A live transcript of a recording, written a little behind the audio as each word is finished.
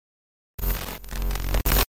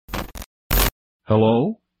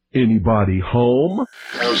Hello? Anybody home?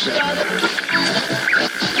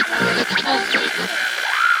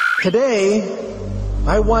 Today,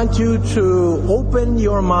 I want you to open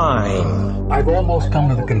your mind. I've almost come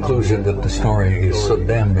to the conclusion that the story is so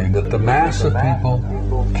damning that the mass of people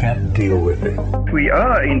can't deal with it. We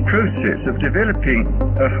are in process of developing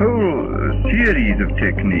a whole series of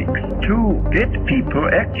techniques to get people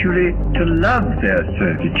actually to love their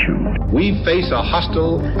servitude. We face a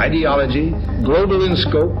hostile ideology, global in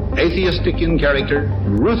scope, atheistic in character,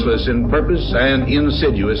 ruthless in purpose, and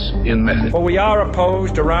insidious in method. For we are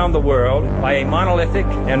opposed around the world by a monolithic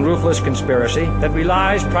and ruthless conspiracy that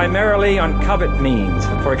relies primarily on covert means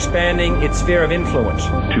for expanding its sphere of influence.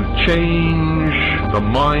 To change the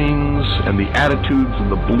minds and the attitudes and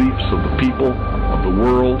the beliefs of the people of the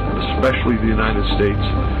world, especially the United States,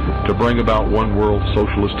 to bring about one world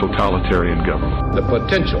socialist totalitarian government. The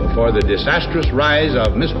potential for the disastrous rise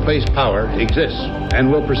of misplaced power exists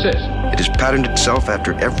and will persist. It has patterned itself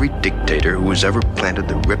after every dictator who has ever planted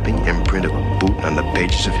the ripping imprint of a boot on the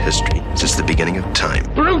pages of history since the beginning of time.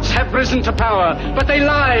 Brutes have risen to power, but they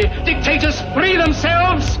lie. Dictators free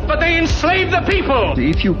themselves, but they enslave the people.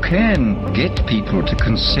 If you can get people to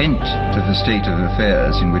consent to the state of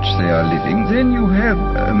affairs in which they are living, then you have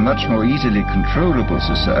a much more easily controllable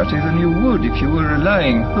society than you would if you were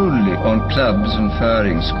relying wholly on clubs and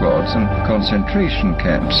firing squads and concentration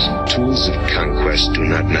camps. Tools of conquest do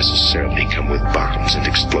not necessarily come with bombs and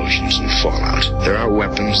explosions and fallout. There are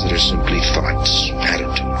weapons that are simply thoughts,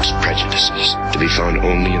 attitudes, prejudices, to be found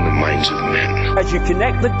only in the minds of men. As you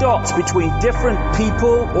connect the dots between different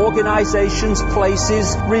people, organizations,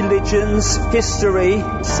 places, religions, history,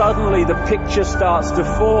 suddenly the picture starts to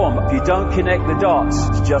form. If you don't connect the dots,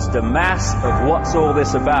 it's just a mass of what's all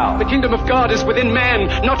this about. The kingdom of God is within man,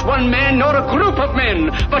 not one man nor a group of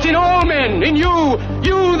men, but in all men, in you.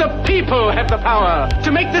 You, the people, have the power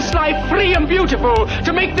to make this life free and beautiful,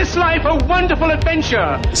 to make this life a wonderful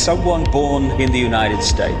adventure. Someone born in the United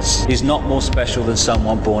States is not more special than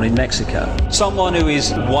someone born in Mexico. Someone who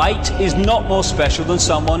is white is not more special than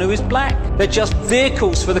someone who is black. They're just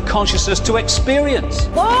vehicles for the consciousness to experience.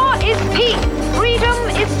 War is peace. Freedom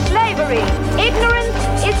is slavery.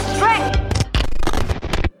 Ignorance is strength.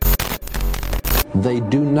 They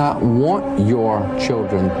do not want your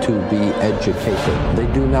children to be educated. They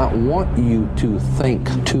do not want you to think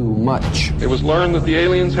too much. It was learned that the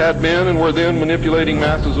aliens had been and were then manipulating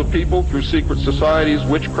masses of people through secret societies,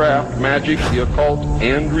 witchcraft, magic, the occult,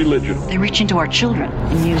 and religion. They reach into our children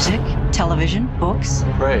in music, television, books.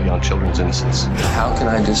 Prey on children's innocence. How can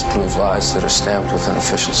I disprove lies that are stamped with an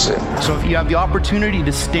official seal? So if you have the opportunity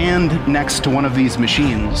to stand next to one of these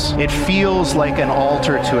machines, it feels like an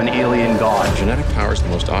altar to an alien god. Genetic power is the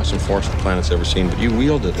most awesome force the planet's ever seen, but you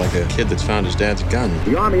wield it like a kid that's found his dad's gun.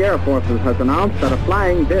 The Army Air Forces has announced that a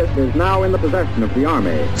flying disc is now in the possession of the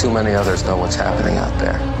Army. Too many others know what's happening out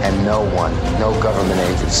there, and no government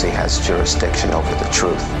agency has jurisdiction over the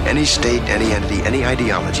truth. Any state, any entity, any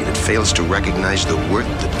ideology that fails to recognize the worth,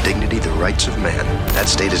 the dignity, the rights of man, that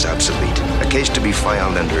state is obsolete. A case to be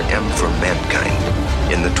filed under M for Mankind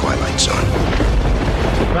in the Twilight Zone.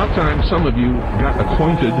 About time some of you got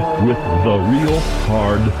acquainted with the real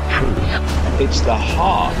hard truth. It's the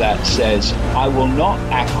heart that says, I will not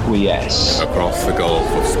acquiesce. Across the gulf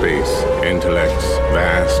of space, intellects,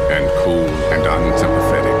 vast and cool and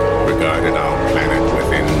unsympathetic, regarded our planet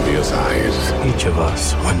with envious eyes. Each of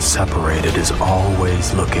us, when separated, is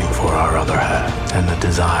always looking for our other half. And the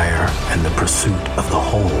desire and the pursuit of the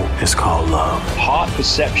whole is called love. Heart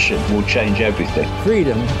perception will change everything.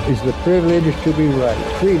 Freedom is the privilege to be right.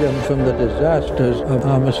 Freedom from the disasters of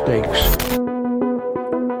our mistakes.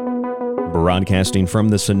 Broadcasting from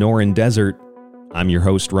the Sonoran Desert, I'm your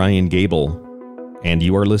host Ryan Gable, and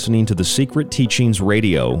you are listening to The Secret Teachings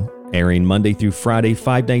Radio, airing Monday through Friday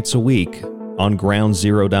 5 nights a week on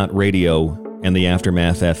GroundZero.radio and the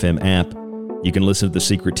Aftermath FM app. You can listen to The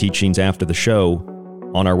Secret Teachings after the show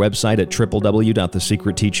on our website at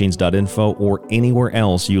www.thesecretteachings.info or anywhere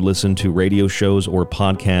else you listen to radio shows or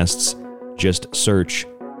podcasts. Just search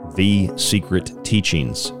The Secret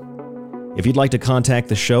Teachings. If you'd like to contact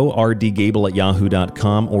the show,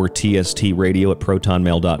 rdgable@yahoo.com or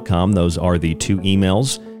tstradio@protonmail.com. Those are the two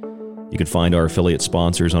emails. You can find our affiliate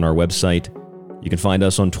sponsors on our website. You can find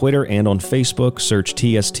us on Twitter and on Facebook. Search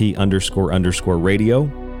TST__radio.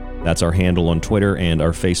 That's our handle on Twitter, and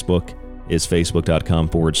our Facebook is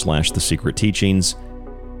facebook.com/The Secret Teachings.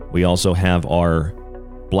 We also have our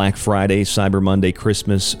Black Friday, Cyber Monday,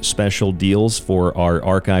 Christmas special deals for our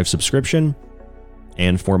archive subscription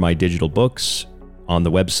and for my digital books. On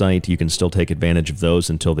the website, you can still take advantage of those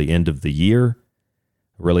until the end of the year.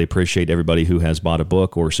 Really appreciate everybody who has bought a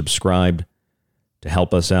book or subscribed to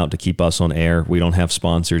help us out, to keep us on air. We don't have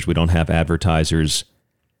sponsors. We don't have advertisers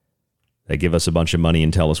that give us a bunch of money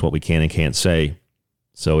and tell us what we can and can't say.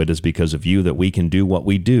 So it is because of you that we can do what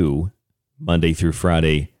we do Monday through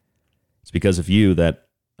Friday. It's because of you that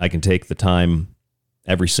I can take the time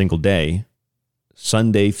every single day,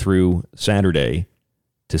 Sunday through Saturday,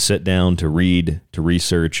 to sit down, to read, to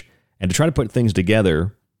research, and to try to put things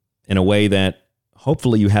together in a way that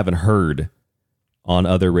hopefully you haven't heard on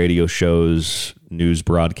other radio shows, news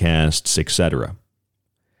broadcasts, etc.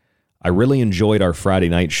 I really enjoyed our Friday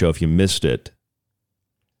night show. If you missed it,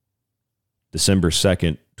 December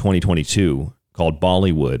 2nd, 2022, called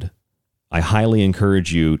Bollywood. I highly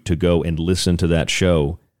encourage you to go and listen to that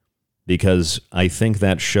show, because I think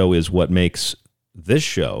that show is what makes this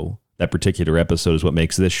show, that particular episode is what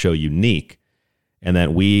makes this show unique, and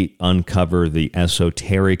that we uncover the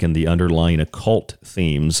esoteric and the underlying occult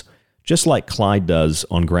themes, just like Clyde does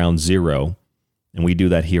on Ground Zero, and we do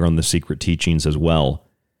that here on The Secret Teachings as well.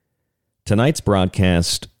 Tonight's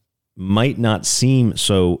broadcast might not seem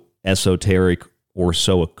so esoteric or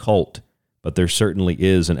so occult, but there certainly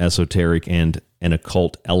is an esoteric and an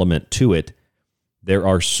occult element to it. There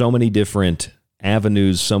are so many different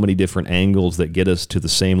avenues, so many different angles that get us to the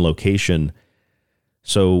same location.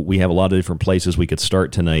 So we have a lot of different places we could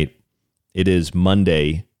start tonight. It is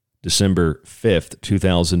Monday, December 5th,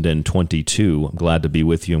 2022. I'm glad to be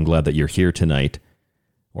with you. I'm glad that you're here tonight,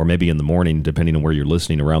 or maybe in the morning, depending on where you're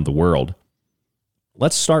listening around the world.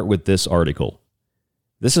 Let's start with this article.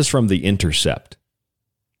 This is from The Intercept.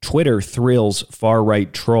 Twitter thrills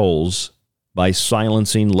far-right trolls by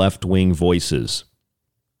silencing left-wing voices.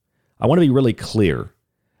 I want to be really clear.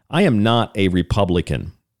 I am not a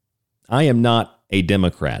Republican. I am not a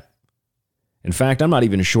Democrat. In fact, I'm not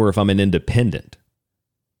even sure if I'm an independent.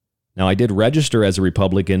 Now, I did register as a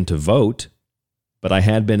Republican to vote, but I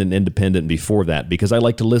had been an independent before that because I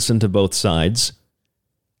like to listen to both sides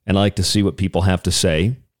and I like to see what people have to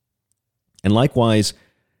say. And likewise,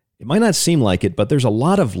 it might not seem like it, but there's a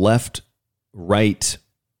lot of left-right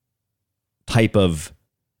type of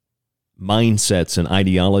mindsets and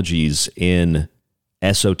ideologies in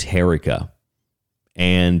esoterica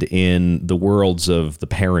and in the worlds of the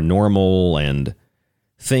paranormal and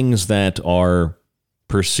things that are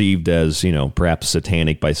perceived as, perhaps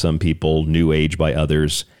satanic by some people, New Age by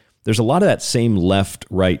others. There's a lot of that same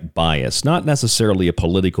left-right bias, not necessarily a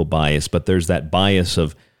political bias, but there's that bias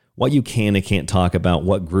of what you can and can't talk about,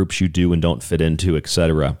 what groups you do and don't fit into,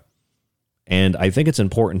 etc. And I think it's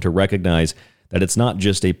important to recognize that it's not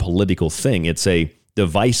just a political thing, it's a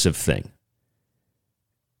divisive thing.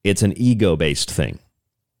 It's an ego-based thing.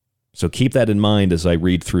 So keep that in mind as I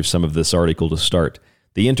read through some of this article to start.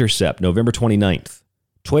 The Intercept, November 29th.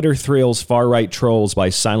 Twitter thrills far-right trolls by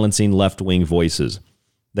silencing left-wing voices.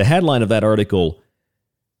 The headline of that article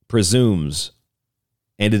presumes,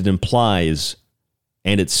 and it implies,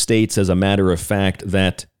 and it states as a matter of fact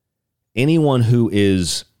that anyone who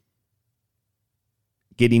is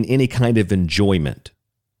getting any kind of enjoyment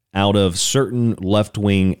out of certain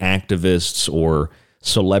left-wing activists or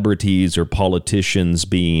celebrities or politicians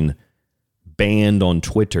being banned on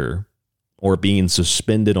Twitter or being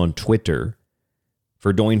suspended on Twitter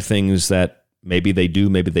for doing things that maybe they do,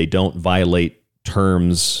 maybe they don't violate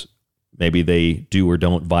terms, maybe they do or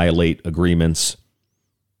don't violate agreements.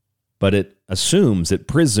 But it assumes, it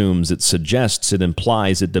presumes, it suggests, it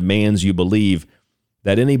implies, it demands you believe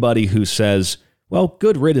that anybody who says, well,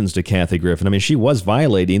 good riddance to Kathy Griffin. I mean, she was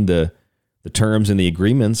violating the terms and the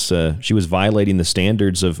agreements. She was violating the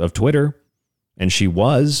standards of Twitter, and she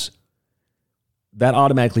was. That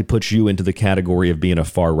automatically puts you into the category of being a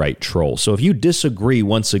far-right troll. So if you disagree,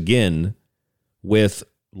 once again, with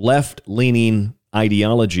left-leaning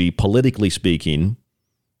ideology, politically speaking,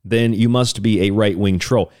 then you must be a right-wing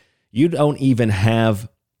troll. You don't even have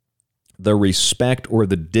the respect or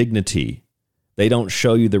the dignity. They don't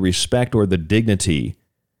show you the respect or the dignity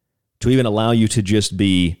to even allow you to just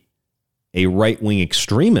be a right-wing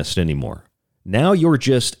extremist anymore. Now you're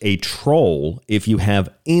just a troll if you have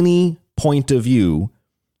any point of view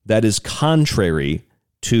that is contrary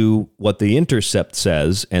to what The Intercept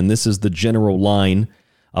says, and this is the general line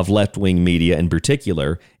of left-wing media in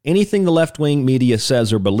particular. Anything the left-wing media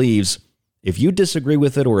says or believes, if you disagree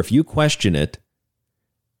with it or if you question it,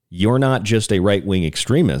 you're not just a right-wing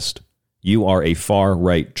extremist. You are a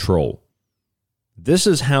far-right troll. This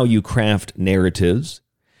is how you craft narratives.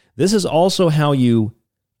 This is also how you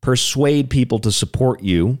persuade people to support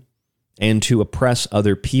you and to oppress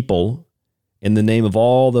other people in the name of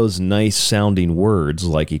all those nice-sounding words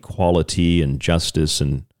like equality and justice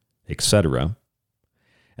and etc.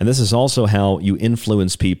 And this is also how you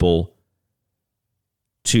influence people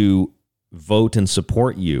to vote and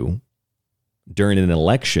support you during an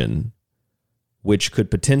election, which could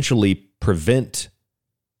potentially prevent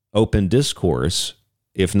open discourse,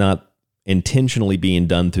 if not intentionally being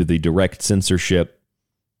done through the direct censorship,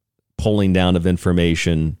 pulling down of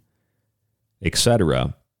information,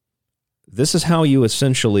 etc. This is how you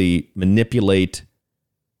essentially manipulate.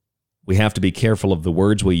 We have to be careful of the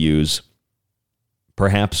words we use.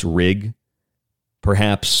 Perhaps rig,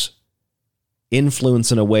 perhaps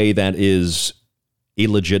influence in a way that is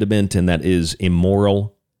illegitimate and that is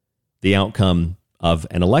immoral, the outcome of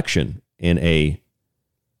an election in a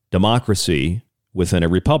democracy within a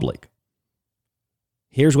republic.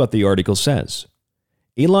 Here's what the article says.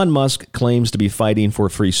 Elon Musk claims to be fighting for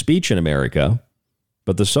free speech in America,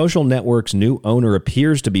 but the social network's new owner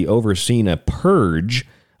appears to be overseeing a purge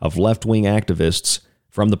of left-wing activists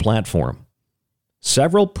from the platform.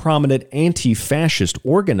 Several prominent anti-fascist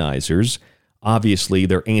organizers, obviously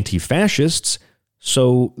they're anti-fascists,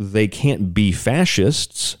 so they can't be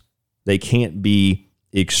fascists, they can't be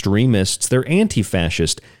extremists, they're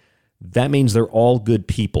anti-fascist. That means they're all good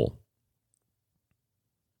people.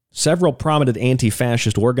 Several prominent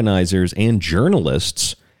anti-fascist organizers and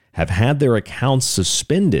journalists have had their accounts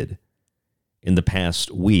suspended in the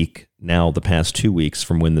past week, now the past 2 weeks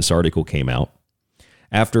from when this article came out,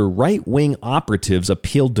 after right-wing operatives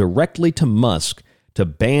appealed directly to Musk to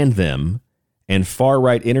ban them, and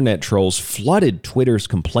far-right internet trolls flooded Twitter's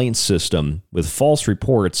complaint system with false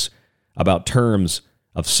reports about terms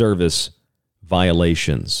of service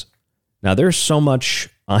violations. Now, there's so much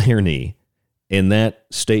irony in that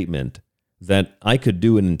statement that I could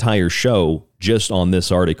do an entire show just on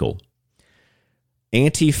this article.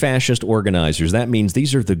 Anti-fascist organizers, that means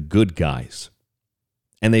these are the good guys.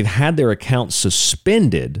 And they've had their accounts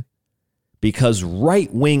suspended because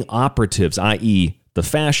right-wing operatives, i.e. the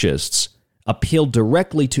fascists, appealed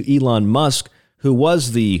directly to Elon Musk, who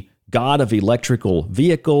was the god of electrical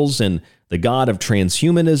vehicles and the god of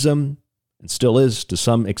transhumanism, and still is to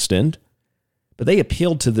some extent. But they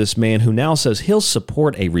appealed to this man who now says he'll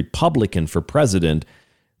support a Republican for president.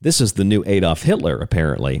 This is the new Adolf Hitler,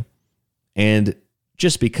 apparently. And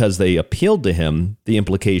just because they appealed to him, the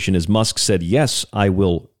implication is Musk said, yes, I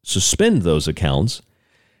will suspend those accounts.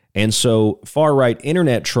 And so far-right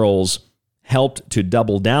internet trolls helped to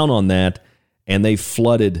double down on that, and they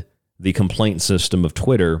flooded the complaint system of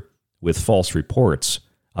Twitter with false reports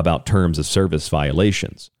about terms of service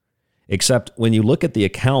violations. Except when you look at the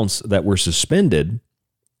accounts that were suspended,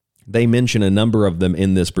 they mention a number of them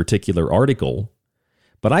in this particular article.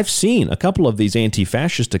 But I've seen a couple of these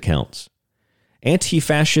anti-fascist accounts.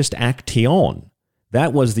 Anti-Fascist Action,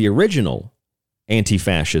 that was the original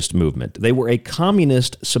anti-fascist movement. They were a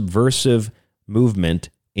communist subversive movement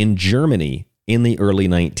in Germany in the early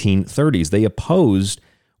 1930s. They opposed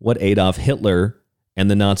what Adolf Hitler and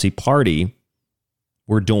the Nazi Party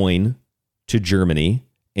were doing to Germany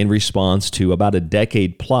in response to about a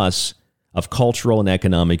decade plus of cultural and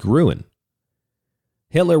economic ruin.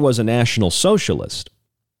 Hitler was a National Socialist.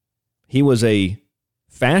 He was a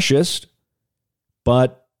fascist,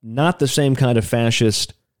 but not the same kind of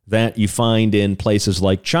fascist that you find in places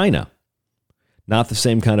like China. Not the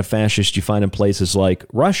same kind of fascist you find in places like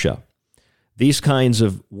Russia. These kinds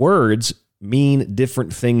of words mean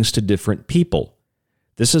different things to different people.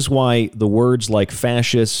 This is why the words like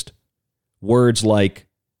fascist, words like,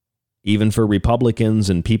 even for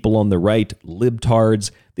Republicans and people on the right,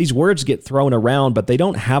 libtards, these words get thrown around, but they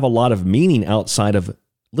don't have a lot of meaning outside of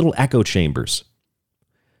little echo chambers.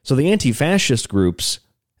 So the anti-fascist groups,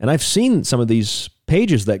 and I've seen some of these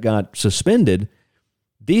pages that got suspended,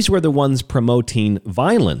 these were the ones promoting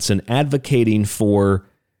violence and advocating for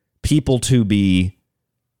people to be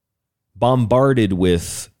bombarded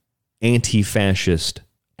with anti-fascist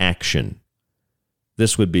action.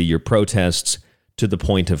 This would be your protests to the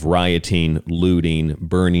point of rioting, looting,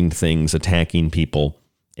 burning things, attacking people,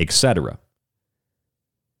 etc.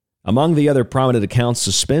 Among the other prominent accounts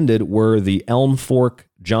suspended were the Elm Fork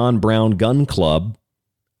John Brown Gun Club,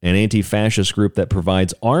 an anti-fascist group that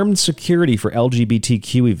provides armed security for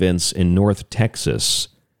LGBTQ events in North Texas.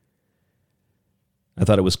 I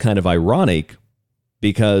thought it was kind of ironic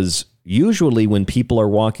because usually when people are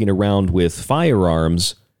walking around with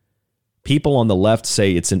firearms, people on the left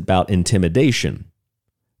say it's about intimidation.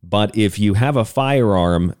 But if you have a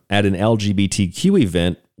firearm at an LGBTQ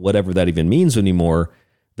event, whatever that even means anymore,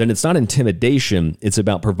 then it's not intimidation, it's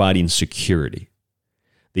about providing security.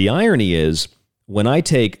 The irony is, when I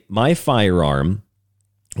take my firearm,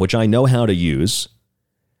 which I know how to use,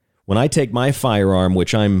 when I take my firearm,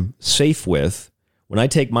 which I'm safe with, When I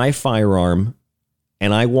take my firearm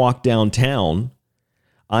and I walk downtown,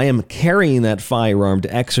 I am carrying that firearm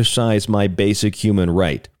to exercise my basic human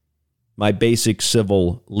right, my basic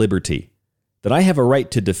civil liberty, that I have a right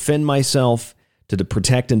to defend myself, to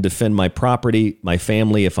protect and defend my property, my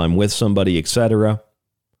family, if I'm with somebody, etc.,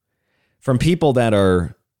 from people that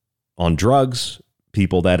are on drugs,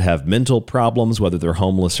 people that have mental problems, whether they're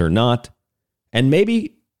homeless or not, and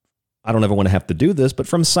maybe, I don't ever want to have to do this, but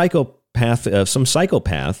from some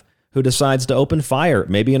psychopath who decides to open fire,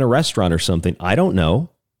 maybe in a restaurant or something. I don't know.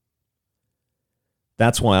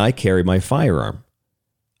 That's why I carry my firearm.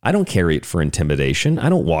 I don't carry it for intimidation. I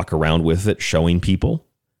don't walk around with it showing people.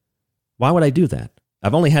 Why would I do that?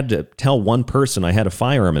 I've only had to tell one person I had a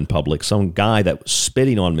firearm in public, some guy that was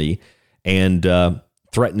spitting on me and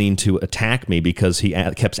threatening to attack me because he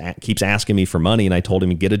keeps asking me for money, and I told him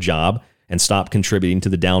to get a job and stop contributing to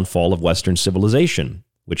the downfall of Western civilization,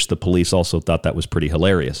 which the police also thought that was pretty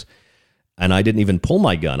hilarious. And I didn't even pull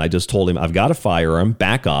my gun. I just told him, I've got a firearm,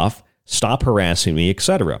 back off, stop harassing me,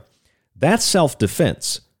 etc. That's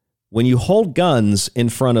self-defense. When you hold guns in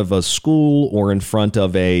front of a school or in front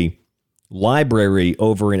of a library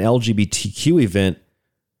over an LGBTQ event,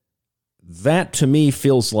 that to me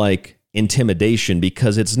feels like intimidation,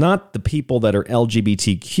 because it's not the people that are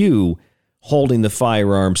LGBTQ holding the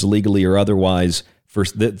firearms legally or otherwise for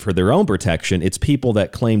their own protection. It's people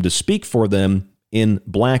that claim to speak for them in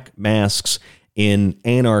black masks, in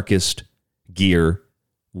anarchist gear,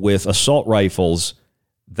 with assault rifles.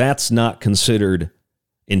 That's not considered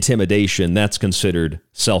intimidation. That's considered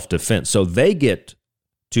self-defense. So they get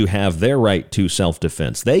to have their right to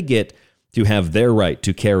self-defense. They get to have their right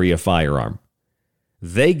to carry a firearm.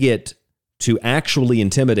 They get to actually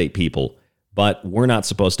intimidate people, but we're not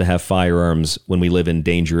supposed to have firearms when we live in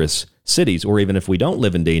dangerous cities, or even if we don't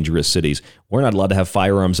live in dangerous cities, we're not allowed to have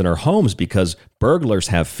firearms in our homes because burglars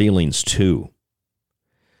have feelings too.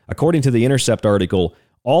 According to the Intercept article,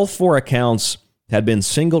 all 4 accounts had been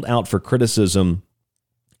singled out for criticism,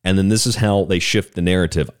 and then this is how they shift the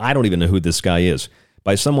narrative. I don't even know who this guy is.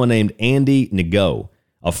 By someone named Andy Ngo,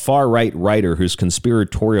 a far-right writer whose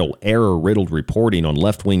conspiratorial, error-riddled reporting on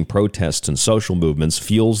left-wing protests and social movements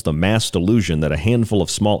fuels the mass delusion that a handful of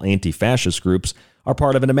small anti-fascist groups are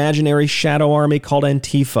part of an imaginary shadow army called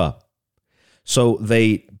Antifa. So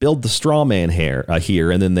they build the straw man here,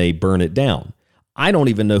 and then they burn it down. I don't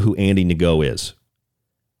even know who Andy Ngo is.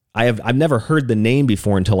 I've never heard the name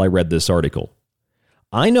before until I read this article.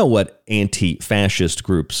 I know what anti-fascist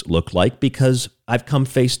groups look like because I've come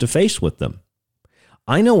face-to-face with them.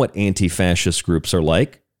 I know what anti-fascist groups are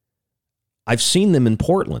like. I've seen them in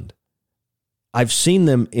Portland. I've seen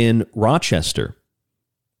them in Rochester.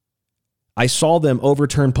 I saw them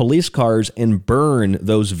overturn police cars and burn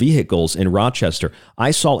those vehicles in Rochester.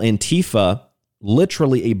 I saw Antifa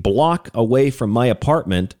literally a block away from my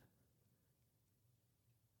apartment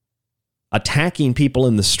attacking people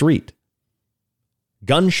in the street.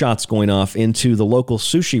 Gunshots going off into the local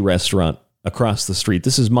sushi restaurant across the street.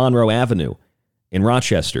 This is Monroe Avenue in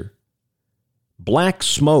Rochester. Black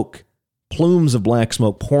smoke, plumes of black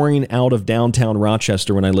smoke pouring out of downtown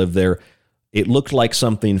Rochester when I lived there. It looked like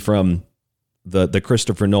something from the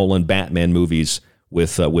Christopher Nolan Batman movies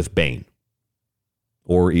with Bane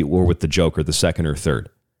or with the Joker, the second or third.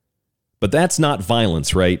 But that's not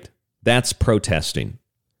violence, right? That's protesting.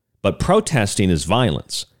 But protesting is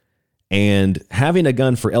violence. And having a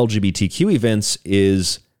gun for LGBTQ events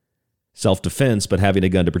is self-defense, but having a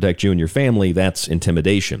gun to protect you and your family, that's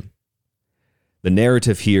intimidation. The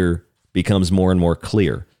narrative here becomes more and more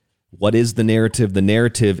clear. What is the narrative? The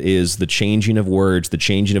narrative is the changing of words, the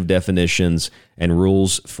changing of definitions, and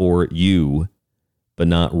rules for you, but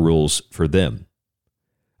not rules for them.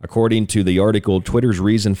 According to the article, Twitter's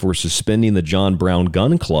reason for suspending the John Brown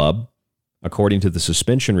Gun Club, according to the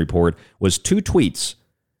suspension report, was 2 tweets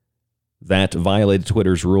that violated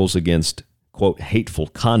Twitter's rules against, quote, hateful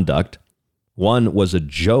conduct. One was a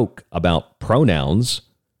joke about pronouns,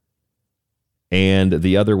 and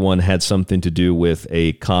the other one had something to do with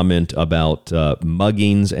a comment about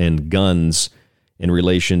muggings and guns in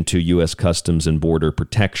relation to U.S. Customs and Border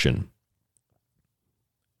Protection.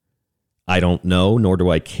 I don't know, nor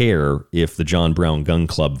do I care if the John Brown Gun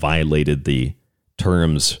Club violated the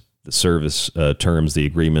terms, the service terms, the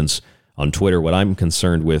agreements on Twitter. What I'm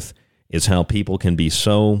concerned with is how people can be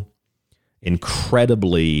so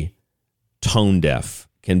incredibly tone deaf,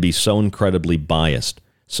 can be so incredibly biased.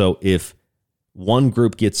 So if one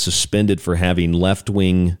group gets suspended for having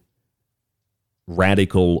left-wing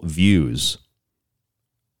radical views,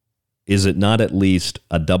 is it not at least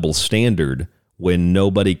a double standard when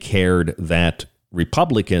nobody cared that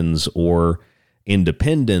Republicans or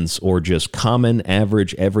independents or just common,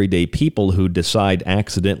 average, everyday people who decide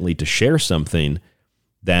accidentally to share something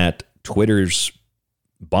that Twitter's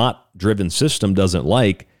bot-driven system doesn't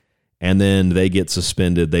like, and then they get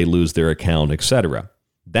suspended, they lose their account, etc.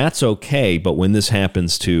 That's okay, but when this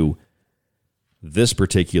happens to this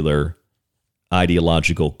particular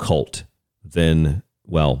ideological cult, then,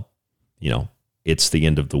 well, it's the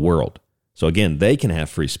end of the world. So again, they can have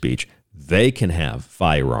free speech, they can have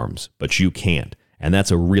firearms, but you can't. And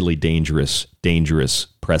that's a really dangerous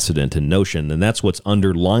precedent and notion, and that's what's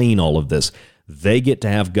underlying all of this. They get to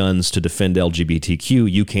have guns to defend LGBTQ,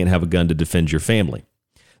 you can't have a gun to defend your family.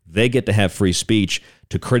 They get to have free speech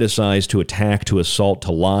to criticize, to attack, to assault,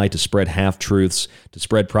 to lie, to spread half-truths, to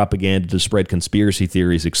spread propaganda, to spread conspiracy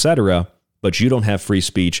theories, etc., but you don't have free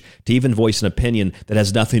speech to even voice an opinion that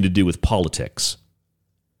has nothing to do with politics.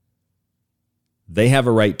 They have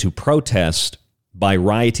a right to protest by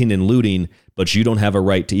rioting and looting, but you don't have a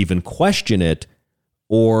right to even question it,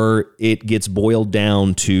 or it gets boiled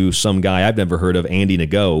down to some guy I've never heard of, Andy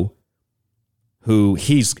Ngo, who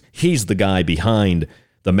he's the guy behind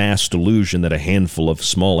the mass delusion that a handful of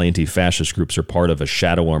small anti-fascist groups are part of a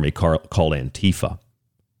shadow army called Antifa.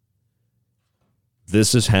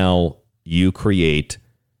 This is how you create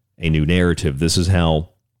a new narrative. This is how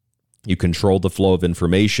you control the flow of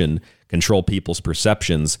information, control people's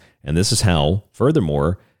perceptions, and this is how,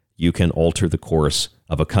 furthermore, you can alter the course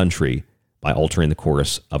of a country by altering the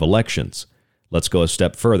course of elections. Let's go a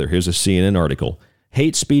step further. Here's a CNN article.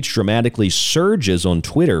 Hate speech dramatically surges on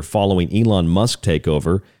Twitter following Elon Musk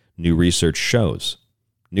takeover, new research shows.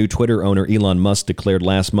 New Twitter owner Elon Musk declared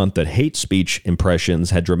last month that hate speech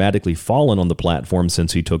impressions had dramatically fallen on the platform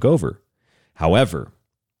since he took over. However,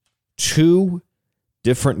 two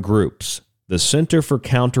different groups, the Center for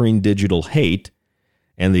Countering Digital Hate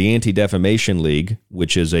and the Anti-Defamation League,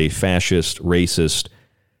 which is a fascist, racist,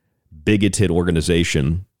 bigoted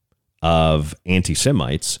organization of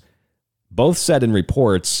anti-Semites, both said in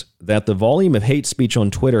reports that the volume of hate speech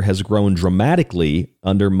on Twitter has grown dramatically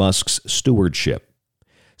under Musk's stewardship.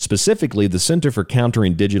 Specifically, the Center for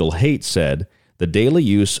Countering Digital Hate said the daily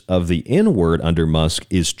use of the N-word under Musk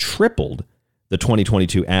is tripled the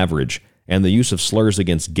 2022 average, and the use of slurs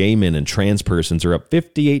against gay men and trans persons are up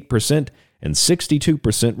 58% and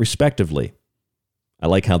 62% respectively. I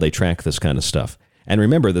like how they track this kind of stuff. And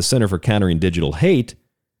remember, the Center for Countering Digital Hate,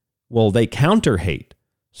 well, they counter hate.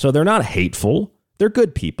 So they're not hateful. They're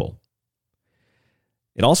good people.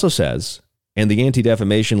 It also says, and the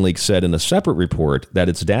Anti-Defamation League said in a separate report, that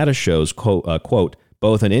its data shows, quote,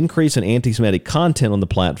 both an increase in anti-Semitic content on the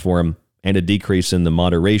platform and a decrease in the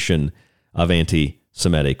moderation of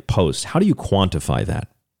anti-Semitic posts. How do you quantify that?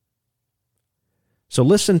 So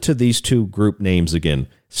listen to these two group names again.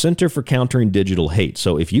 Center for Countering Digital Hate.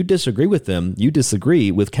 So if you disagree with them, you disagree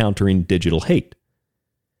with countering digital hate.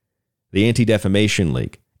 The Anti-Defamation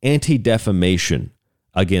League. Anti-defamation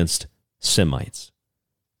against Semites.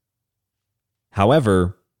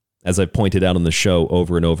 However, as I've pointed out on the show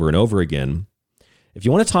over and over and over again, if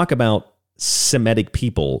you want to talk about Semitic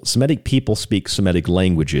people speak Semitic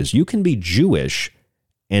languages. You can be Jewish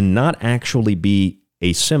and not actually be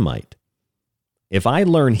a Semite. If I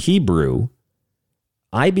learn Hebrew,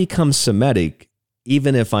 I become Semitic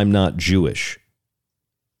even if I'm not Jewish.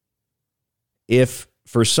 If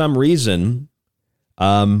for some reason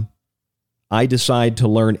I decide to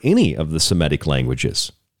learn any of the Semitic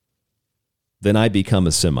languages, then I become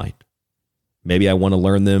a Semite. Maybe I want to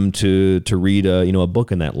learn them to read a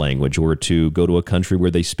book in that language or to go to a country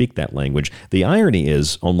where they speak that language. The irony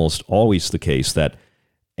is almost always the case that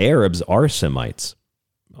Arabs are Semites.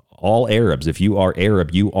 All Arabs, if you are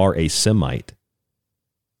Arab, you are a Semite.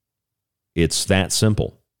 It's that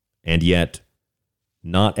simple. And yet,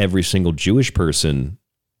 not every single Jewish person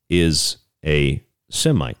is a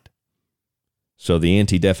Semite. So the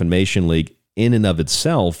Anti-Defamation League, in and of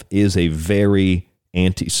itself, is a very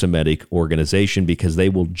anti-Semitic organization because they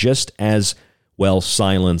will just as well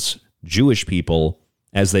silence Jewish people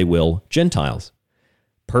as they will Gentiles.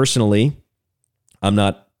 Personally, I'm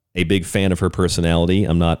not a big fan of her personality.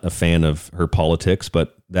 I'm not a fan of her politics,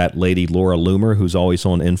 but that lady Laura Loomer, who's always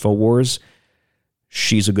on InfoWars,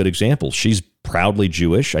 she's a good example. She's proudly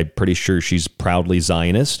Jewish. I'm pretty sure she's proudly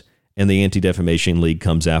Zionist, and the Anti-Defamation League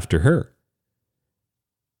comes after her.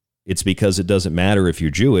 It's because it doesn't matter if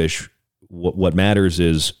you're Jewish. What matters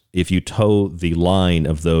is if you toe the line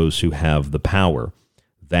of those who have the power.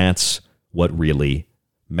 That's what really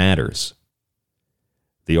matters.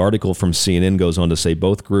 The article from CNN goes on to say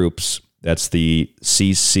both groups, that's the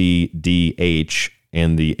CCDH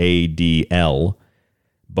and the ADL,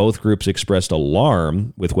 Both groups expressed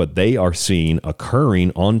alarm with what they are seeing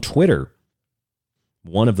occurring on Twitter,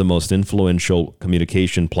 one of the most influential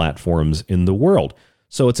communication platforms in the world.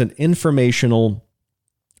 So it's an informational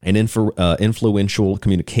and influential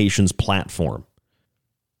communications platform.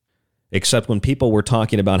 Except when people were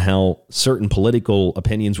talking about how certain political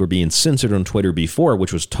opinions were being censored on Twitter before,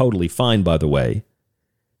 which was totally fine, by the way,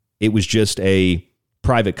 it was just a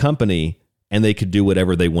private company and they could do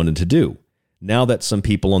whatever they wanted to do. Now that some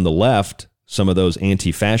people on the left, some of those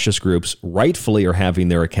anti-fascist groups, rightfully are having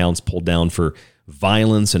their accounts pulled down for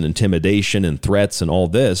violence and intimidation and threats and all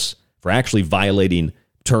this, for actually violating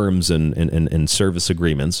terms and service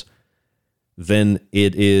agreements, then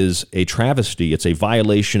it is a travesty. It's a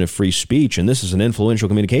violation of free speech. And this is an influential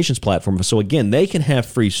communications platform. So again, they can have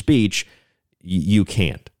free speech. You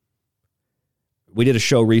can't. We did a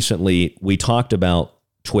show recently. We talked about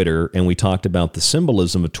Twitter and we talked about the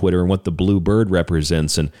symbolism of Twitter and what the blue bird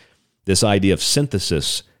represents and this idea of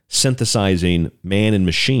synthesizing man and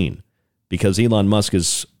machine, because Elon Musk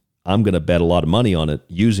is, I'm going to bet a lot of money on it,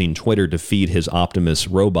 using Twitter to feed his Optimus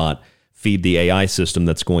robot, feed the AI system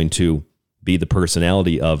that's going to be the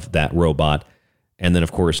personality of that robot. And then,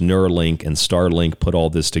 of course, Neuralink and Starlink put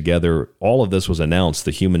all this together. All of this was announced,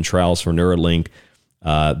 the human trials for Neuralink,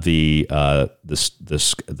 the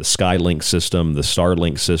Skylink system, the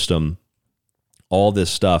Starlink system, all this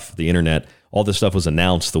stuff, the internet, all this stuff was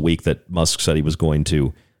announced the week that Musk said he was going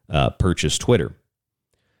to purchase Twitter.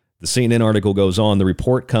 The CNN article goes on. The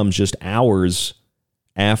report comes just hours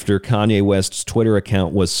after Kanye West's Twitter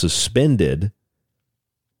account was suspended.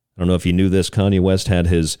 I don't know if you knew this. Kanye West had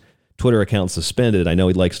his Twitter account suspended. I know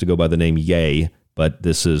he likes to go by the name Ye, but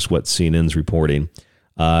this is what CNN's reporting.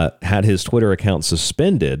 Had his Twitter account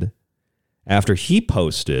suspended after he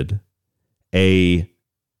posted it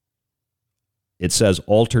says,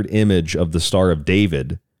 altered image of the Star of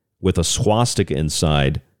David with a swastika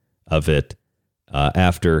inside of it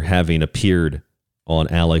after having appeared on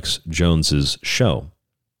Alex Jones's show.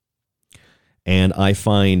 And I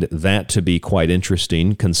find that to be quite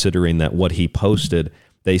interesting, considering that what he posted,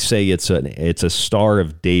 they say it's a Star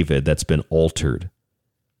of David that's been altered.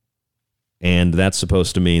 And that's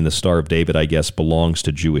supposed to mean the Star of David, I guess, belongs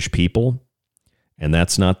to Jewish people. And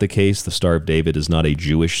that's not the case. The Star of David is not a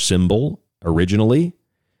Jewish symbol originally.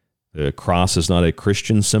 The cross is not a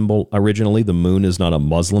Christian symbol originally. The moon is not a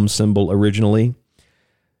Muslim symbol originally.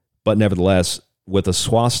 But nevertheless, with a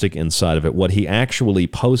swastika inside of it, what he actually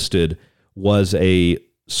posted was a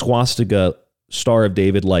swastika Star of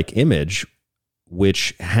David-like image,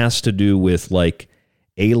 which has to do with like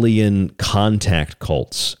alien contact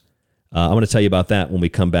cults. I'm going to tell you about that when we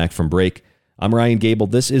come back from break. I'm Ryan Gable.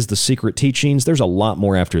 This is The Secret Teachings. There's a lot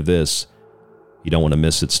more after this. You don't want to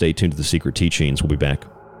miss it. Stay tuned to The Secret Teachings. We'll be back.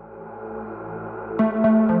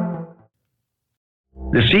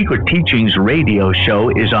 The Secret Teachings radio show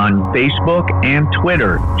is on Facebook and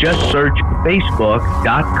Twitter. Just search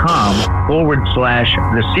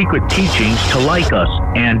facebook.com/The Secret Teachings to like us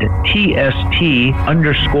and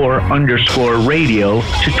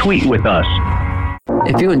TST__radio to tweet with us.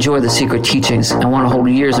 If you enjoy The Secret Teachings and want to hold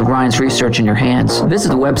years of Ryan's research in your hands, visit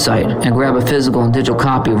the website and grab a physical and digital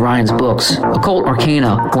copy of Ryan's books. Occult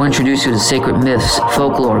Arcana will introduce you to sacred myths,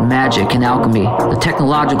 folklore, magic, and alchemy. The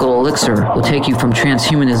Technological Elixir will take you from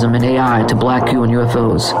transhumanism and AI to black goo and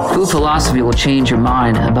UFOs. Food Philosophy will change your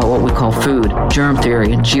mind about what we call food, germ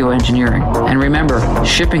theory, and geoengineering. And remember,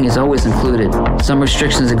 shipping is always included. Some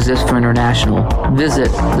restrictions exist for international. Visit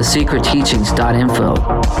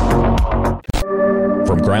thesecretteachings.info.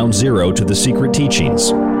 From Ground Zero to The Secret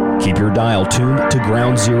Teachings, keep your dial tuned to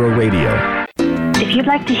Ground Zero Radio. If you'd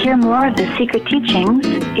like to hear more of The Secret Teachings,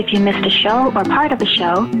 if you missed a show or part of a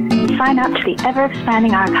show, sign up to the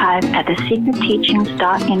ever-expanding archive at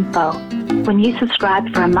thesecretteachings.info. When you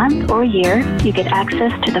subscribe for a month or a year, you get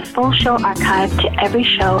access to the full show archive to every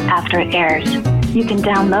show after it airs. You can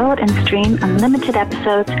download and stream unlimited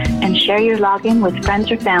episodes and share your login with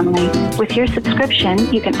friends or family. With your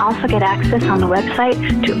subscription, you can also get access on the website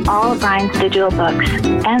to all of Ryan's digital books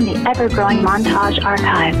and the ever-growing montage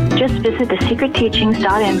archive. Just visit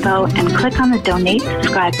thesecretteachings.info and click on the Donate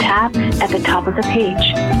Subscribe tab at the top of the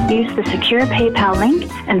page. Use the secure PayPal link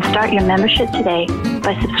and start your membership today.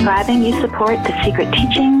 By subscribing, you support The Secret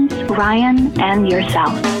Teachings, Ryan, and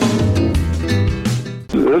yourself.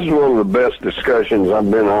 This is one of the best discussions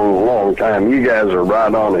I've been on in a long time. You guys are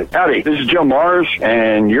right on it. Howdy, this is Joe Mars,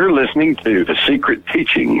 and you're listening to The Secret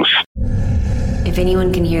Teachings. If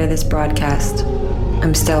anyone can hear this broadcast,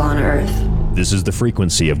 I'm still on Earth. This is the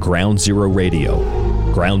frequency of Ground Zero Radio.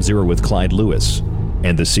 Ground Zero with Clyde Lewis,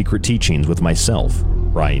 and The Secret Teachings with myself,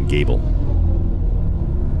 Ryan Gable.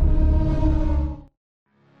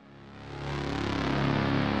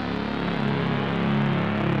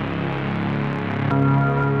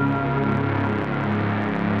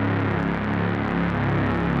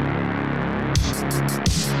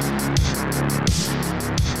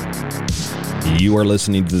 You are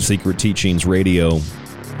listening to The Secret Teachings Radio.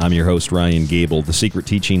 I'm your host, Ryan Gable.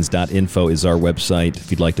 TheSecretTeachings.info is our website. If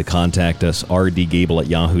you'd like to contact us,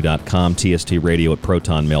 rdgable@yahoo.com,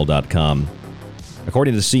 tstradio@protonmail.com.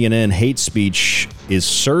 According to CNN, hate speech is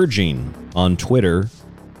surging on Twitter.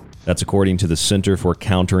 That's according to the Center for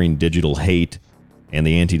Countering Digital Hate and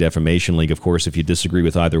the Anti-Defamation League. Of course, if you disagree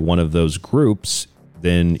with either one of those groups,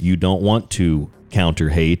 then you don't want to counter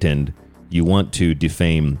hate and you want to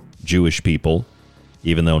defame Jewish people,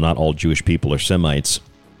 even though not all Jewish people are Semites.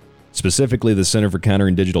 Specifically, the Center for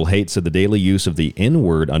Countering Digital Hate said the daily use of the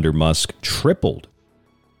N-word under Musk tripled.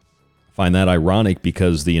 I find that ironic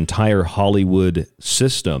because the entire Hollywood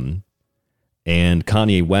system, and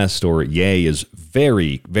Kanye West, or Ye, is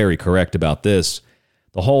very, very correct about this.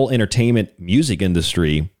 The whole entertainment music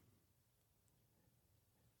industry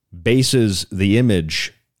bases the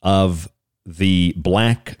image of the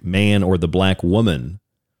black man or the black woman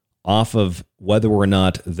off of whether or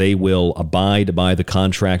not they will abide by the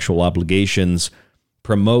contractual obligations,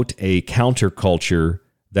 promote a counterculture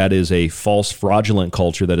that is a false, fraudulent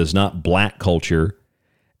culture that is not black culture,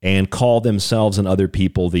 and call themselves and other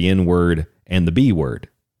people the N-word and the B-word.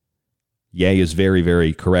 Ye is very,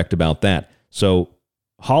 very correct about that. So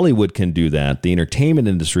Hollywood can do that. The entertainment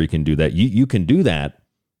industry can do that. You can do that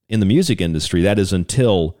in the music industry. That is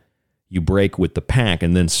until you break with the pack,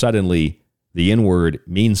 and then suddenly the N-word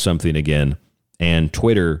means something again, and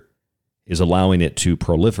Twitter is allowing it to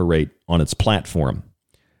proliferate on its platform.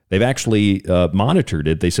 They've actually monitored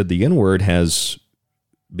it. They said the N-word has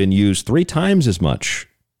been used three times as much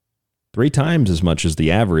as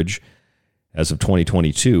the average as of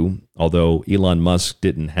 2022, although Elon Musk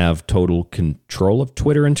didn't have total control of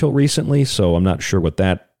Twitter until recently, so I'm not sure what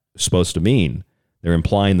that's supposed to mean. They're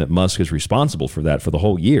implying that Musk is responsible for that for the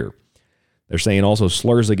whole year. They're saying also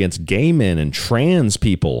slurs against gay men and trans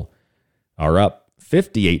people are up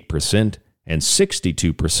 58% and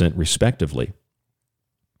 62% respectively.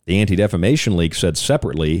 The Anti-Defamation League said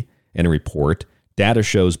separately in a report, data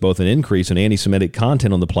shows both an increase in anti-Semitic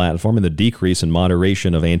content on the platform and the decrease in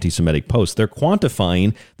moderation of anti-Semitic posts. They're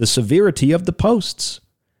quantifying the severity of the posts.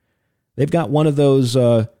 They've got one of those,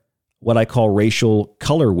 what I call racial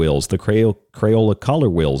color wheels, the Crayola color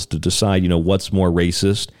wheels, to decide, what's more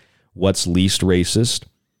racist, what's least racist.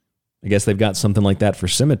 I guess they've got something like that for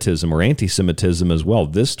Semitism or anti-Semitism as well.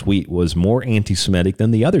 This tweet was more anti-Semitic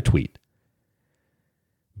than the other tweet.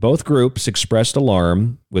 Both groups expressed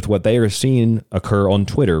alarm with what they are seeing occur on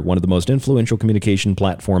Twitter, one of the most influential communication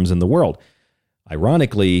platforms in the world.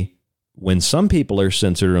 Ironically, when some people are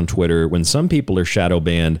censored on Twitter, when some people are shadow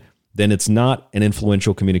banned, then it's not an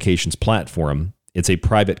influential communications platform. It's a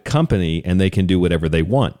private company, and they can do whatever they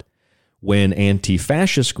want. When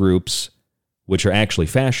anti-fascist groups, which are actually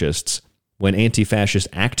fascists, when anti-fascist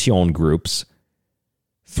action groups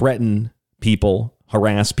threaten people,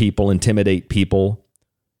 harass people, intimidate people,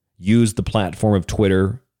 use the platform of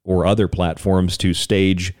Twitter or other platforms to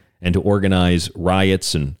stage and to organize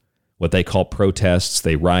riots and what they call protests.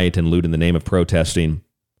 They riot and loot in the name of protesting.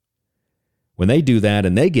 When they do that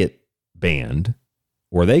and they get banned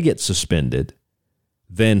or they get suspended,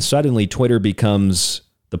 then suddenly Twitter becomes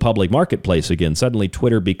the public marketplace again. Suddenly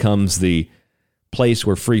Twitter becomes the place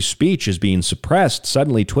where free speech is being suppressed.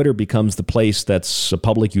 Suddenly Twitter becomes the place that's a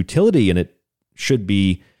public utility, and it should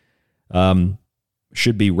be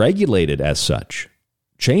regulated as such.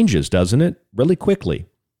 Changes, doesn't it? Really quickly.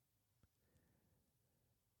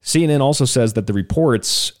 CNN also says that the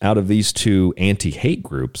reports out of these two anti-hate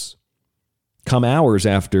groups come hours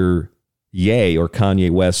after Ye, or Kanye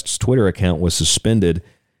West's Twitter account, was suspended.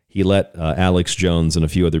 He let Alex Jones and a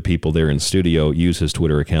few other people there in studio use his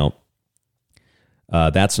Twitter account.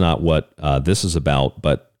 That's not what this is about,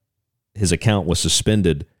 but his account was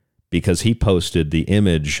suspended because he posted the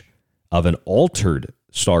image of an altered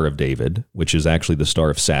Star of David, which is actually the Star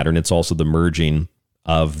of Saturn. It's also the merging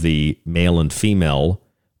of the male and female,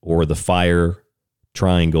 or the fire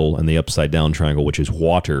triangle and the upside down triangle, which is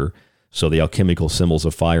water. So the alchemical symbols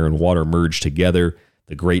of fire and water merge together.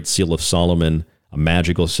 The Great Seal of Solomon, a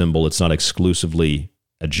magical symbol. It's not exclusively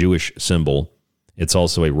a Jewish symbol. It's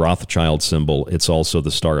also a Rothschild symbol. It's also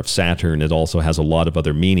the Star of Saturn. It also has a lot of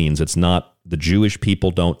other meanings. It's not, the Jewish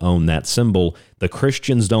people don't own that symbol. The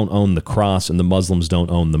Christians don't own the cross, and the Muslims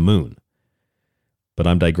don't own the moon. But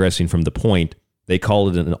I'm digressing from the point. They call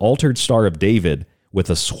it an altered Star of David with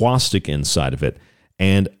a swastika inside of it.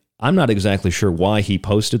 And I'm not exactly sure why he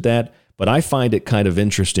posted that, but I find it kind of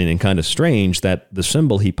interesting and kind of strange that the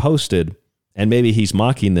symbol he posted, and maybe he's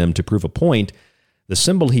mocking them to prove a point, the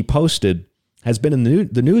symbol he posted has been in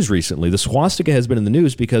the news recently. The swastika has been in the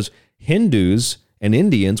news because Hindus and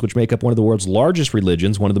Indians, which make up one of the world's largest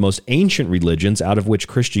religions, one of the most ancient religions, out of which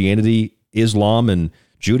Christianity, Islam, and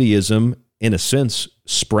Judaism, in a sense,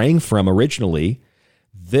 sprang from originally.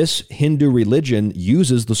 This Hindu religion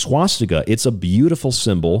uses the swastika. It's a beautiful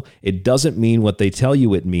symbol. It doesn't mean what they tell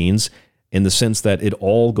you it means, in the sense that it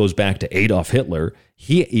all goes back to Adolf Hitler.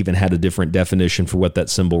 He even had a different definition for what that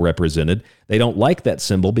symbol represented. They don't like that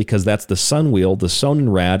symbol because that's the sun wheel, the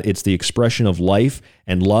Sonnenrad. It's the expression of life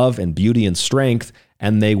and love and beauty and strength,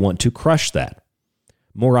 and they want to crush that.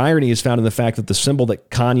 More irony is found in the fact that the symbol that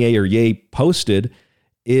Kanye or Ye posted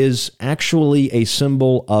is actually a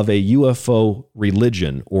symbol of a UFO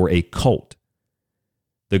religion or a cult.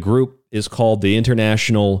 The group is called the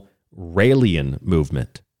International Raelian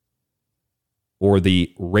Movement, or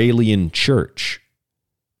the Raelian Church.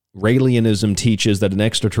 Raelianism teaches that an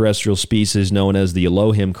extraterrestrial species known as the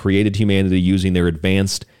Elohim created humanity using their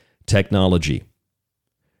advanced technology.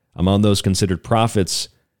 Among those considered prophets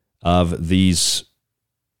of these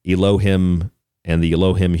Elohim and the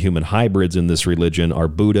Elohim human hybrids in this religion are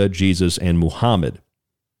Buddha, Jesus, and Muhammad.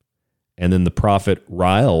 And then the prophet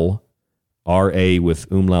Rael, R-A with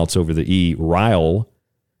umlauts over the E, Rael,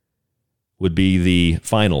 would be the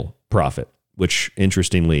final prophet, which,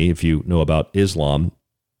 interestingly, if you know about Islam,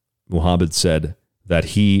 Muhammad said that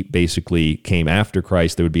he basically came after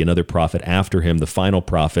Christ. There would be another prophet after him, the final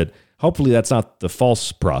prophet. Hopefully that's not the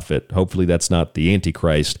false prophet. Hopefully that's not the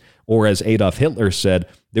Antichrist. Or as Adolf Hitler said,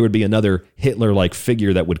 there would be another Hitler-like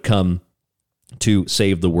figure that would come to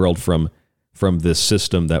save the world from this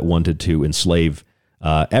system that wanted to enslave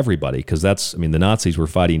everybody. Because the Nazis were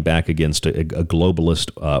fighting back against a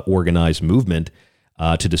globalist organized movement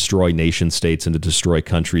to destroy nation states and to destroy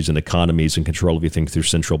countries and economies and control everything through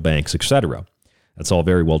central banks, etc. That's all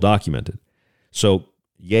very well documented. So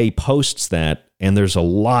Ye posts that, and there's a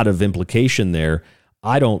lot of implication there.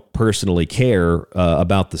 I don't personally care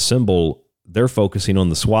about the symbol. They're focusing on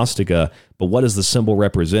the swastika, but what does the symbol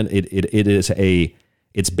represent?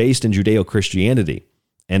 It's based in Judeo-Christianity,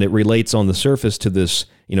 and it relates on the surface to this,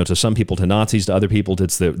 to some people, to Nazis, to other people,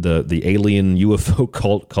 it's the alien UFO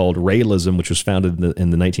cult called Raelism, which was founded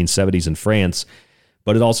in the 1970s in France,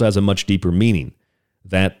 but it also has a much deeper meaning,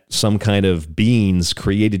 that some kind of beings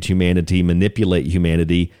created humanity, manipulate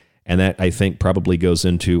humanity, and that, I think, probably goes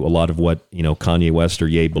into a lot of what, Kanye West or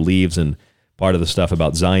Ye believes, and part of the stuff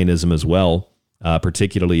about Zionism as well,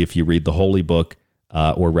 particularly if you read the holy book,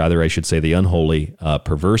 or rather, I should say the unholy,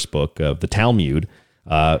 perverse book of the Talmud.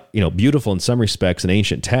 Beautiful in some respects, an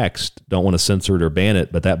ancient text. Don't want to censor it or ban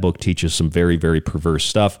it, but that book teaches some very, very perverse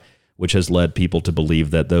stuff, which has led people to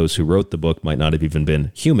believe that those who wrote the book might not have even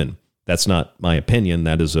been human. That's not my opinion.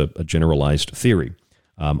 That is a generalized theory.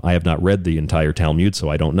 I have not read the entire Talmud, so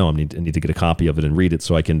I don't know. I need to get a copy of it and read it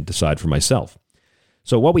so I can decide for myself.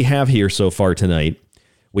 So what we have here so far tonight,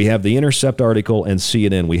 we have the Intercept article and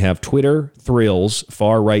CNN. We have Twitter thrills,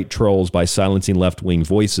 far-right trolls by silencing left-wing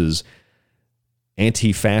voices.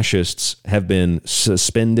 Anti-fascists have been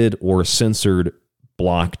suspended or censored,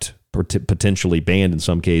 blocked, potentially banned in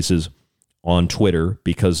some cases on Twitter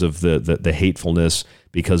because of the hatefulness,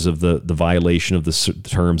 because of the violation of the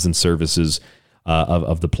terms and services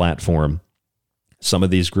of the platform. Some of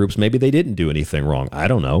these groups, maybe they didn't do anything wrong. I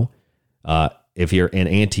don't know. If you're an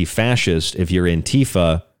anti-fascist, if you're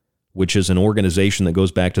Antifa, which is an organization that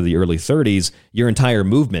goes back to the early 30s, your entire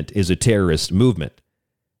movement is a terrorist movement.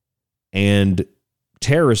 And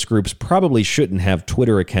terrorist groups probably shouldn't have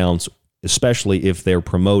Twitter accounts, especially if they're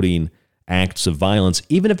promoting acts of violence,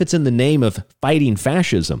 even if it's in the name of fighting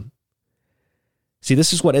fascism. See,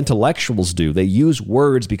 this is what intellectuals do. They use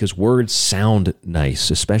words because words sound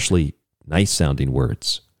nice, especially nice-sounding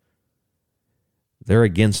words. They're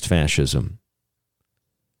against fascism.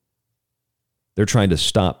 They're trying to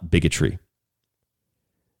stop bigotry.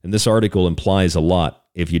 And this article implies a lot.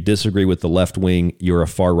 If you disagree with the left wing, you're a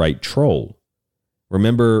far-right troll.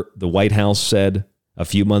 Remember, the White House said a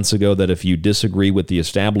few months ago that if you disagree with the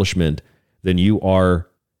establishment, then you are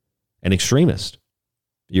an extremist.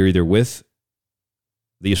 You're either with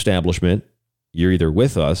the establishment, you're either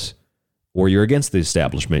with us, or you're against the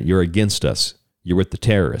establishment. You're against us. You're with the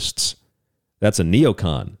terrorists. That's a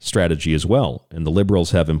neocon strategy as well, and the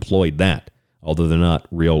liberals have employed that, although they're not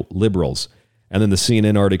real liberals. And then the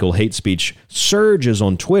CNN article, hate speech surges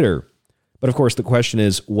on Twitter. But of course, the question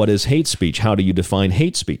is, what is hate speech? How do you define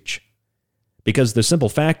hate speech? Because the simple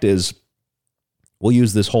fact is, we'll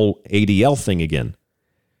use this whole ADL thing again.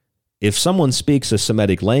 If someone speaks a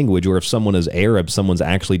Semitic language, or if someone is Arab, someone's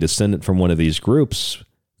actually descendant from one of these groups,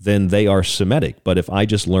 then they are Semitic. But if I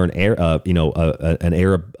just learn, an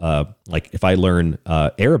Arab, like if I learn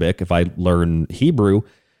Arabic, if I learn Hebrew,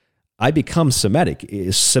 I become Semitic.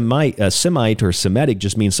 Semite or Semitic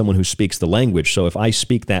just means someone who speaks the language. So if I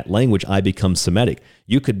speak that language, I become Semitic.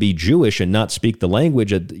 You could be Jewish and not speak the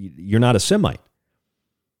language. You're not a Semite.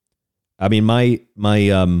 I mean,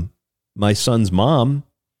 my son's mom,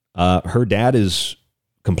 her dad is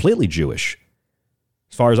completely Jewish.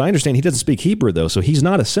 As far as I understand, he doesn't speak Hebrew, though, so he's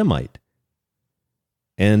not a Semite.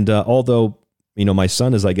 And although, my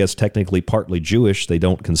son is, I guess, technically partly Jewish, they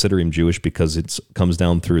don't consider him Jewish because it comes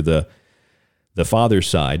down through the father's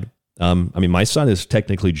side. My son is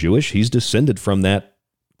technically Jewish. He's descended from that,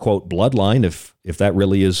 quote, bloodline, if that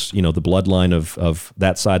really is, the bloodline of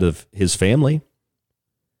that side of his family.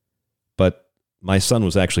 But my son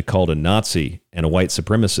was actually called a Nazi and a white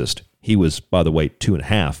supremacist. He was, by the way,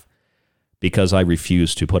 2.5. Because I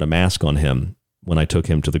refused to put a mask on him when I took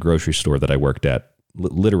him to the grocery store that I worked at.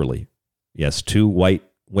 Literally. Yes, 2 white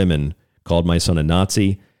women called my son a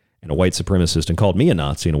Nazi and a white supremacist and called me a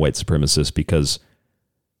Nazi and a white supremacist because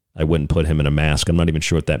I wouldn't put him in a mask. I'm not even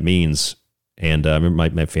sure what that means. And I remember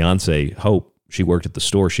my fiance, Hope, she worked at the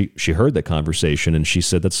store. She heard that conversation and she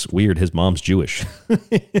said, that's weird. His mom's Jewish.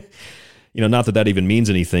 Not that even means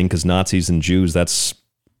anything because Nazis and Jews,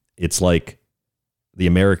 it's like the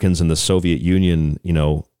Americans and the Soviet Union,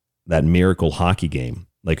 that miracle hockey game.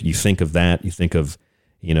 Like you think of that, you think of,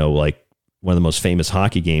 like one of the most famous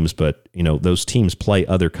hockey games, but, those teams play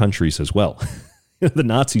other countries as well. The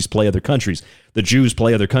Nazis play other countries. The Jews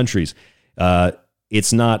play other countries.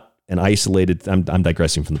 It's not an isolated, I'm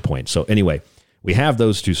digressing from the point. So anyway, we have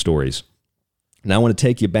those 2 stories. Now I want to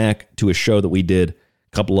take you back to a show that we did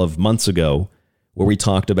a couple of months ago where we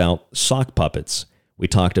talked about sock puppets. We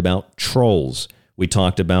talked about trolls. We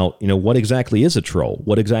talked about, what exactly is a troll?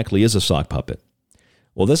 What exactly is a sock puppet?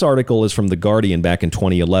 Well, this article is from The Guardian back in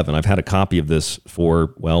 2011. I've had a copy of this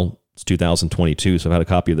for, it's 2022, so I've had a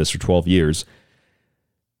copy of this for 12 years.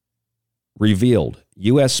 Revealed,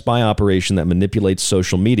 U.S. spy operation that manipulates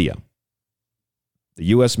social media. The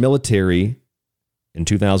U.S. military in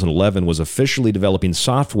 2011 was officially developing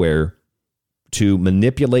software to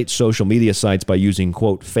manipulate social media sites by using,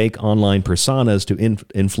 quote, fake online personas to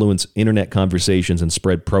influence internet conversations and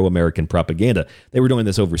spread pro-American propaganda. They were doing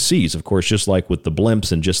this overseas, of course, just like with the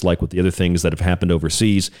blimps and just like with the other things that have happened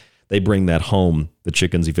overseas. They bring that home. The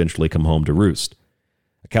chickens eventually come home to roost.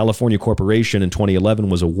 A California corporation in 2011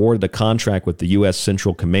 was awarded a contract with the U.S.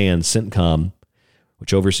 Central Command, CENTCOM,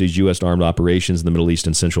 which oversees U.S. armed operations in the Middle East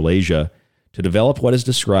and Central Asia, to develop what is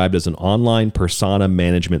described as an online persona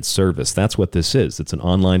management service. That's what this is. It's an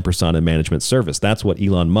online persona management service. That's what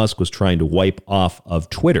Elon Musk was trying to wipe off of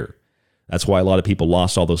Twitter. That's why a lot of people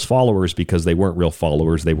lost all those followers, because they weren't real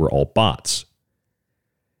followers. They were all bots.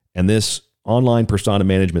 And this online persona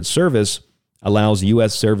management service allows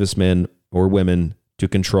U.S. servicemen or women to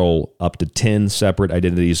control up to 10 separate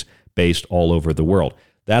identities based all over the world.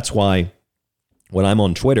 That's why when I'm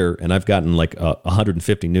on Twitter, and I've gotten like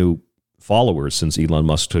 150 new followers since Elon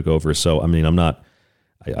Musk took over. So,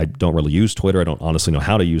 I don't really use Twitter. I don't honestly know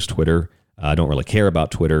how to use Twitter. I don't really care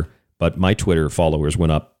about Twitter, but my Twitter followers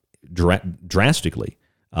went up drastically.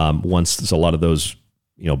 Once a lot of those,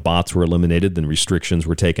 bots were eliminated, then restrictions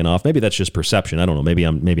were taken off. Maybe that's just perception. I don't know. Maybe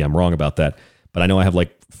I'm wrong about that, but I know I have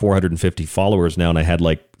like 450 followers now, and I had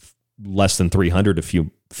like less than 300 a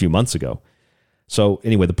few months ago. So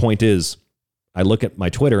anyway, the point is, I look at my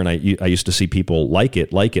Twitter and I used to see people like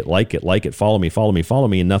it, follow me,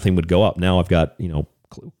 and nothing would go up. Now I've got,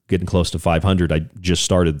 getting close to 500. I just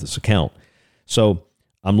started this account. So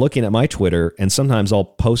I'm looking at my Twitter, and sometimes I'll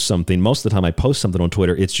post something. Most of the time I post something on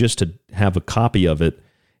Twitter, it's just to have a copy of it.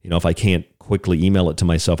 If I can't quickly email it to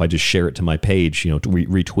myself, I just share it to my page, to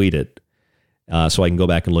retweet it so I can go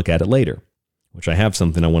back and look at it later, which I have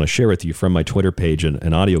something I want to share with you from my Twitter page,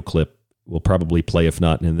 an audio clip. We'll probably play, if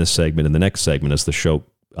not in this segment, in the next segment as the show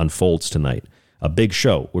unfolds tonight. A big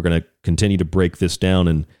show. We're going to continue to break this down,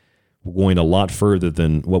 and we're going a lot further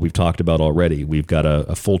than what we've talked about already. We've got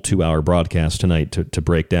a full 2-hour broadcast tonight to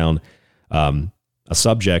break down a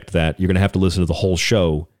subject that you're going to have to listen to the whole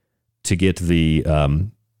show to get the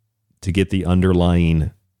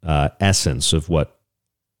underlying essence of what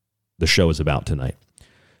the show is about tonight.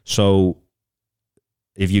 So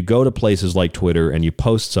if you go to places like Twitter and you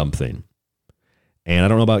post something, and I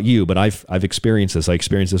don't know about you, but I've experienced this. I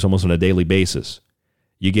experience this almost on a daily basis.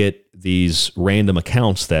 You get these random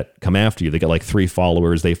accounts that come after you. They get like 3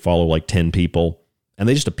 followers. They follow like 10 people, and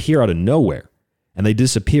they just appear out of nowhere, and they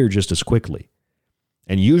disappear just as quickly.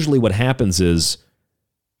 And usually what happens is,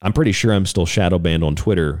 I'm pretty sure I'm still shadow banned on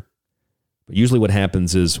Twitter, but usually what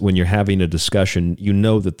happens is when you're having a discussion, you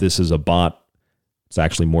know that this is a bot. It's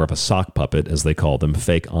actually more of a sock puppet, as they call them,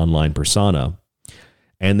 fake online persona.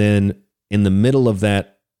 And then in the middle of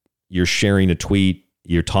that, you're sharing a tweet,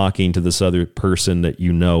 you're talking to this other person that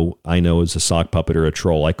I know is a sock puppet or a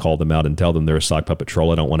troll. I call them out and tell them they're a sock puppet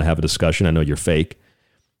troll. I don't want to have a discussion. I know you're fake.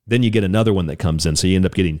 Then you get another one that comes in. So you end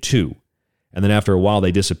up getting two. And then after a while,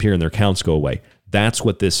 they disappear and their accounts go away. That's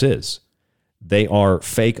what this is. They are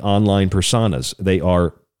fake online personas. They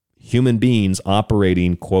are human beings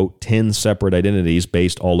operating, quote, 10 separate identities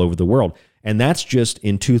based all over the world. And that's just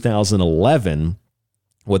in 2011,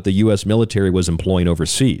 what the U.S. military was employing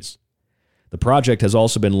overseas. The project has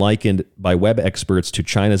also been likened by web experts to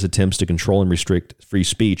China's attempts to control and restrict free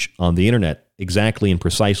speech on the internet, exactly and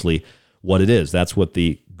precisely what it is. That's what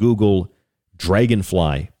the Google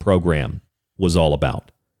Dragonfly program was all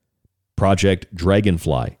about. Project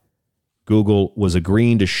Dragonfly. Google was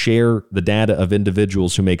agreeing to share the data of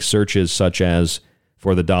individuals who make searches such as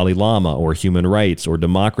for the Dalai Lama or human rights or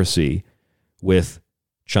democracy with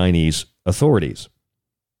Chinese authorities.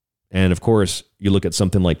 And of course, you look at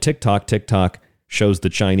something like TikTok. TikTok shows the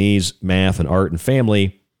Chinese math and art and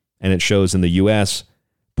family, and it shows in the U.S.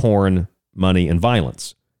 porn, money, and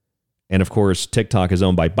violence. And of course, TikTok is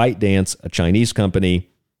owned by ByteDance, a Chinese company.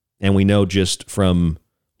 And we know just from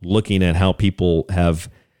looking at how people have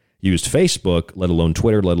used Facebook, let alone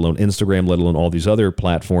Twitter, let alone Instagram, let alone all these other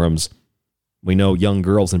platforms, we know young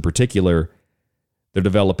girls in particular, they're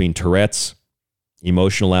developing Tourette's,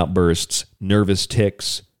 emotional outbursts, nervous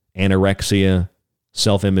tics, anorexia,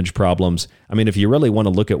 self-image problems. I mean, if you really want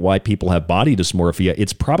to look at why people have body dysmorphia,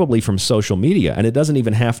 it's probably from social media. And it doesn't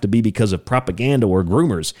even have to be because of propaganda or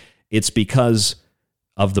groomers. It's because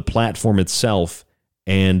of the platform itself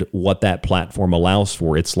and what that platform allows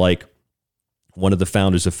for. It's like one of the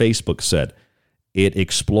founders of Facebook said, it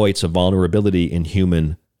exploits a vulnerability in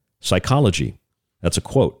human psychology. That's a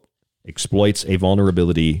quote. Exploits a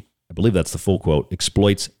vulnerability. I believe that's the full quote.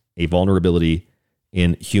 Exploits a vulnerability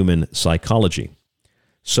in human psychology.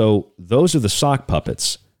 So those are the sock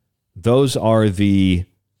puppets. Those are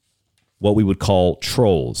what we would call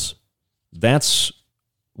trolls. That's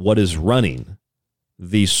what is running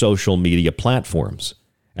these social media platforms.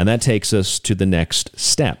 And that takes us to the next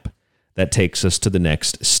step. That takes us to the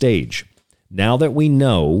next stage. Now that we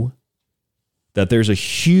know that there's a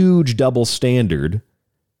huge double standard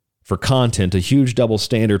for content, a huge double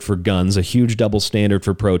standard for guns, a huge double standard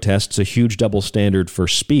for protests, a huge double standard for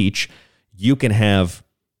speech, you can have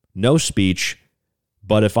no speech,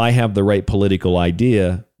 but if I have the right political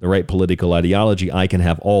idea, the right political ideology, I can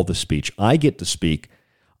have all the speech. I get to speak.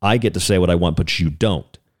 I get to say what I want, but you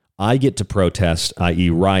don't. I get to protest, i.e.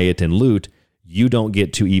 riot and loot. You don't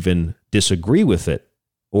get to even disagree with it,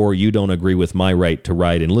 or you don't agree with my right to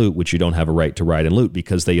riot and loot, which you don't have a right to riot and loot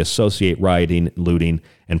because they associate rioting, looting,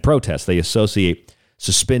 and protest. They associate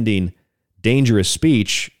suspending dangerous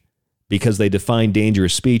speech because they define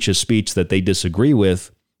dangerous speech as speech that they disagree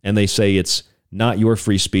with, and they say it's not your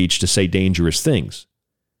free speech to say dangerous things.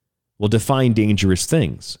 Well, define dangerous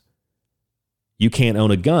things. You can't own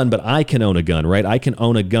a gun, but I can own a gun, right? I can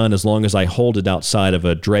own a gun as long as I hold it outside of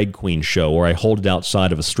a drag queen show, or I hold it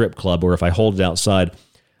outside of a strip club, or if I hold it outside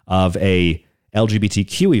of a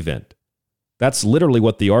LGBTQ event. That's literally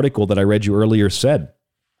what the article that I read you earlier said.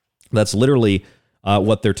 That's literally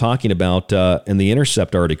what they're talking about in the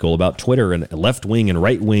Intercept article about Twitter and left-wing and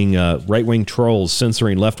right-wing trolls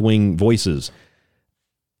censoring left-wing voices.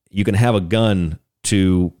 You can have a gun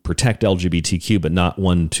to protect LGBTQ, but not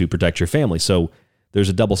one to protect your family. So there's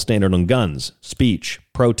a double standard on guns, speech,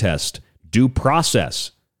 protest, due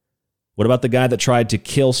process. What about the guy that tried to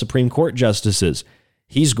kill Supreme Court justices?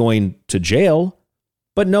 He's going to jail,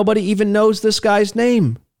 but nobody even knows this guy's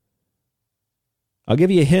name. I'll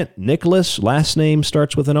give you a hint. Nicholas, last name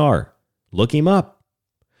starts with an R. Look him up.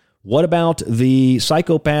 What about the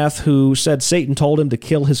psychopath who said Satan told him to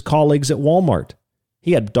kill his colleagues at Walmart?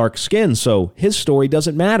 He had dark skin, so his story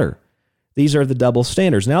doesn't matter. These are the double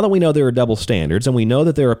standards. Now that we know there are double standards, and we know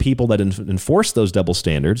that there are people that enforce those double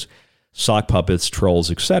standards, sock puppets, trolls,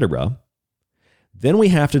 etc., then we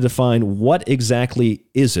have to define what exactly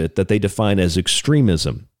is it that they define as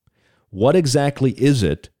extremism. What exactly is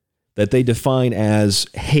it that they define as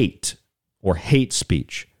hate or hate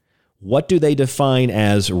speech? What do they define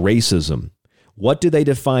as racism? What do they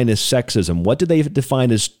define as sexism? What do they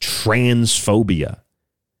define as transphobia?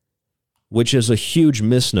 Which is a huge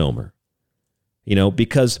misnomer,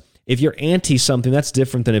 because if you're anti something, that's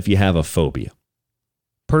different than if you have a phobia.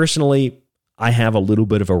 Personally, I have a little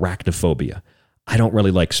bit of arachnophobia. I don't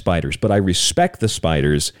really like spiders, but I respect the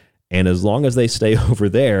spiders. And as long as they stay over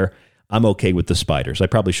there, I'm okay with the spiders. I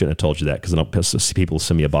probably shouldn't have told you that because I don't people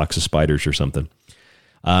send me a box of spiders or something.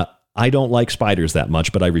 I don't like spiders that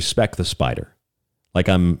much, but I respect the spider. Like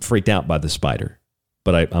I'm freaked out by the spider,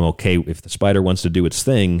 but I'm okay. If the spider wants to do its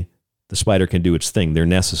thing, the spider can do its thing. They're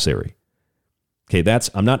necessary. Okay,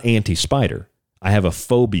 I'm not anti-spider. I have a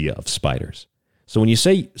phobia of spiders. So when you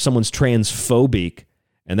say someone's transphobic,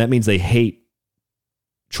 and that means they hate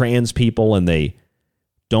trans people and they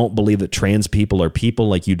don't believe that trans people are people,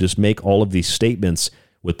 like you just make all of these statements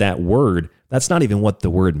with that word, that's not even what the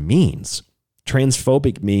word means.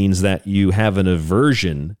 Transphobic means that you have an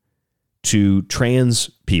aversion to trans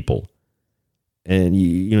people. And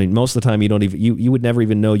you know, most of the time you would never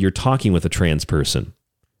even know you're talking with a trans person.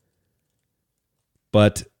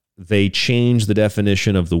 But they change the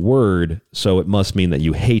definition of the word, so it must mean that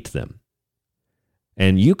you hate them.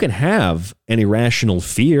 And you can have an irrational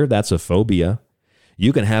fear, that's a phobia.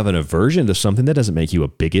 You can have an aversion to something, that doesn't make you a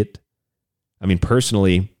bigot. I mean,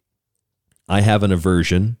 personally, I have an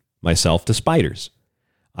aversion myself to spiders.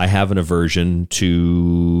 I have an aversion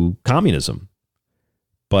to communism.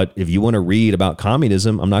 But if you want to read about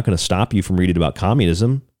communism, I'm not going to stop you from reading about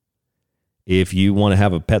communism. If you want to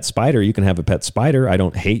have a pet spider, you can have a pet spider. I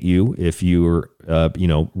don't hate you if you're,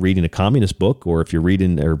 reading a communist book, or if you're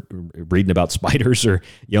reading about spiders, or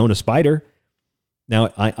you own a spider. Now,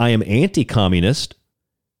 I am anti-communist.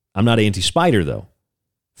 I'm not anti-spider, though.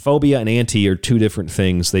 Phobia and anti are two different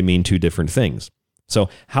things. They mean two different things. So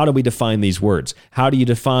how do we define these words? How do you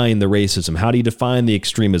define the racism? How do you define the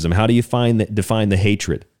extremism? How do you define the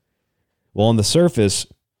hatred? Well, on the surface,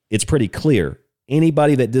 it's pretty clear.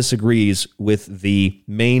 Anybody that disagrees with the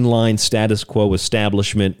mainline status quo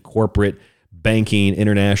establishment, corporate, banking,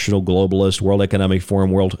 international, globalist, World Economic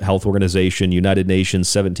Forum, World Health Organization, United Nations,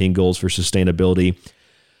 17 Goals for Sustainability,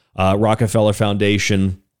 Rockefeller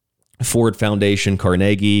Foundation, Ford Foundation,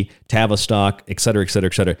 Carnegie, Tavistock, et cetera, et cetera,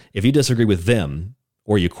 et cetera. If you disagree with them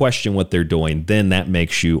or you question what they're doing, then that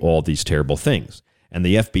makes you all these terrible things. And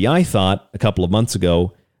the FBI thought a couple of months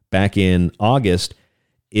ago, back in August,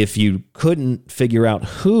 if you couldn't figure out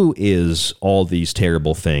who is all these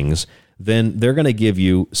terrible things, then they're going to give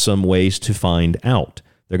you some ways to find out.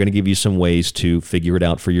 They're going to give you some ways to figure it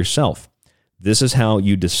out for yourself. This is how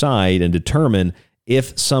you decide and determine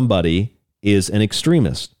if somebody is an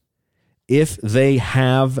extremist. If they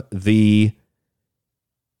have the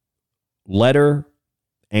letter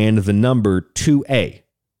and the number 2A,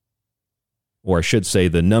 or I should say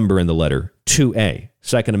the number and the letter 2A,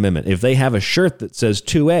 Second Amendment. If they have a shirt that says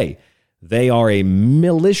 2A, they are a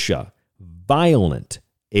militia, violent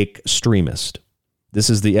extremist. This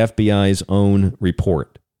is the FBI's own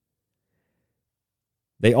report.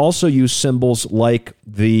 They also use symbols like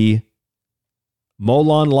the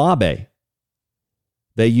Molon Labe.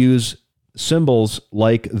 They use symbols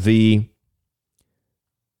like the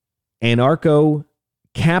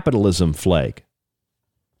anarcho-capitalism flag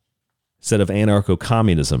instead of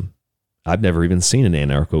anarcho-communism. I've never even seen an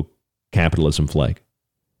anarcho-capitalism flag.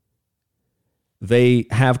 They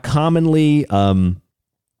have commonly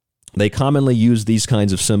use these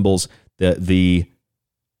kinds of symbols. The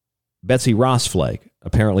Betsy Ross flag,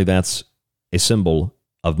 apparently that's a symbol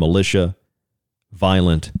of militia,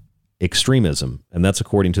 violent extremism, and that's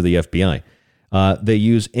according to the FBI. They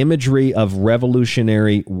use imagery of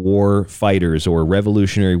Revolutionary War fighters or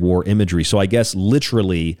Revolutionary War imagery. So I guess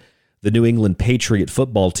literally the New England Patriot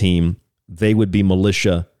football team, they would be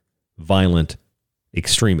militia, violent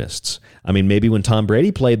extremists. I mean, maybe when Tom Brady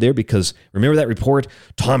played there, because remember that report?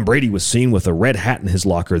 Tom Brady was seen with a red hat in his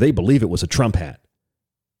locker. They believe it was a Trump hat.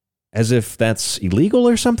 As if that's illegal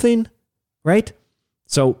or something, right?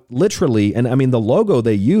 So literally, and I mean, the logo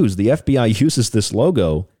they use, the FBI uses this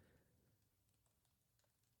logo.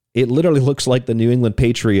 It literally looks like the New England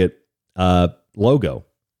Patriot logo.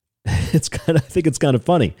 I think it's kind of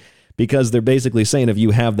funny, because they're basically saying if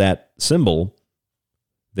you have that symbol,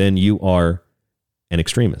 then you are an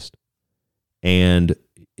extremist. And,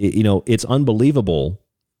 it's unbelievable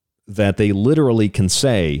that they literally can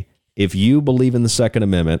say, if you believe in the Second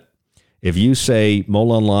Amendment, if you say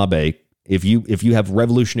Molon Labe, if you have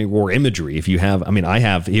Revolutionary War imagery, if you have, I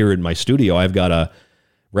have here in my studio, I've got a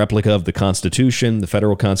replica of the Constitution, the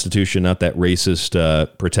federal Constitution, not that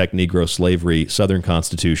racist, protect Negro slavery, Southern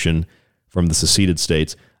Constitution from the seceded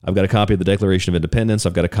states. I've got a copy of the Declaration of Independence.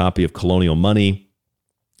 I've got a copy of colonial money.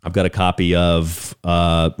 I've got a copy of,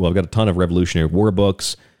 I've got a ton of Revolutionary War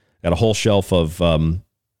books. Got a whole shelf of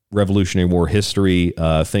Revolutionary War history,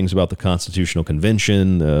 things about the Constitutional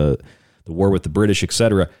Convention, the war with the British,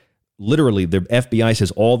 etc. Literally, the FBI says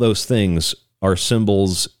all those things are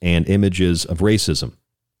symbols and images of racism.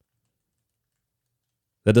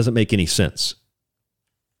 That doesn't make any sense.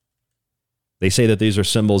 They say that these are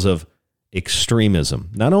symbols of extremism.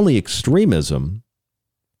 Not only extremism,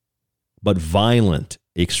 but violent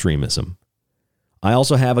extremism. I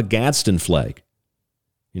also have a Gadsden flag,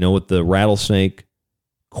 with the rattlesnake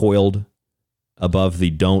coiled above the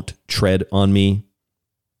 "Don't Tread on Me."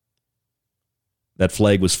 That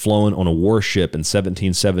flag was flown on a warship in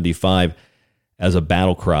 1775 as a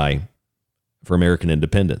battle cry for American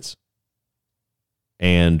independence.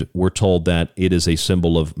 And we're told that it is a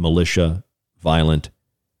symbol of militia, violent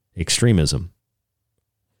extremism.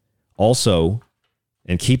 Also,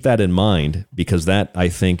 and keep that in mind, because that, I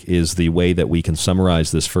think, is the way that we can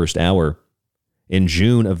summarize this first hour. In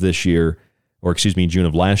June of last year,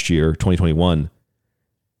 2021,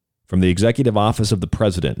 from the Executive Office of the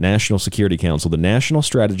President, National Security Council, the National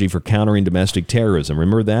Strategy for Countering Domestic Terrorism.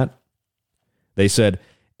 Remember that? They said,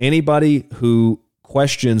 anybody who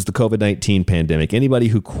questions the COVID-19 pandemic, anybody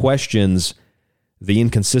who questions the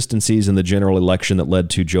inconsistencies in the general election that led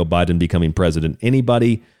to Joe Biden becoming president,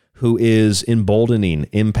 anybody who is emboldening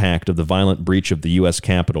impact of the violent breach of the U.S.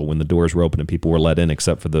 Capitol when the doors were open and people were let in,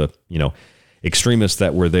 except for the, extremists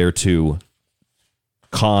that were there to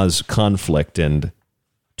cause conflict and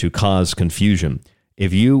to cause confusion.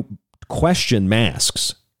 If you question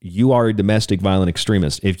masks, you are a domestic violent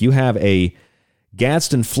extremist. If you have a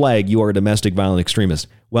Gadsden flag, you are a domestic violent extremist.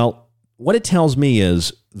 Well, what it tells me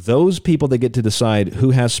is those people that get to decide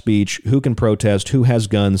who has speech, who can protest, who has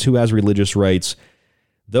guns, who has religious rights,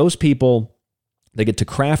 those people, they get to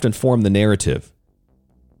craft and form the narrative.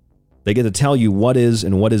 They get to tell you what is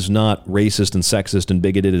and what is not racist and sexist and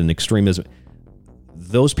bigoted and extremism.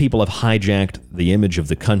 Those people have hijacked the image of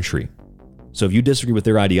the country. So if you disagree with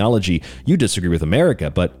their ideology, you disagree with America,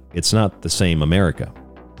 but it's not the same America.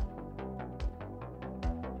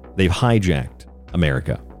 They've hijacked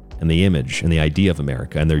America and the image and the idea of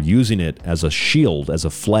America, and they're using it as a shield, as a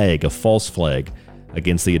flag, a false flag,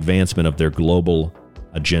 against the advancement of their global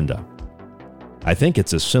agenda. I think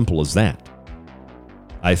it's as simple as that.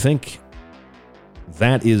 I think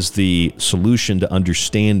that is the solution to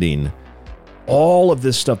understanding all of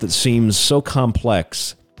this stuff that seems so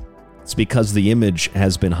complex. It's because the image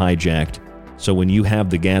has been hijacked. So when you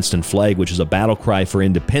have the Gadsden flag, which is a battle cry for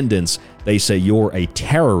independence, they say you're a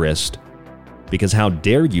terrorist because how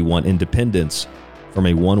dare you want independence from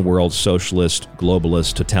a one-world socialist,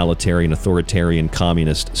 globalist, totalitarian, authoritarian,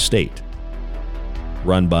 communist state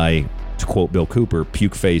run by, to quote Bill Cooper,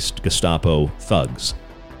 puke-faced Gestapo thugs.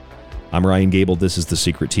 I'm Ryan Gable. This is The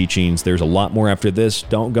Secret Teachings. There's a lot more after this.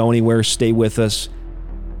 Don't go anywhere. Stay with us.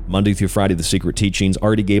 Monday through Friday, The Secret Teachings.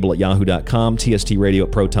 RDGable@yahoo.com.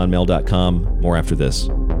 TSTRadio@protonmail.com. More after this.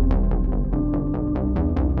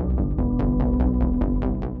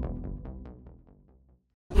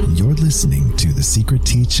 You're listening to The Secret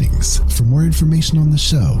Teachings. For more information on the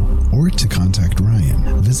show or to contact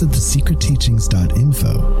Ryan, visit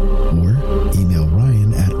thesecretteachings.info or email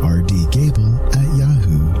Ryan at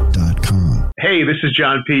rdgable@yahoo.com. Hey, this is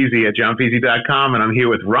John Peasy at johnpeasy.com, and I'm here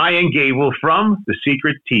with Ryan Gable from The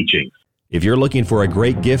Secret Teachings. If you're looking for a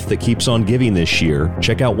great gift that keeps on giving this year,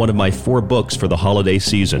 check out one of my 4 books for the holiday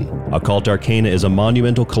season. Occult Arcana is a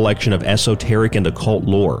monumental collection of esoteric and occult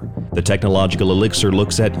lore. The Technological Elixir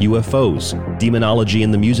looks at UFOs, demonology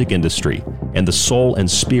in the music industry, and the soul and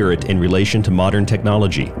spirit in relation to modern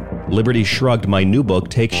technology. Liberty Shrugged, my new book,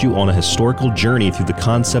 takes you on a historical journey through the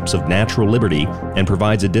concepts of natural liberty and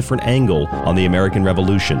provides a different angle on the American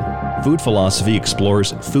Revolution. Food Philosophy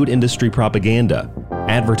explores food industry propaganda,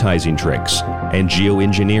 advertising tricks, and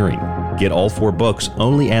geoengineering. Get all 4 books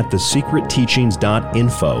only at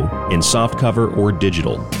thesecretteachings.info in softcover or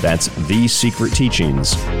digital. That's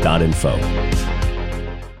thesecretteachings.info.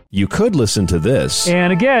 You could listen to this.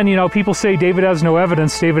 And again, people say David has no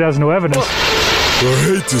evidence. David has no evidence. I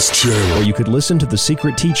hate this channel. Or you could listen to The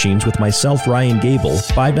Secret Teachings with myself, Ryan Gable,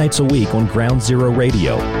 5 nights a week on Ground Zero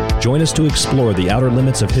Radio. Join us to explore the outer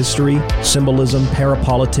limits of history, symbolism,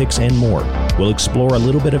 parapolitics, and more. We'll explore a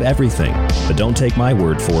little bit of everything, but don't take my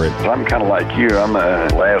word for it. I'm kind of like you. I'm a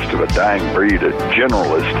last of a dying breed, a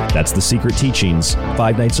generalist. That's The Secret Teachings,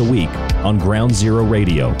 5 nights a week on Ground Zero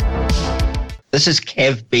Radio. This is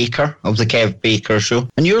Kev Baker of The Kev Baker Show,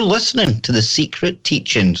 and you're listening to The Secret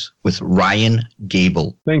Teachings with Ryan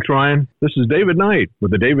Gable. Thanks, Ryan. This is David Knight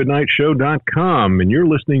with thedavidknightshow.com, and you're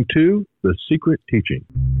listening to The Secret Teaching.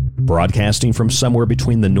 Broadcasting from somewhere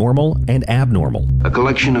between the normal and abnormal. A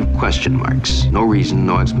collection of question marks. No reason,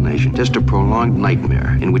 no explanation. Just a prolonged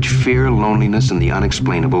nightmare in which fear, loneliness, and the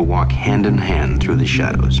unexplainable walk hand in hand through the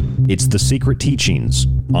shadows. It's The Secret Teachings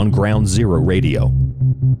on Ground Zero Radio.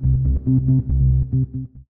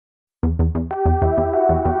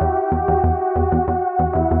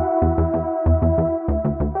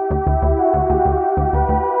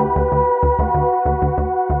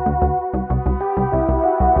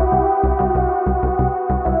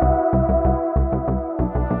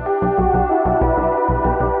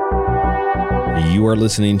 You are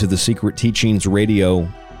listening to the Secret Teachings Radio,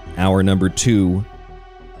 hour number 2.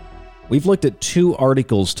 We've looked at 2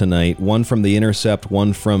 articles tonight, one from The Intercept,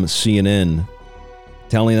 one from CNN,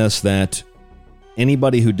 telling us that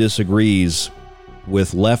anybody who disagrees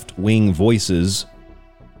with left-wing voices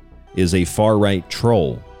is a far-right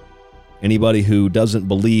troll. Anybody who doesn't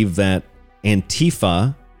believe that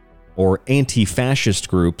Antifa or anti-fascist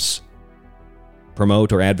groups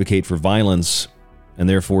promote or advocate for violence and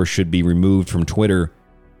therefore should be removed from Twitter,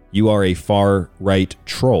 you are a far-right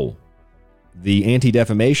troll. The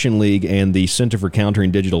Anti-Defamation League and the Center for Countering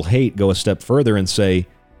Digital Hate go a step further and say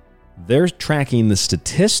they're tracking the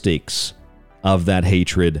statistics of that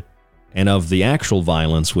hatred and of the actual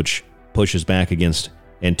violence, which pushes back against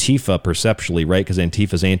Antifa perceptually, right? Because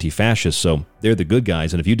Antifa's anti-fascist, so they're the good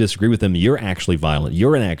guys. And if you disagree with them, you're actually violent.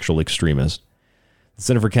 You're an actual extremist. The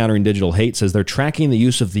Center for Countering Digital Hate says they're tracking the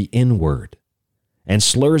use of the N-word and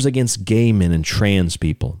slurs against gay men and trans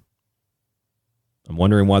people. I'm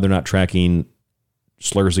wondering why they're not tracking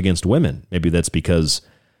slurs against women. Maybe that's because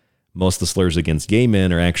most of the slurs against gay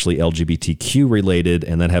men are actually LGBTQ related,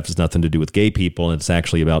 and that has nothing to do with gay people, and it's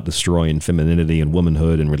actually about destroying femininity and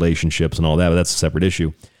womanhood and relationships and all that, but that's a separate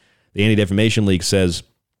issue. The Anti-Defamation League says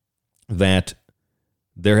that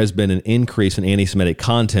there has been an increase in anti-Semitic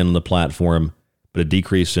content on the platform, but a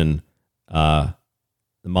decrease in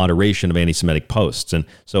the moderation of anti-Semitic posts. And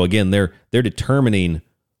so again, they're determining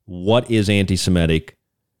what is anti-Semitic,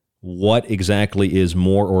 what exactly is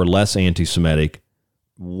more or less anti-Semitic,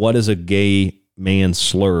 what is a gay man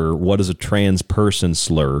slur, what is a trans person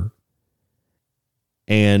slur,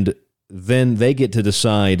 and then they get to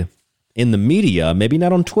decide in the media, maybe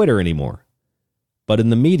not on Twitter anymore, but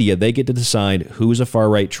in the media, they get to decide who's a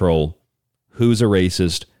far-right troll, who's a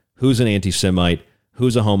racist, who's an anti-Semite,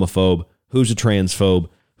 who's a homophobe, who's a transphobe,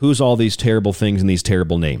 who's all these terrible things and these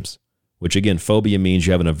terrible names, which again, phobia means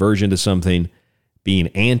you have an aversion to something. Being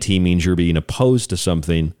anti means you're being opposed to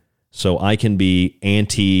something. So I can be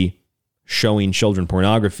anti showing children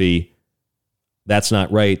pornography. That's not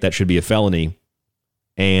right. That should be a felony.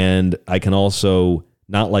 And I can also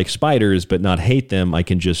not like spiders, but not hate them. I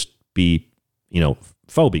can just be,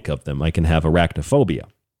 phobic of them. I can have arachnophobia.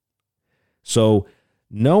 So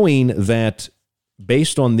knowing that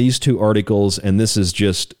based on these 2 articles, and this is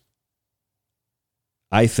just,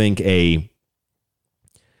 I think, a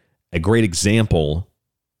great example,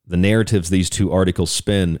 the narratives these 2 articles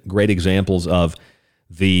spin, great examples of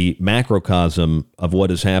the macrocosm of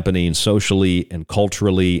what is happening socially and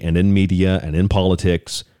culturally and in media and in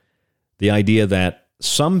politics. The idea that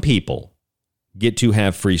some people get to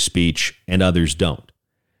have free speech and others don't.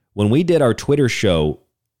 When we did our Twitter show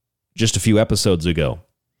just a few episodes ago,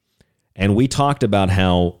 and we talked about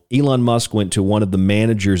how Elon Musk went to one of the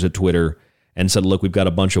managers at Twitter and said, look, we've got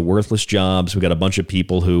a bunch of worthless jobs. We've got a bunch of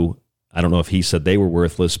people who, I don't know if he said they were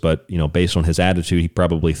worthless, but based on his attitude, he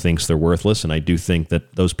probably thinks they're worthless. And I do think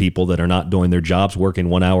that those people that are not doing their jobs, working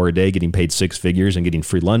 1 hour a day, getting paid 6 figures and getting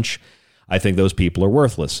free lunch, I think those people are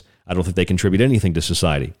worthless. I don't think they contribute anything to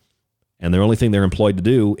society. And the only thing they're employed to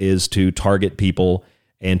do is to target people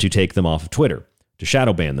and to take them off of Twitter, to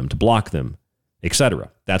shadow ban them, to block them,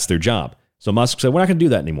 etc. That's their job. So Musk said, we're not going to do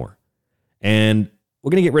that anymore. And we're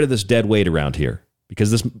going to get rid of this dead weight around here because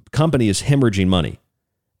this company is hemorrhaging money.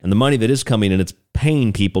 And the money that is coming in, it's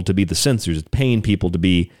paying people to be the censors. It's paying people to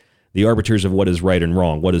be the arbiters of what is right and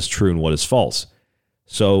wrong, what is true and what is false.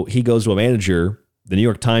 So he goes to a manager. The New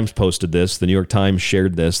York Times posted this. The New York Times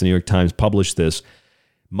shared this. The New York Times published this.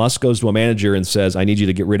 Musk goes to a manager and says, I need you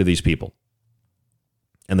to get rid of these people.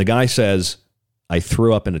 And the guy says, I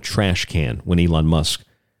threw up in a trash can when Elon Musk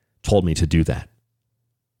told me to do that.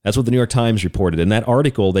 That's what the New York Times reported. In that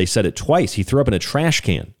article, they said it twice. He threw up in a trash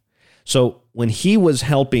can. So when he was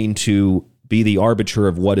helping to be the arbiter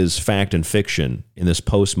of what is fact and fiction in this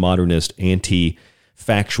postmodernist,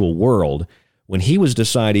 anti-factual world, when he was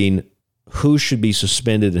deciding who should be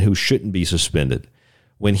suspended and who shouldn't be suspended,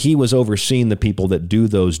 when he was overseeing the people that do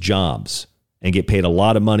those jobs and get paid a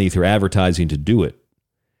lot of money through advertising to do it,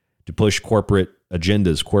 to push corporate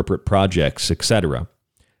agendas, corporate projects, etc.,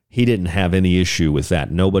 he didn't have any issue with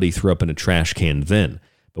that. Nobody threw up in a trash can then.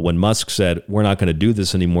 But when Musk said, we're not going to do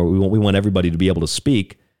this anymore, we want everybody to be able to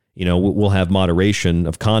speak, we'll have moderation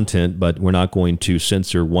of content, but we're not going to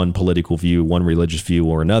censor one political view, one religious view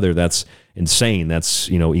or another. That's insane. That's,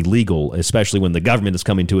 illegal, especially when the government is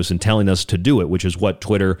coming to us and telling us to do it, which is what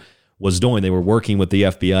Twitter was doing. They were working with the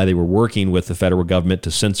FBI. They were working with the federal government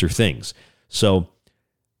to censor things. So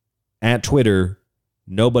at Twitter,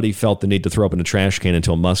 nobody felt the need to throw up in a trash can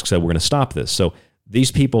until Musk said, we're going to stop this. So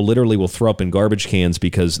These people literally will throw up in garbage cans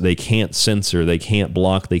because they can't censor, they can't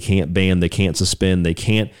block, they can't ban, they can't suspend, they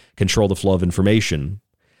can't control the flow of information.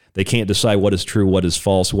 They can't decide what is true, what is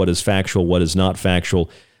false, what is factual, what is not factual.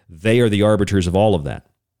 They are the arbiters of all of that.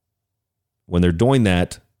 When they're doing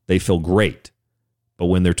that, they feel great. But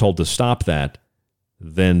when they're told to stop that,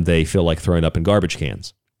 then they feel like throwing up in garbage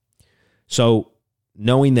cans. So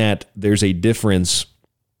knowing that there's a difference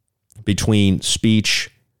between speech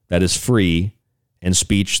that is free and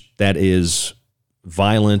speech that is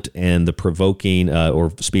violent and the provoking,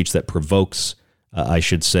 or speech that provokes, I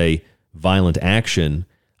should say, violent action.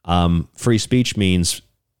 Free speech means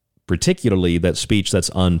particularly that speech that's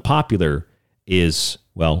unpopular is,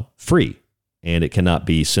 well, free, and it cannot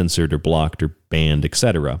be censored or blocked or banned,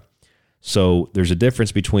 etc. So there's a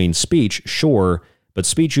difference between speech, sure, but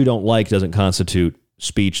speech you don't like doesn't constitute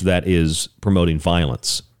speech that is promoting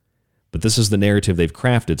violence. But this is the narrative they've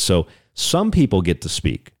crafted. So some people get to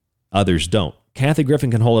speak, others don't. Kathy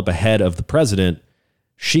Griffin can hold up a head of the president.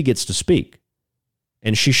 She gets to speak.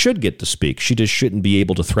 And she should get to speak. She just shouldn't be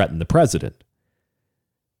able to threaten the president.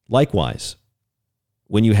 Likewise,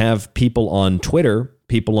 when you have people on Twitter,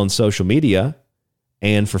 people on social media,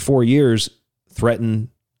 and for 4 years threaten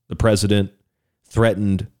the president,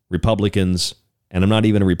 threatened Republicans, and I'm not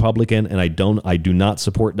even a Republican, and I do not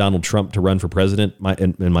support Donald Trump to run for president.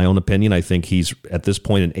 In my own opinion, I think he's at this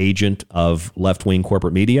point an agent of left-wing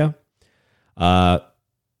corporate media.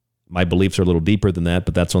 My beliefs are a little deeper than that,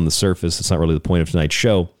 but that's on the surface. It's not really the point of tonight's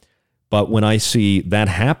show. But when I see that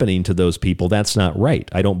happening to those people, that's not right.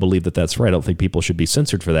 I don't believe that that's right. I don't think people should be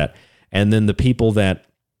censored for that. And then the people that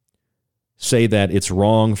say that it's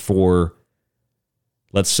wrong for,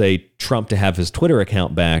 let's say, Trump to have his Twitter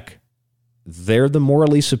account back, they're the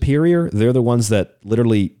morally superior. They're the ones that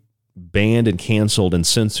literally banned and canceled and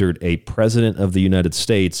censored a president of the United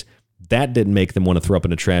States. That didn't make them want to throw up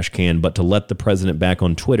in a trash can, but to let the president back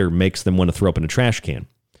on Twitter makes them want to throw up in a trash can.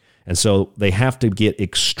 And so they have to get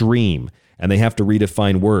extreme, and they have to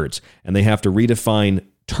redefine words, and they have to redefine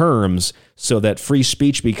terms so that free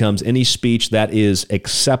speech becomes any speech that is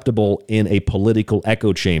acceptable in a political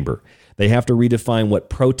echo chamber. They have to redefine what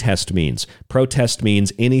protest means. Protest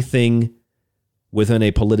means anything within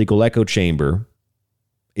a political echo chamber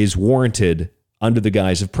is warranted under the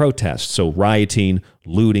guise of protest. So rioting,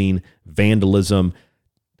 looting, vandalism,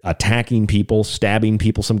 attacking people, stabbing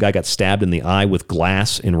people. Some guy got stabbed in the eye with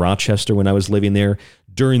glass in Rochester when I was living there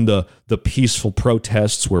during the peaceful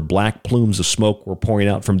protests where black plumes of smoke were pouring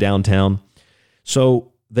out from downtown.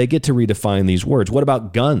 So they get to redefine these words. What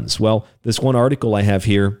about guns? Well, this one article I have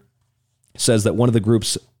here says that one of the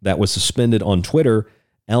groups that was suspended on Twitter,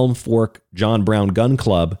 Elm Fork John Brown Gun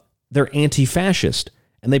Club, they're anti-fascist,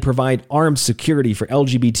 and they provide armed security for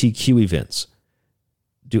LGBTQ events.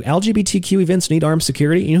 Do LGBTQ events need armed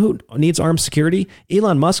security? You know who needs armed security?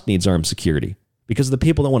 Elon Musk needs armed security because of the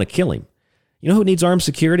people that want to kill him. You know who needs armed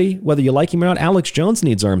security? Whether you like him or not, Alex Jones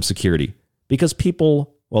needs armed security because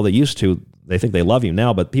people, well, they used to, they think they love him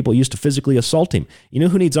now, but people used to physically assault him. You know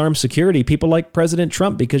who needs armed security? People like President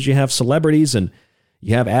Trump, because you have celebrities and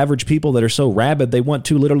you have average people that are so rabid they want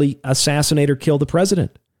to literally assassinate or kill the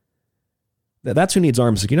president. That's who needs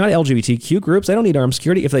armed security, not LGBTQ groups. They don't need armed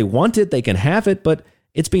security. If they want it, they can have it, but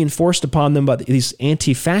it's being forced upon them by these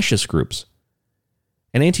anti-fascist groups.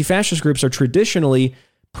 And anti-fascist groups are traditionally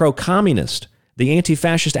pro-communist. The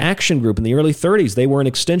Anti-Fascist Action Group in the early 30s, they were an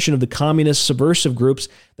extension of the communist subversive groups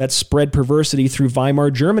that spread perversity through Weimar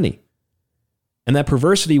Germany. And that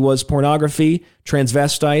perversity was pornography,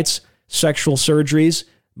 transvestites, sexual surgeries,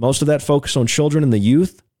 most of that focused on children and the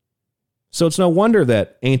youth. So it's no wonder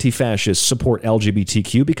that anti-fascists support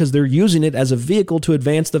LGBTQ because they're using it as a vehicle to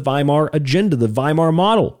advance the Weimar agenda, the Weimar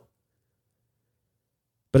model.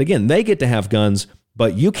 But again, they get to have guns,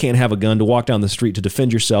 but you can't have a gun to walk down the street to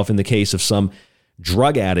defend yourself in the case of some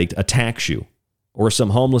drug addict attacks you or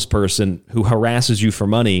some homeless person who harasses you for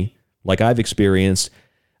money, like I've experienced,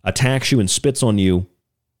 attacks you and spits on you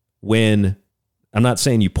when, I'm not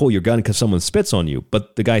saying you pull your gun because someone spits on you,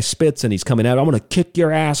 but the guy spits and he's coming out, I'm going to kick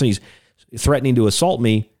your ass, and he's threatening to assault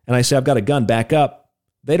me, and I say, I've got a gun, back up.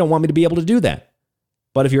 They don't want me to be able to do that.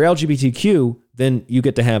 But if you're LGBTQ, then you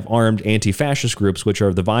get to have armed anti-fascist groups, which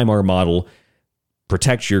are the Weimar model,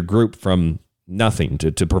 protect your group from nothing,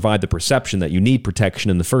 to provide the perception that you need protection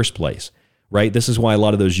in the first place, right? This is why a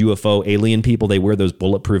lot of those UFO alien people, they wear those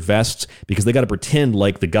bulletproof vests, because they got to pretend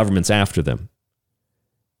like the government's after them.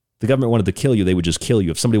 If the government wanted to kill you, they would just kill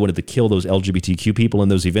you. If somebody wanted to kill those LGBTQ people in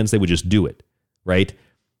those events, they would just do it, right?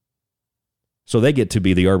 So they get to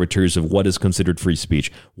be the arbiters of what is considered free speech,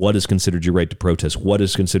 what is considered your right to protest, what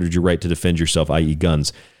is considered your right to defend yourself, i.e.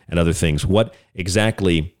 guns and other things. What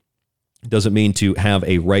exactly does it mean to have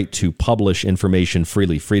a right to publish information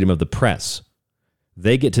freely, freedom of the press?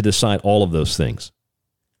 They get to decide all of those things.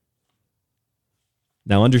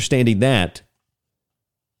 Now, understanding that,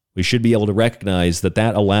 we should be able to recognize that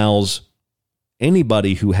that allows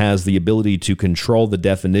anybody who has the ability to control the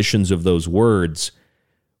definitions of those words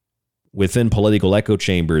within political echo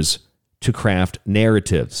chambers to craft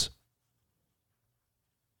narratives.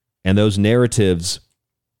 And those narratives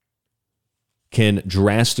can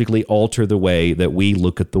drastically alter the way that we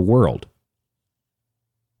look at the world.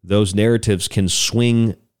 Those narratives can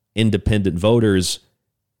swing independent voters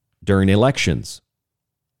during elections.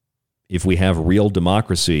 If we have real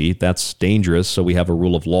democracy, that's dangerous. So we have a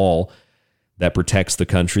rule of law that protects the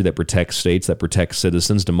country, that protects states, that protects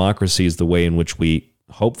citizens. Democracy is the way in which we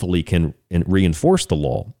hopefully can reinforce the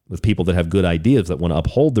law with people that have good ideas, that want to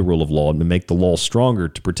uphold the rule of law and make the law stronger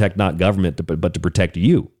to protect not government, but to protect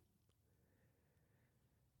you.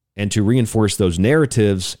 And to reinforce those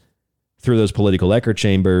narratives through those political echo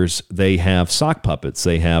chambers, they have sock puppets.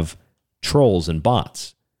 They have trolls and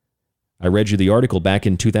bots. I read you the article back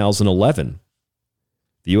in 2011.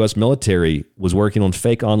 The U.S. military was working on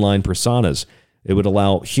fake online personas. It would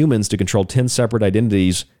allow humans to control 10 separate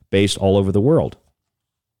identities based all over the world.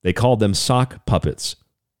 They called them sock puppets.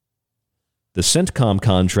 The CENTCOM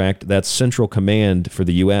contract, that's Central Command for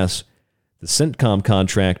the U.S., the CENTCOM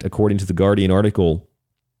contract, according to the Guardian article,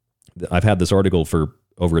 I've had this article for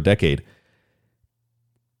over a decade,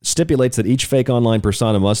 stipulates that each fake online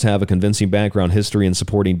persona must have a convincing background, history, and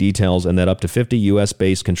supporting details, and that up to 50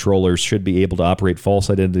 U.S.-based controllers should be able to operate false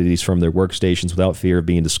identities from their workstations without fear of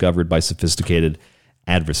being discovered by sophisticated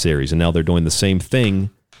adversaries. And now they're doing the same thing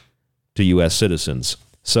to U.S. citizens.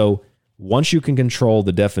 So once you can control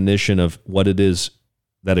the definition of what it is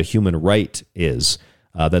that a human right is,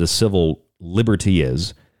 that a civil liberty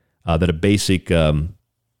is, that a basic,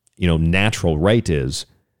 natural right is,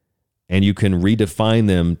 and you can redefine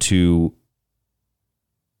them to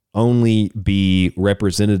only be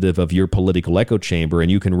representative of your political echo chamber,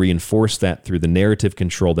 and you can reinforce that through the narrative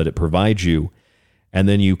control that it provides you, and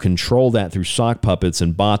then you control that through sock puppets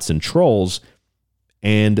and bots and trolls,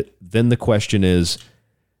 and then the question is,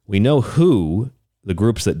 we know who, the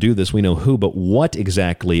groups that do this, we know who, but what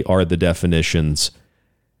exactly are the definitions?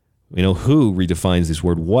 We know who redefines this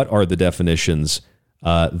word. What are the definitions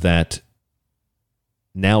that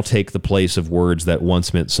now take the place of words that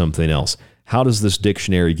once meant something else? How does this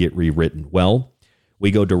dictionary get rewritten? Well,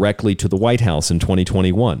 we go directly to the White House in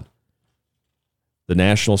 2021. The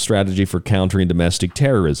National Strategy for Countering Domestic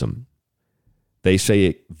Terrorism. They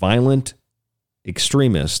say violent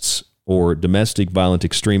extremists or domestic violent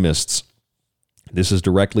extremists. This is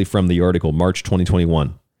directly from the article, March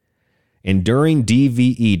 2021. Enduring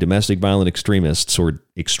DVE, domestic violent extremists or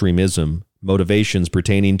extremism, motivations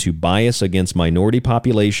pertaining to bias against minority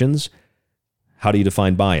populations. How do you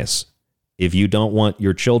define bias? If you don't want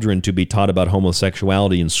your children to be taught about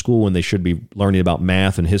homosexuality in school when they should be learning about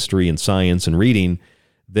math and history and science and reading,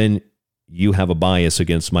 then you have a bias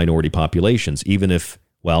against minority populations, even if,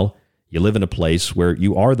 well, you live in a place where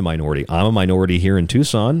you are the minority. I'm a minority here in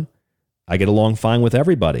Tucson. I get along fine with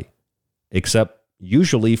everybody, except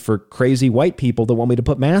usually for crazy white people that want me to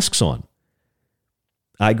put masks on.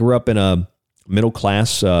 I grew up in a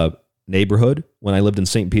middle-class neighborhood when I lived in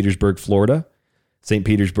St. Petersburg, Florida. St.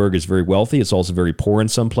 Petersburg is very wealthy. It's also very poor in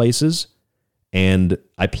some places. And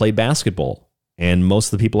I played basketball. And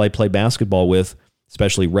most of the people I played basketball with,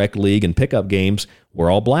 especially rec league and pickup games,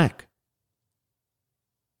 were all black.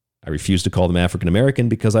 I refuse to call them African American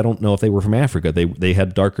because I don't know if they were from Africa. They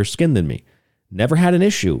had darker skin than me. Never had an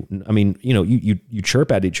issue. I mean, you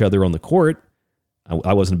chirp at each other on the court.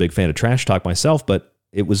 I wasn't a big fan of trash talk myself, but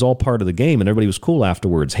it was all part of the game, and everybody was cool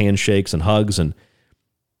afterwards. Handshakes and hugs, and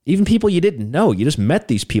even people you didn't know. You just met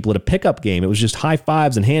these people at a pickup game. It was just high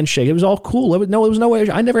fives and handshake. It was all cool.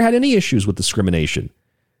 I never had any issues with discrimination.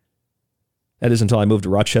 That is until I moved to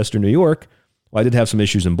Rochester, New York. Well, I did have some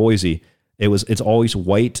issues in Boise. It's always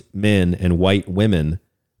white men and white women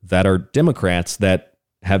that are Democrats that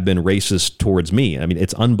have been racist towards me. I mean,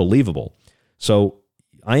 it's unbelievable. So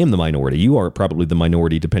I am the minority. You are probably the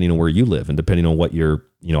minority depending on where you live and depending on what your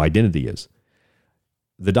identity is.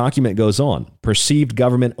 The document goes on. Perceived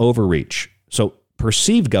government overreach. So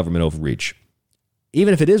perceived government overreach.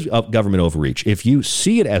 Even if it is government overreach, if you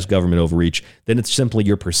see it as government overreach, then it's simply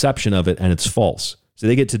your perception of it and it's false. So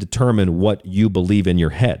they get to determine what you believe in your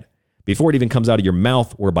head. Before it even comes out of your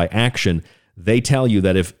mouth or by action, they tell you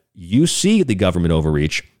that if you see the government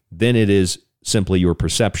overreach, then it is simply your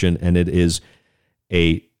perception, and it is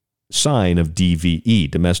a sign of DVE,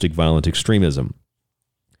 domestic violent extremism.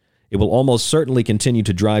 It will almost certainly continue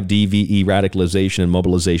to drive DVE radicalization and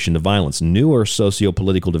mobilization to violence. Newer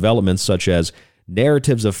socio-political developments, such as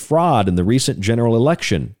narratives of fraud in the recent general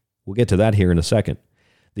election, we'll get to that here in a second.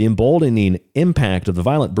 The emboldening impact of the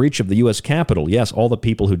violent breach of the U.S. Capitol. Yes, all the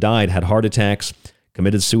people who died had heart attacks,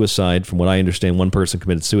 committed suicide. From what I understand, one person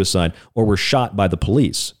committed suicide or were shot by the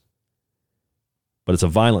police. But it's a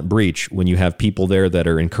violent breach when you have people there that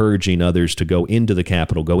are encouraging others to go into the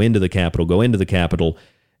Capitol, go into the Capitol, go into the Capitol.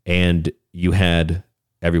 And you had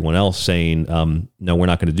everyone else saying, no, we're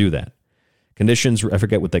not going to do that. Conditions, I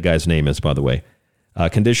forget what that guy's name is, by the way.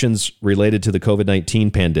 Conditions related to the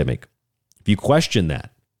COVID-19 pandemic. If you question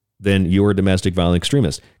that, then you're a domestic violent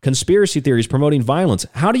extremist. Conspiracy theories promoting violence.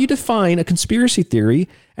 How do you define a conspiracy theory?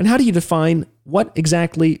 And how do you define what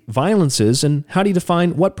exactly violence is? And how do you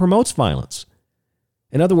define what promotes violence?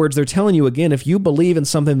 In other words, they're telling you again, if you believe in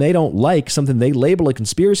something they don't like, something they label a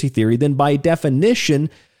conspiracy theory, then by definition,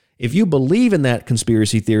 if you believe in that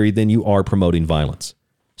conspiracy theory, then you are promoting violence.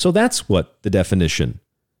 So that's what the definition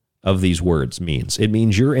of these words means. It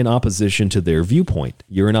means you're in opposition to their viewpoint.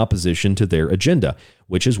 You're in opposition to their agenda,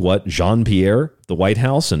 which is what Jean-Pierre, the White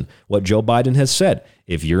House, and what Joe Biden has said.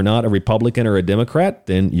 If you're not a Republican or a Democrat,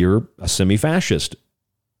 then you're a semi-fascist.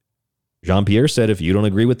 Jean-Pierre said, if you don't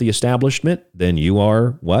agree with the establishment, then you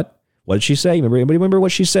are what? What did she say? Anybody remember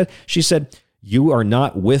what she said? She said, you are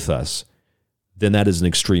not with us. Then that is an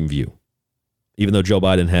extreme view. Even though Joe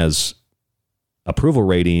Biden has approval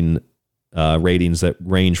ratings that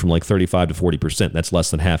range from like 35 to 40%, that's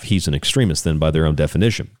less than half. He's an extremist then by their own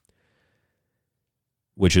definition,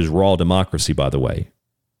 which is raw democracy, by the way.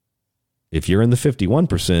 If you're in the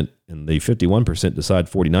 51% and the 51% decide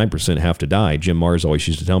 49% have to die, Jim Mars always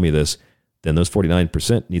used to tell me this, then those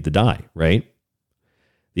 49% need to die, right?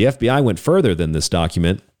 The FBI went further than this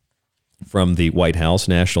document from the White House,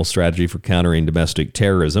 National Strategy for Countering Domestic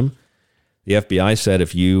Terrorism. The FBI said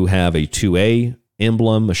if you have a 2A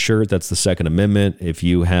emblem, a shirt, that's the Second Amendment. If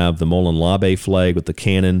you have the Molin Labe flag with the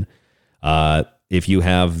cannon, if you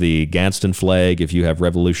have the Gadsden flag, if you have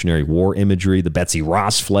Revolutionary War imagery, the Betsy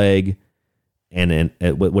Ross flag, and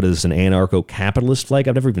what is an anarcho-capitalist flag?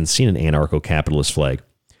 I've never even seen an anarcho-capitalist flag.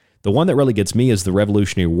 The one that really gets me is the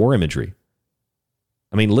Revolutionary War imagery.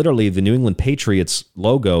 I mean, literally, the New England Patriots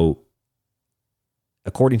logo,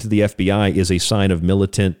 according to the FBI, is a sign of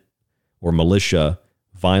militant or militia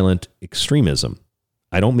violent extremism.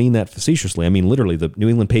 I don't mean that facetiously. I mean, literally, the New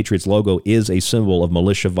England Patriots logo is a symbol of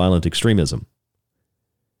militia violent extremism.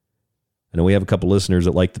 I know we have a couple listeners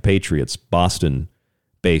that like the Patriots,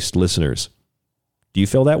 Boston-based listeners. Do you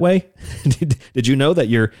feel that way? Did you know that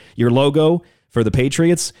your logo for the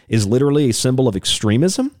Patriots is literally a symbol of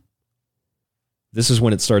extremism? This is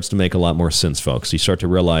when it starts to make a lot more sense, folks. You start to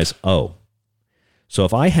realize, oh, so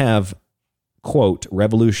if I have, quote,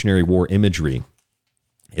 Revolutionary War imagery,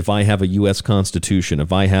 if I have a U.S. Constitution,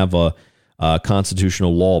 if I have a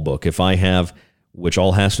constitutional law book, if I have, which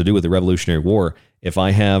all has to do with the Revolutionary War, if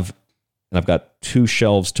I have, and I've got two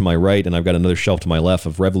shelves to my right and I've got another shelf to my left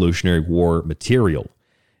of Revolutionary War material,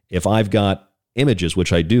 if I've got images,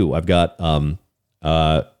 which I do, I've got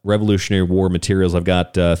Revolutionary War materials, I've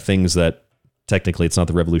got things that technically it's not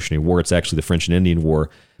the Revolutionary War, it's actually the French and Indian War,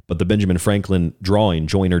 but the Benjamin Franklin drawing,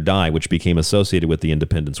 Join or Die, which became associated with the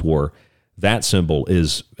Independence War, that symbol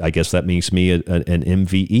is, I guess that makes me an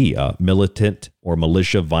MVE, a militant or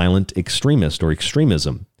militia violent extremist or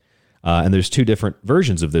extremism. And there's two different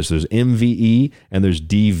versions of this. There's MVE and there's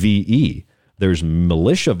DVE. There's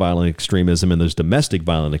militia violent extremism and there's domestic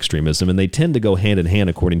violent extremism, and they tend to go hand in hand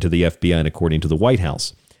according to the FBI and according to the White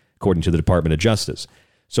House, according to the Department of Justice.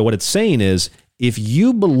 So what it's saying is, if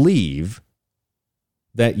you believe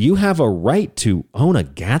that you have a right to own a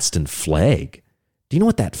Gadsden flag, do you know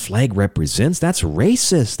what that flag represents? That's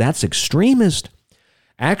racist. That's extremist.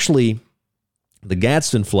 Actually, the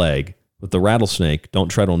Gadsden flag with the rattlesnake, Don't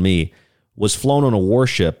Tread on Me, was flown on a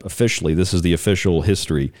warship officially. This is the official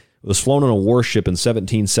history. It was flown on a warship in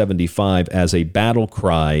 1775 as a battle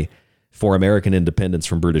cry for American independence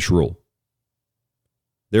from British rule.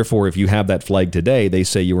 Therefore, if you have that flag today, they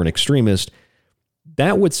say you were an extremist.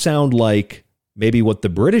 That would sound like maybe what the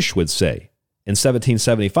British would say. In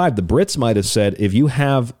 1775, the Brits might have said, if you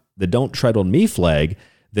have the Don't Tread on Me flag,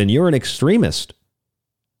 then you're an extremist.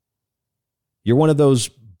 You're one of those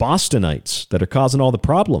Bostonites that are causing all the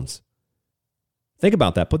problems. Think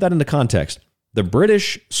about that. Put that into context. The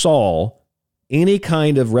British saw any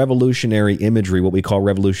kind of revolutionary imagery, what we call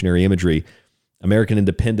revolutionary imagery, American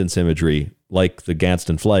independence imagery, like the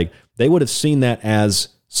Gadsden flag, they would have seen that as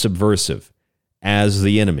subversive. as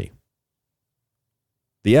the enemy.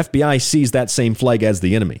 The FBI sees that same flag as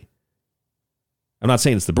the enemy. I'm not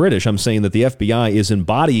saying it's the British. I'm saying that the FBI is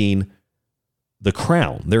embodying the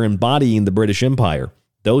crown. They're embodying the British Empire.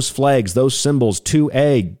 Those flags, those symbols,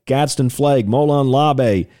 2A, Gadsden flag, Molon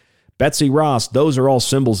Labe, Betsy Ross, those are all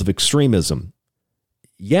symbols of extremism.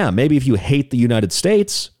 Yeah, maybe if you hate the United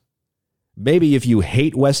States, maybe if you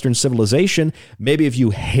hate Western civilization, maybe if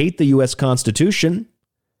you hate the U.S. Constitution,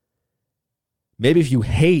 maybe if you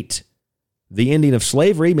hate the ending of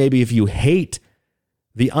slavery, maybe if you hate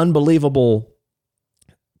the unbelievable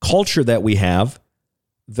culture that we have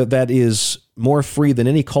that is more free than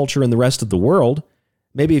any culture in the rest of the world,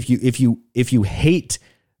 maybe if you hate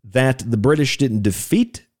that the British didn't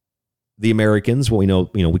defeat the Americans, well,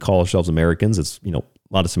 we call ourselves Americans, it's, a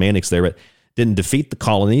lot of semantics there, but didn't defeat the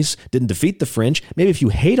colonies, didn't defeat the French. Maybe if you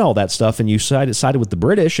hate all that stuff and you sided with the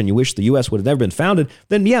British and you wish the U.S. would have never been founded,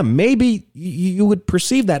 then yeah, maybe you would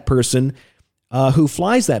perceive that person who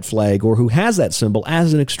flies that flag or who has that symbol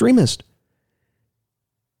as an extremist.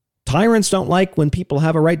 Tyrants don't like when people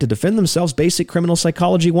have a right to defend themselves. Basic criminal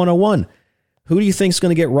psychology 101. Who do you think is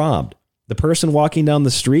going to get robbed? The person walking down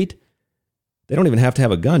the street? They don't even have to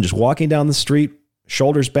have a gun. Just walking down the street,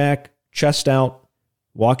 shoulders back, chest out,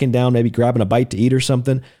 walking down, maybe grabbing a bite to eat or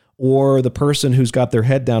something. Or the person who's got their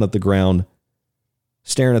head down at the ground,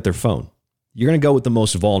 staring at their phone. You're going to go with the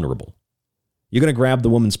most vulnerable. You're going to grab the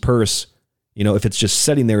woman's purse, if it's just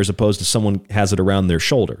sitting there as opposed to someone has it around their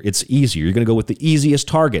shoulder. It's easier. You're going to go with the easiest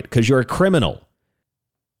target because you're a criminal.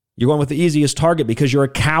 You're going with the easiest target because you're a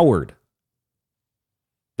coward.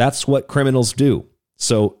 That's what criminals do.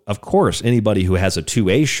 So, of course, anybody who has a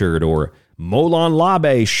 2A shirt or Molon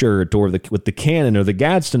Labe shirt or with the cannon or the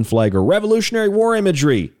Gadsden flag or Revolutionary War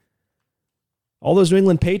imagery, all those New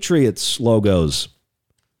England Patriots logos,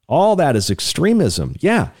 all that is extremism.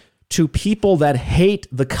 Yeah, to people that hate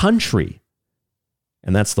the country.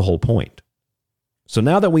 And that's the whole point. So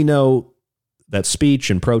now that we know that speech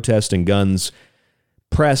and protest and guns,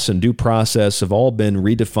 press and due process have all been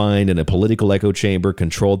redefined in a political echo chamber,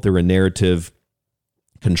 controlled through a narrative,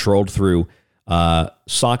 controlled through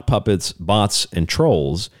sock puppets, bots, and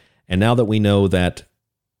trolls. And now that we know that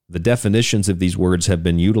the definitions of these words have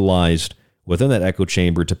been utilized within that echo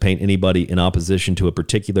chamber to paint anybody in opposition to a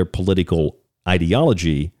particular political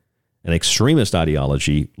ideology, an extremist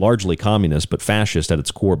ideology, largely communist, but fascist at its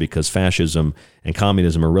core, because fascism and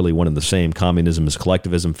communism are really one and the same. Communism is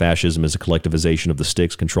collectivism. Fascism is a collectivization of the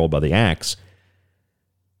sticks controlled by the axe.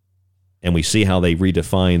 And we see how they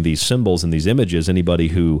redefine these symbols and these images. Anybody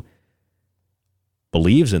who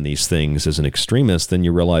believes in these things as an extremist, then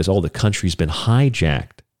you realize, the country's been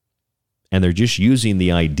hijacked. And they're just using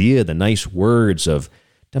the idea, the nice words of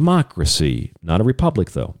democracy, not a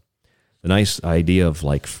republic, though. The nice idea of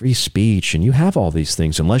free speech, and you have all these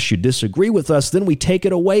things. Unless you disagree with us, then we take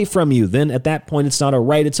it away from you. Then at that point, it's not a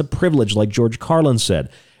right, it's a privilege, like George Carlin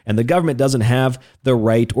said. And the government doesn't have the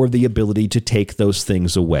right or the ability to take those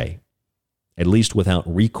things away, at least without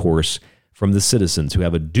recourse from the citizens who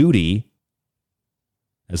have a duty,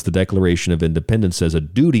 as the Declaration of Independence says, a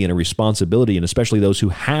duty and a responsibility, and especially those who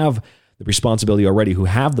have the responsibility already, who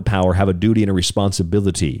have the power, have a duty and a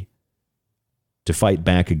responsibility to fight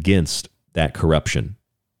back against that corruption.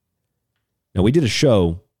 Now, we did a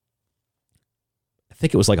show, I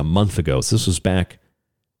think it was a month ago. So this was back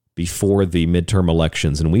before the midterm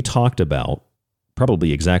elections. And we talked about,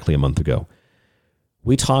 probably exactly a month ago,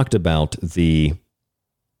 we talked about the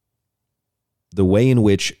way in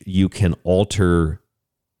which you can alter,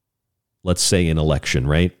 let's say, an election,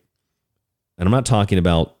 right? And I'm not talking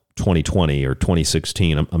about 2020 or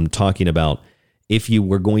 2016. I'm talking about if you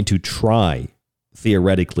were going to try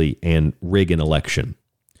theoretically and rig an election.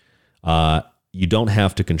 You don't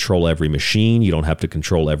have to control every machine. You don't have to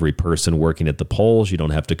control every person working at the polls. You don't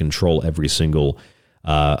have to control every single,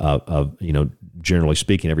 generally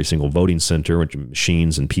speaking, every single voting center, which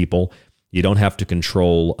machines and people. You don't have to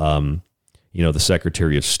control, the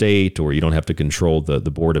Secretary of State, or you don't have to control the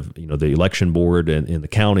board of, the election board in the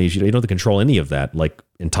counties. You don't have to control any of that,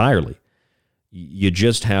 entirely. You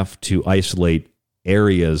just have to isolate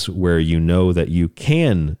areas where you know that you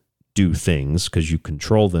can do things because you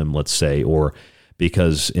control them, let's say, or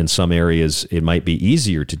because in some areas it might be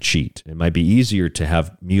easier to cheat. It might be easier to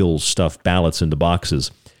have mules stuff ballots into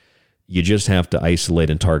boxes. You just have to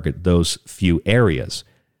isolate and target those few areas.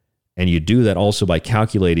 And you do that also by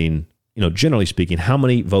calculating, generally speaking, how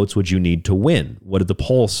many votes would you need to win? What did the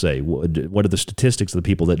polls say? What are the statistics of the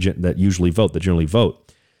people that usually vote, that generally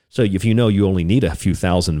vote? So if you know you only need a few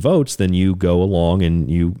thousand votes, then you go along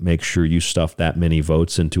and you make sure you stuff that many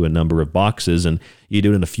votes into a number of boxes, and you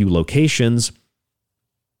do it in a few locations,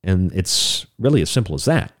 And it's really as simple as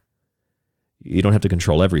that. You don't have to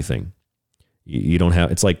control everything. You don't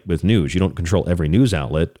have, it's like with news, you don't control every news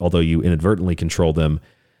outlet, although you inadvertently control them.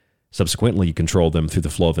 Subsequently, you control them through the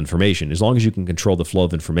flow of information. As long as you can control the flow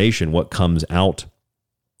of information, what comes out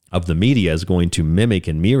of the media is going to mimic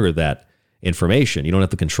and mirror that information. You don't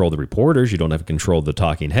have to control the reporters. You don't have to control the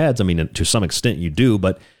talking heads. I mean, to some extent you do,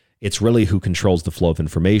 but it's really who controls the flow of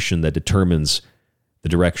information that determines the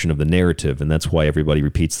direction of the narrative. And that's why everybody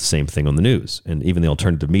repeats the same thing on the news. And even the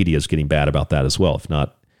alternative media is getting bad about that as well. If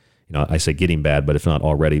not, I say getting bad, but if not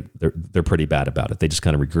already, they're pretty bad about it. They just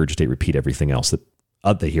kind of regurgitate, repeat everything else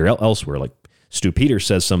that they hear elsewhere. Like Stu Peters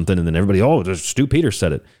says something and then everybody, Stu Peters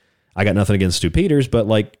said it. I got nothing against Stu Peters, but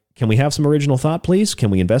can we have some original thought, please?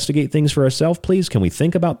 Can we investigate things for ourselves, please? Can we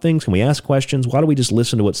think about things? Can we ask questions? Why don't we just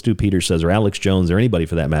listen to what Stu Peters says, or Alex Jones, or anybody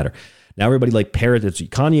for that matter? Now everybody parrots. It's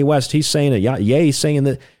Kanye West. He's saying it. Yeah, he's saying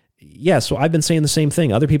that. Yeah, so I've been saying the same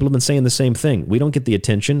thing. Other people have been saying the same thing. We don't get the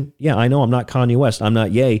attention. Yeah, I know I'm not Kanye West. I'm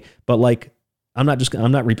not Ye, but I'm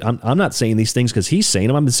not saying these things because he's saying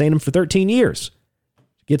them. I've been saying them for 13 years.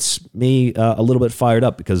 Gets me a little bit fired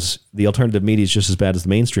up because the alternative media is just as bad as the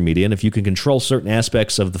mainstream media. And if you can control certain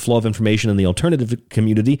aspects of the flow of information in the alternative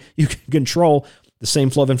community, you can control the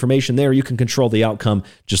same flow of information there. You can control the outcome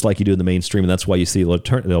just like you do in the mainstream. And that's why you see the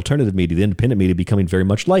alternative media, the independent media, becoming very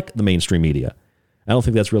much like the mainstream media. I don't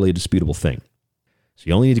think that's really a disputable thing. So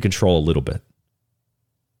you only need to control a little bit.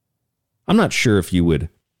 I'm not sure if you would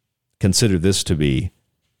consider this to be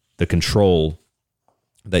the control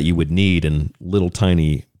that you would need in little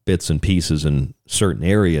tiny bits and pieces in certain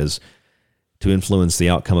areas to influence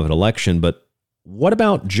the outcome of an election. But what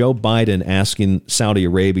about Joe Biden asking Saudi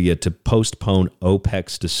Arabia to postpone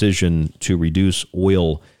OPEC's decision to reduce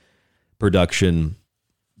oil production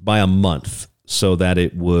by a month so that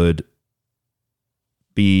it would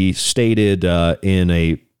be stated in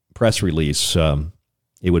a press release?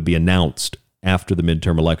 It would be announced after the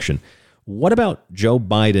midterm election. What about Joe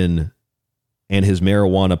Biden and his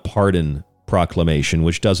marijuana pardon proclamation,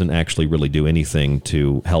 which doesn't actually really do anything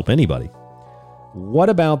to help anybody? What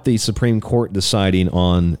about the Supreme Court deciding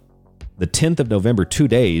on the 10th of November, 2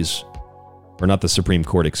 days, or not the Supreme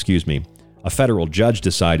Court, excuse me, a federal judge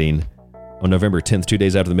deciding on November 10th, 2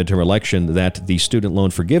 days after the midterm election, that the student loan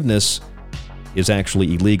forgiveness is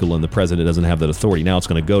actually illegal and the president doesn't have that authority. Now it's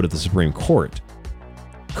going to go to the Supreme Court.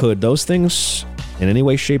 Could those things in any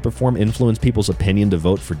way, shape, or form influence people's opinion to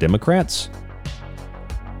vote for Democrats?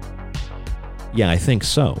 Yeah, I think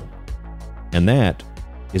so. And that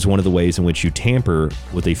is one of the ways in which you tamper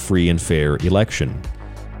with a free and fair election.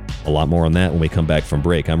 A lot more on that when we come back from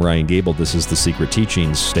break. I'm Ryan Gable. This is The Secret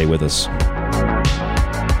Teachings. Stay with us.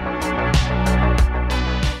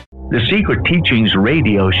 The Secret Teachings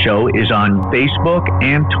radio show is on Facebook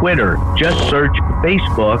and Twitter. Just search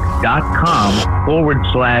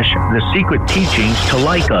facebook.com/The Secret Teachings to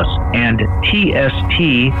like us, and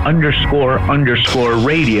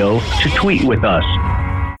TST__radio to tweet with us.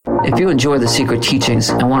 If you enjoy The Secret Teachings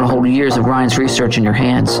and want to hold years of Ryan's research in your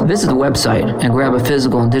hands, visit the website and grab a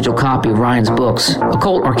physical and digital copy of Ryan's books.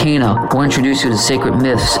 Occult Arcana will introduce you to sacred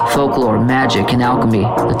myths, folklore, magic, and alchemy.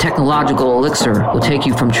 The technological elixir will take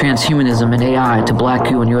you from transhumanism and AI to black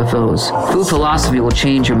goo and UFOs. Food philosophy will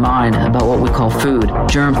change your mind about what we call food,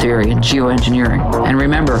 germ theory, and geoengineering. And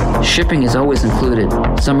remember, shipping is always included.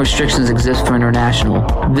 Some restrictions exist for international.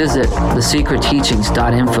 Visit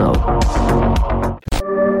thesecretteachings.info.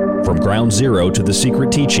 From Ground Zero to The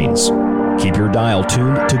Secret Teachings, keep your dial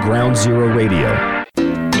tuned to Ground Zero Radio.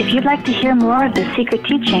 If you'd like to hear more of The Secret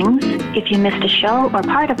Teachings, if you missed a show or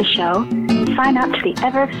part of a show, sign up to the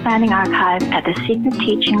ever-expanding archive at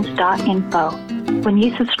thesecretteachings.info. When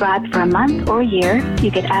you subscribe for a month or a year, you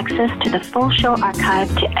get access to the full show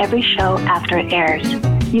archive to every show after it airs.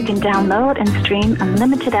 You can download and stream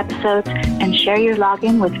unlimited episodes and share your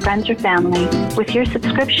login with friends or family. With your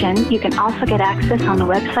subscription, you can also get access on the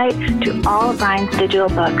website to all of Ryan's digital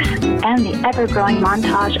books and the ever-growing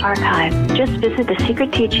montage archive. Just visit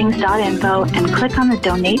thesecretteachings.info and click on the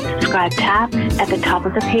Donate Subscribe tab at the top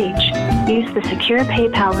of the page. Use the secure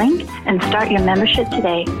PayPal link and start your membership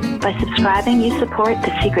today. By subscribing, you support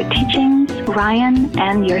The Secret Teachings, Ryan,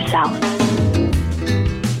 and yourself.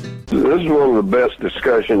 This is one of the best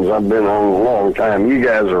discussions I've been on in a long time. You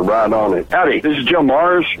guys are right on it. Howdy, this is Joe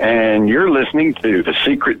Mars, and you're listening to The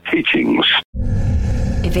Secret Teachings.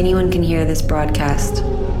 If anyone can hear this broadcast,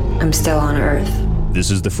 I'm still on Earth.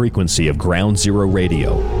 This is the frequency of Ground Zero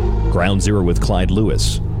Radio. Ground Zero with Clyde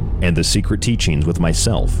Lewis, and The Secret Teachings with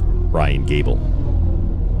myself, Ryan Gable.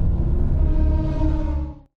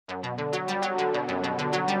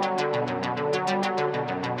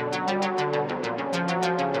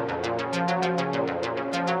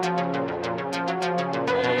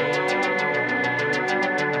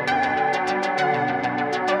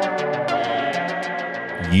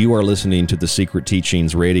 You are listening to the Secret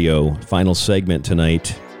Teachings Radio final segment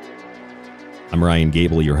tonight. I'm Ryan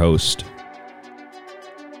Gable, your host.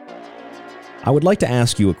 I would like to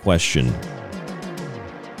ask you a question.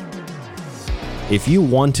 If you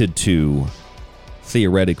wanted to,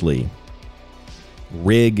 theoretically,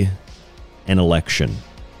 rig an election,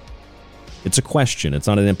 it's a question, it's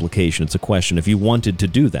not an implication, it's a question. If you wanted to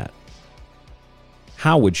do that,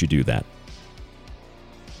 how would you do that?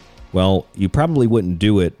 Well, you probably wouldn't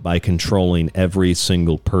do it by controlling every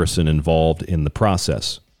single person involved in the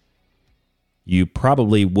process. You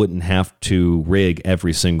probably wouldn't have to rig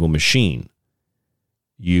every single machine.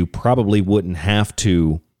 You probably wouldn't have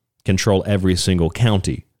to control every single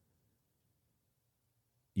county.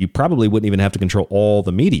 You probably wouldn't even have to control all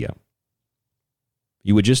the media.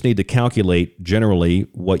 You would just need to calculate generally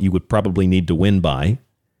what you would probably need to win by.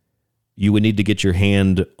 You would need to get your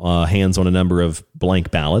hands on a number of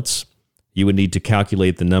blank ballots. You would need to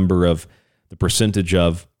calculate the percentage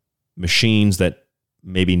of machines that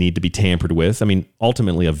maybe need to be tampered with. I mean,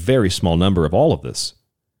 ultimately a very small number of all of this.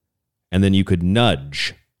 And then you could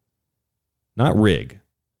nudge, not rig,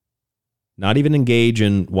 not even engage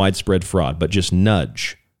in widespread fraud, but just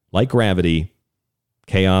nudge. Like gravity,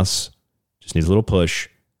 chaos just needs a little push.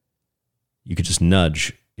 You could just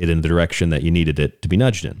nudge it in the direction that you needed it to be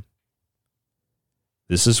nudged in.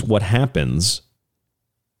 This is what happens.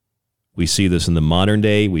 We see this in the modern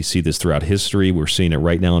day. We see this throughout history. We're seeing it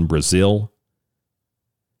right now in Brazil.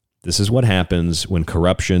 This is what happens when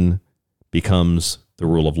corruption becomes the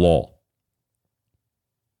rule of law.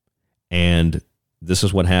 And this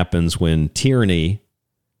is what happens when tyranny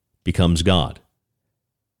becomes God.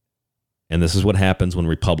 And this is what happens when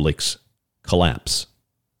republics collapse.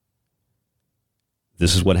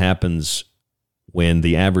 This is what happens when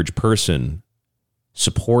the average person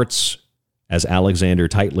supports, as Alexander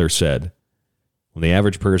Tytler said, when the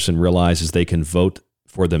average person realizes they can vote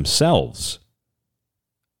for themselves,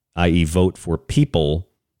 i.e. vote for people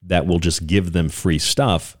that will just give them free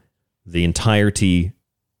stuff, the entirety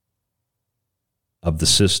of the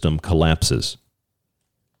system collapses.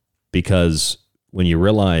 Because when you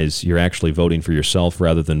realize you're actually voting for yourself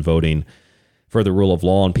rather than voting for the rule of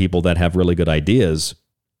law and people that have really good ideas,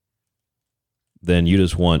 then you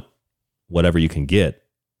just want whatever you can get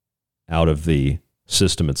out of the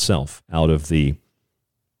system itself, out of the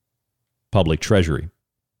public treasury.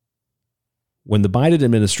 When the Biden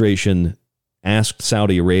administration asked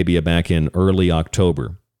Saudi Arabia back in early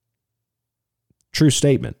October, true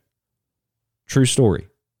statement, true story,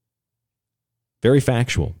 very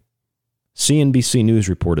factual. CNBC News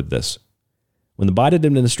reported this. When the Biden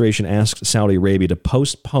administration asked Saudi Arabia to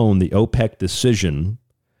postpone the OPEC decision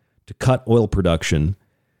to cut oil production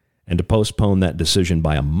and to postpone that decision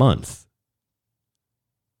by a month,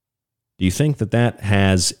 do you think that that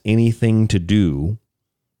has anything to do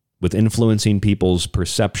with influencing people's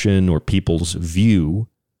perception or people's view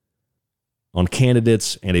on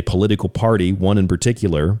candidates and a political party, one in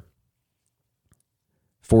particular,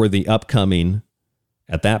 for the upcoming,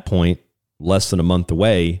 at that point, less than a month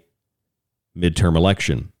away, midterm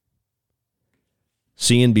election?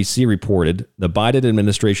 CNBC reported the Biden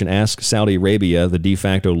administration asked Saudi Arabia, the de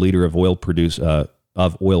facto leader of oil producing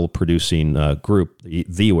group,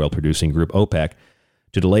 the oil producing group OPEC,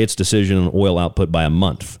 to delay its decision on oil output by a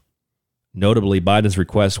month. Notably, Biden's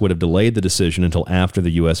request would have delayed the decision until after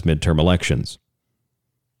the U.S. midterm elections.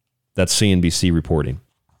 That's CNBC reporting.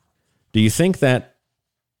 Do you think that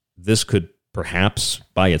this could perhaps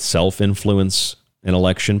by itself influence an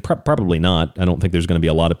election? Probably not. I don't think there's going to be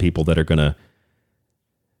a lot of people that are going to,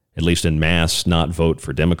 at least in mass, not vote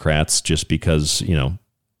for Democrats just because,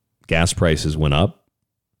 gas prices went up.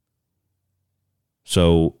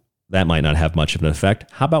 So that might not have much of an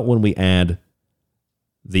effect. How about when we add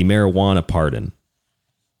the marijuana pardon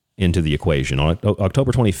into the equation? On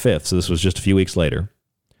October 25th, so this was just a few weeks later,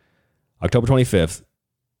 October 25th,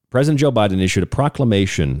 President Joe Biden issued a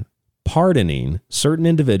proclamation pardoning certain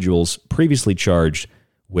individuals previously charged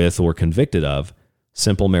with or convicted of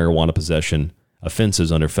simple marijuana possession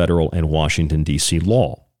offenses under federal and Washington, D.C.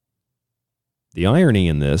 law. The irony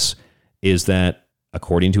in this is that,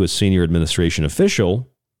 according to a senior administration official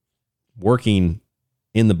working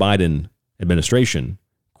in the Biden administration,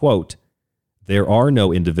 quote, there are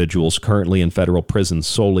no individuals currently in federal prison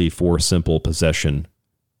solely for simple possession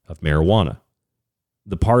of marijuana.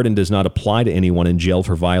 The pardon does not apply to anyone in jail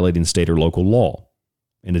for violating state or local law.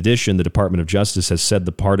 In addition, the Department of Justice has said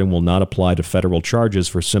the pardon will not apply to federal charges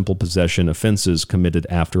for simple possession offenses committed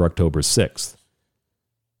after October 6th.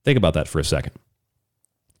 Think about that for a second.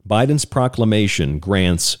 Biden's proclamation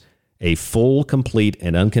grants a full, complete,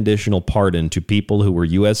 and unconditional pardon to people who were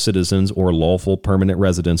U.S. citizens or lawful permanent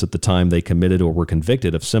residents at the time they committed or were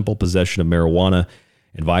convicted of simple possession of marijuana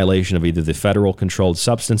in violation of either the Federal Controlled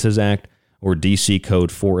Substances Act or D.C. Code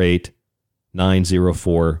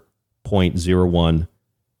 48904.01,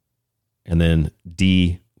 and then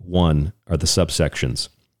D1 are the subsections.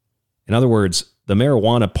 In other words, the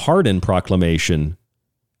marijuana pardon proclamation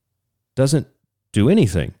doesn't do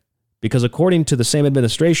anything. Because according to the same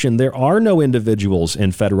administration, there are no individuals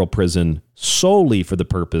in federal prison solely for the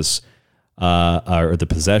purpose, or the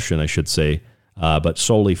possession, I should say, but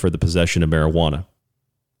solely for the possession of marijuana,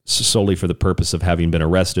 solely for the purpose of having been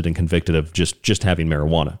arrested and convicted of just having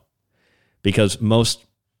marijuana. Because most,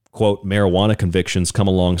 quote, marijuana convictions come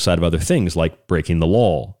alongside of other things like breaking the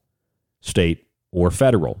law, state or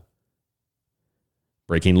federal,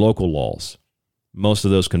 breaking local laws. Most of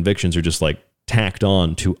those convictions are just like tacked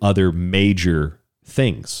on to other major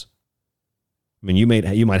things. I mean, you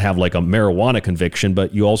might have like a marijuana conviction,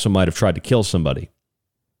 but you also might have tried to kill somebody.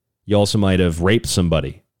 You also might have raped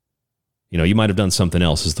somebody. You might have done something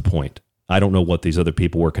else is the point. I don't know what these other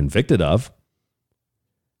people were convicted of.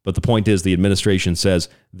 But the point is the administration says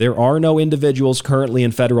there are no individuals currently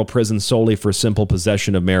in federal prison solely for simple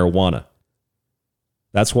possession of marijuana.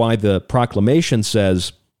 That's why the proclamation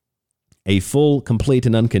says a full, complete,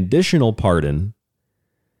 and unconditional pardon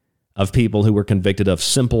of people who were convicted of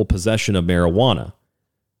simple possession of marijuana.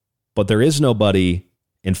 But there is nobody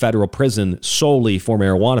in federal prison solely for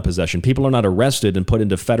marijuana possession. People are not arrested and put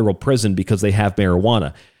into federal prison because they have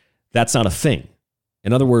marijuana. That's not a thing.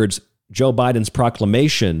 In other words, Joe Biden's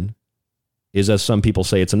proclamation is, as some people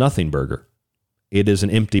say, it's a nothing burger. It is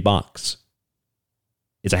an empty box.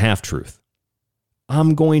 It's a half-truth.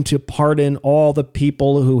 I'm going to pardon all the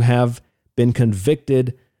people who have been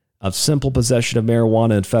convicted of simple possession of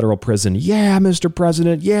marijuana in federal prison. Yeah, Mr.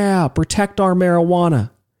 President, yeah, protect our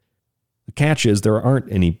marijuana. The catch is there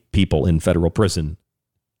aren't any people in federal prison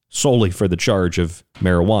solely for the charge of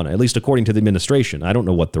marijuana, at least according to the administration. I don't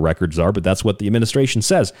know what the records are, but that's what the administration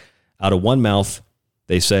says. Out of one mouth,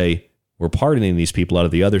 they say, we're pardoning these people. Out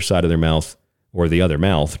of the other side of their mouth, or the other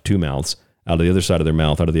mouth, two mouths, out of the other side of their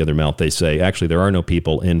mouth, out of the other mouth, they say, actually, there are no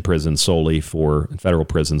people in prison in federal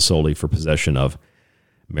prison solely for possession of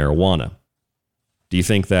marijuana. Do you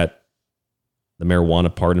think that the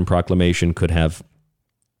marijuana pardon proclamation could have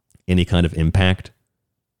any kind of impact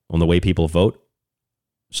on the way people vote?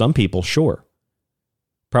 Some people, sure.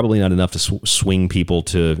 Probably not enough to swing people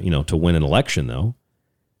to win an election, though.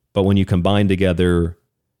 But when you combine together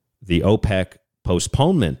the OPEC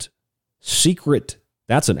postponement, secret,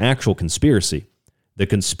 that's an actual conspiracy. The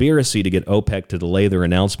conspiracy to get OPEC to delay their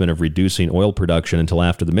announcement of reducing oil production until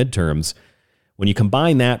after the midterms, when you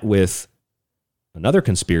combine that with another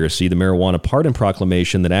conspiracy, the marijuana pardon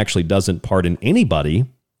proclamation that actually doesn't pardon anybody,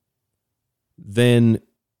 then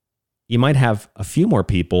you might have a few more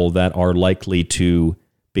people that are likely to,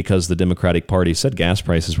 because the Democratic Party said gas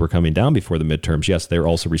prices were coming down before the midterms. Yes, they're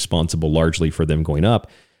also responsible largely for them going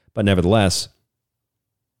up. But nevertheless,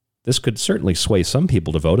 this could certainly sway some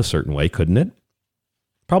people to vote a certain way, couldn't it?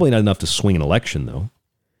 Probably not enough to swing an election, though.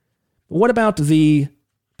 But what about the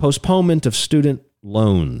postponement of student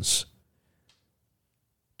loans?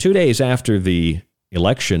 2 days after the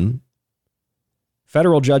election,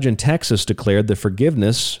 federal judge in Texas declared the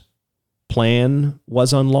forgiveness plan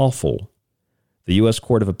was unlawful. The U.S.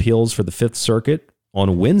 Court of Appeals for the Fifth Circuit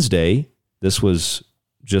on Wednesday, this was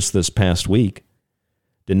just this past week,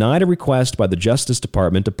 denied a request by the Justice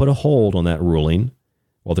Department to put a hold on that ruling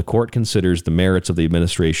while the court considers the merits of the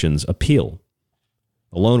administration's appeal.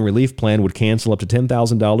 A loan relief plan would cancel up to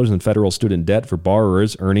 $10,000 in federal student debt for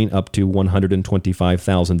borrowers earning up to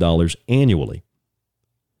 $125,000 annually,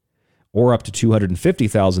 or up to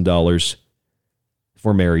 $250,000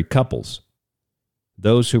 for married couples.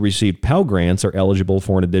 Those who received Pell Grants are eligible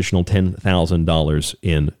for an additional $10,000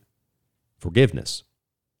 in forgiveness.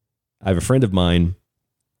 I have a friend of mine,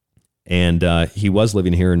 and he was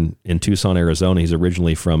living here in Tucson, Arizona. He's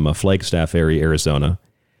originally from Flagstaff area, Arizona.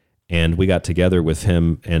 And we got together with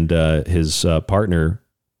him and his partner.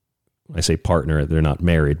 I say partner, they're not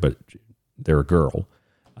married, but they're a girl,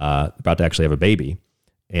 about to actually have a baby.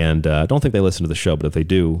 And I don't think they listen to the show, but if they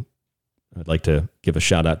do, I'd like to give a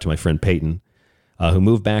shout out to my friend Peyton, who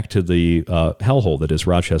moved back to the hellhole that is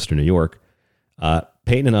Rochester, New York.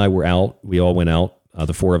 Peyton and I were out. We all went out,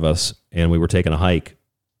 the four of us, and we were taking a hike.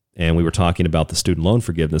 And we were talking about the student loan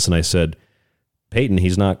forgiveness. And I said, Peyton,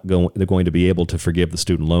 he's not going to be able to forgive the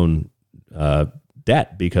student loan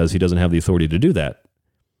debt because he doesn't have the authority to do that.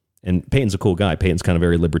 And Peyton's a cool guy. Peyton's kind of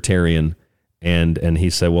very libertarian And he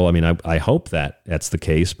said, well, I mean, I hope that's the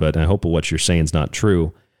case, but I hope what you're saying is not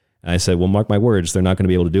true. And I said, well, mark my words, they're not going to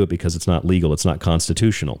be able to do it because it's not legal. It's not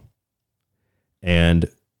constitutional. And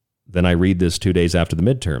then I read this 2 days after the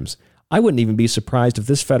midterms. I wouldn't even be surprised if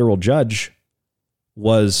this federal judge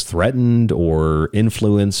was threatened or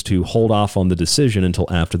influenced to hold off on the decision until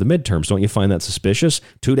after the midterms. Don't you find that suspicious?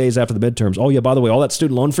 2 days after the midterms. Oh, yeah, by the way, all that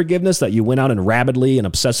student loan forgiveness that you went out and rabidly and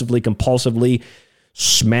obsessively, compulsively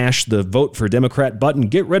smashed the vote for Democrat button,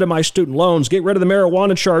 get rid of my student loans, get rid of the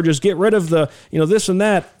marijuana charges, get rid of the, this and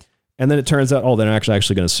that. And then it turns out, they're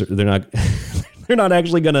not they're not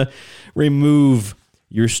actually going to remove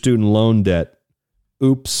your student loan debt.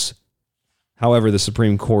 Oops. However, the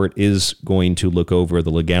Supreme Court is going to look over the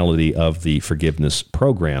legality of the forgiveness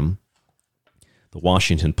program. The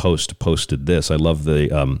Washington Post posted this. I love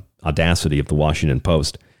the audacity of the Washington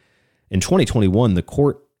Post. In 2021, the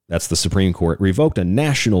court, that's the Supreme Court, revoked a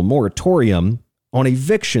national moratorium on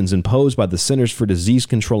evictions imposed by the Centers for Disease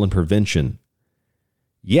Control and Prevention.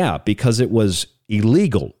 Yeah, because it was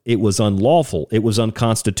illegal. It was unlawful. It was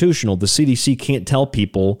unconstitutional. The CDC can't tell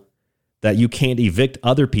people that you can't evict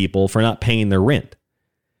other people for not paying their rent.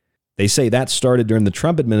 They say that started during the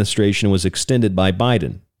Trump administration and was extended by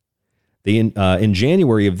Biden. In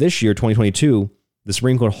January of this year, 2022, the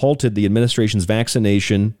Supreme Court halted the administration's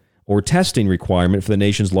vaccination or testing requirement for the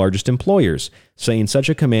nation's largest employers, saying such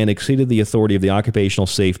a command exceeded the authority of the Occupational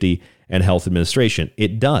Safety and Health Administration.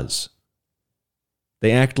 It does.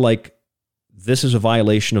 They act like this is a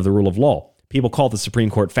violation of the rule of law. People call the Supreme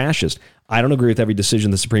Court fascist. I don't agree with every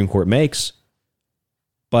decision the Supreme Court makes,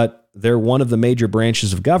 but they're one of the major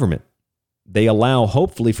branches of government. They allow,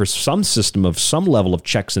 hopefully, for some system of some level of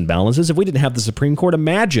checks and balances. If we didn't have the Supreme Court,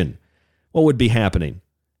 imagine what would be happening.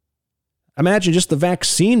 Imagine just the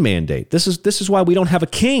vaccine mandate. This is why we don't have a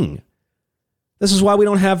king. This is why we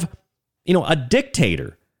don't have, a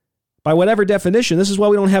dictator. By whatever definition, this is why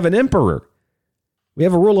we don't have an emperor. We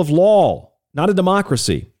have a rule of law, not a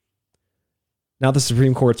democracy. Now the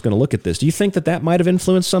Supreme Court's going to look at this. Do you think that might have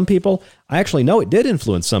influenced some people? I actually know it did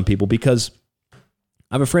influence some people because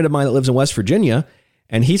I have a friend of mine that lives in West Virginia,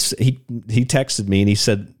 and he texted me and he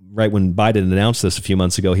said, right when Biden announced this a few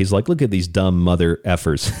months ago, he's like, look at these dumb mother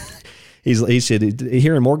effers. He said,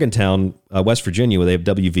 here in Morgantown, West Virginia, where they have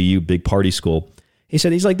WVU, big party school,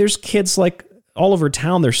 he's like, there's kids like all over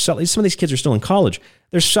town. Some of these kids are still in college.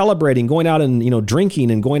 They're celebrating, going out and,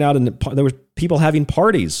 drinking and going out, and there were people having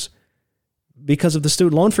parties because of the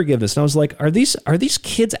student loan forgiveness. And I was like, are these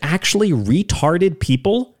kids actually retarded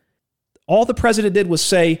people? All the president did was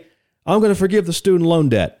say, I'm going to forgive the student loan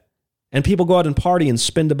debt. And people go out and party and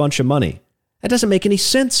spend a bunch of money. That doesn't make any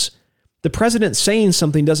sense. The president saying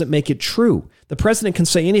something doesn't make it true. The president can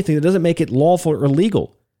say anything that doesn't make it lawful or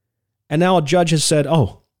legal. And now a judge has said,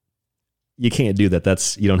 you can't do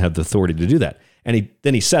that. You don't have the authority to do that. And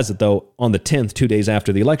then he says it, though, on the 10th, 2 days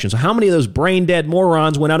after the election. So how many of those brain-dead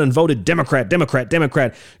morons went out and voted Democrat? Get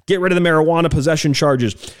rid of the marijuana possession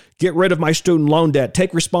charges. Get rid of my student loan debt.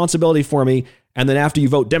 Take responsibility for me. And then after you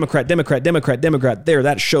vote Democrat, there,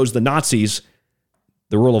 that shows the Nazis.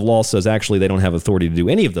 The rule of law says actually they don't have authority to do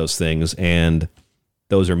any of those things. And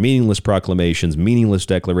those are meaningless proclamations, meaningless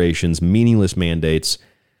declarations, meaningless mandates.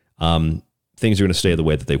 Things are going to stay the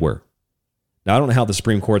way that they were. Now, I don't know how the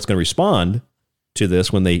Supreme Court's going to respond to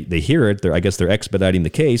this when they hear it. I guess they're expediting the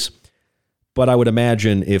case. But I would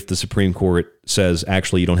imagine if the Supreme Court says,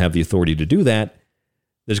 actually, you don't have the authority to do that,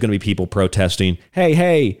 there's going to be people protesting,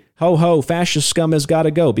 hey, ho, ho, fascist scum has got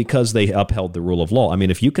to go because they upheld the rule of law. I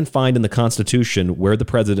mean, if you can find in the Constitution where the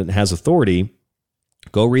president has authority,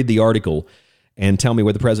 go read the article and tell me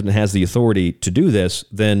where the president has the authority to do this,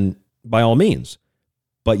 then by all means.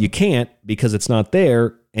 But you can't because it's not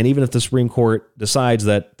there. And even if the Supreme Court decides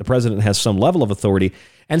that the president has some level of authority,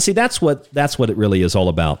 and see, that's what it really is all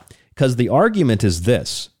about. Because the argument is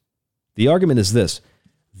this.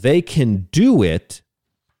 They can do it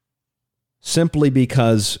simply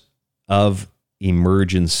because of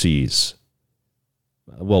emergencies.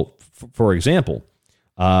 Well, for example,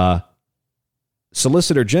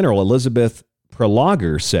 Solicitor General Elizabeth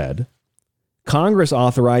Prologer said, Congress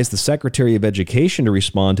authorized the Secretary of Education to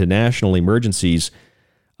respond to national emergencies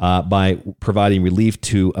by providing relief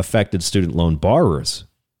to affected student loan borrowers.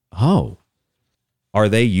 Oh, are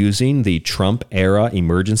they using the Trump-era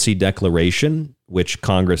emergency declaration, which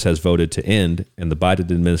Congress has voted to end and the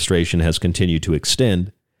Biden administration has continued to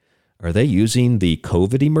extend? Are they using the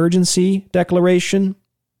COVID emergency declaration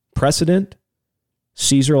precedent,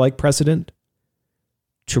 Caesar-like precedent,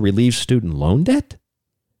 to relieve student loan debt?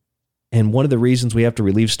 And one of the reasons we have to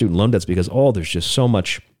relieve student loan debt is because, there's just so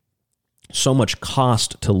much so much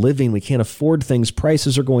cost to living. We can't afford things.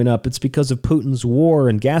 Prices are going up. It's because of Putin's war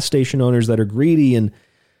and gas station owners that are greedy and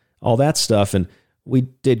all that stuff. And we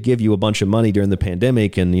did give you a bunch of money during the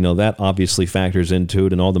pandemic, and that obviously factors into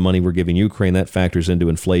it. And all the money we're giving Ukraine, that factors into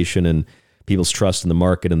inflation and people's trust in the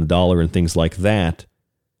market and the dollar and things like that.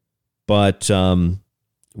 But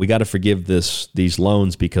we got to forgive these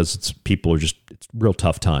loans because it's real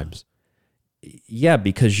tough times. Yeah,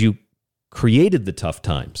 because you created the tough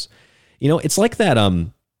times. It's like that.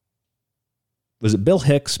 Was it Bill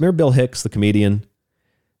Hicks? Remember Bill Hicks, the comedian?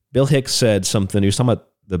 Bill Hicks said something. He was talking about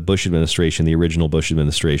the Bush administration, the original Bush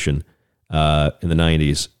administration in the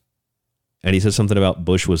 90s. And he said something about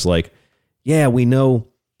Bush was like, yeah, we know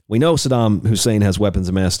Saddam Hussein has weapons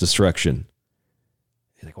of mass destruction.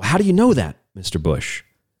 He's like, well, how do you know that, Mr. Bush?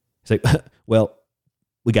 He's like, well,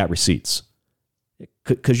 we got receipts.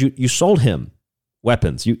 Because you sold him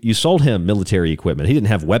weapons. You sold him military equipment. He didn't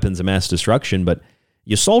have weapons of mass destruction, but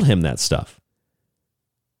you sold him that stuff.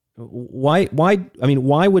 Why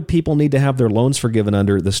would people need to have their loans forgiven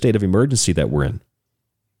under the state of emergency that we're in?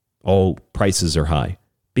 Oh, prices are high.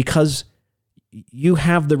 Because you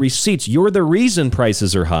have the receipts. You're the reason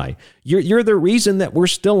prices are high. You're the reason that we're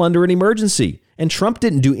still under an emergency. And Trump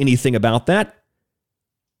didn't do anything about that.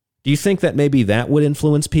 Do you think that maybe that would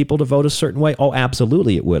influence people to vote a certain way? Oh,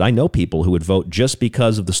 absolutely it would. I know people who would vote just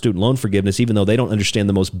because of the student loan forgiveness, even though they don't understand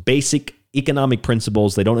the most basic economic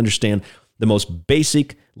principles. They don't understand the most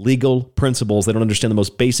basic legal principles. They don't understand the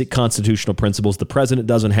most basic constitutional principles. The president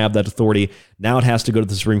doesn't have that authority. Now it has to go to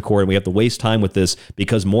the Supreme Court, and we have to waste time with this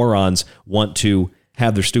because morons want to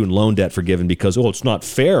have their student loan debt forgiven because, it's not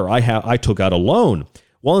fair. I took out a loan.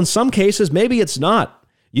 Well, in some cases, maybe it's not.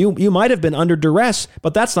 You might have been under duress,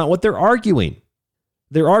 but that's not what they're arguing.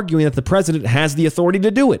 They're arguing that the president has the authority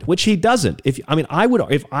to do it, which he doesn't. If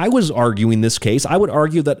I was arguing this case, I would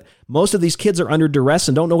argue that most of these kids are under duress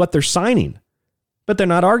and don't know what they're signing. But they're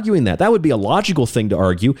not arguing that. That would be a logical thing to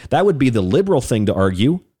argue. That would be the liberal thing to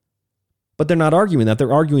argue. But they're not arguing that.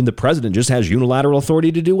 They're arguing the president just has unilateral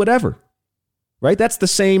authority to do whatever. Right? That's the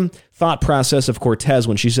same thought process of Cortez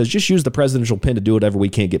when she says, just use the presidential pen to do whatever we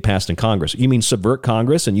can't get passed in Congress. You mean subvert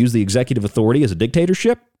Congress and use the executive authority as a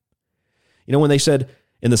dictatorship? When they said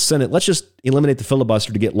in the Senate, let's just eliminate the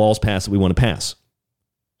filibuster to get laws passed that we want to pass.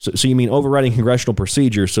 So you mean overriding congressional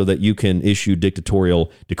procedure so that you can issue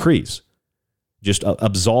dictatorial decrees, just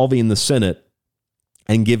absolving the Senate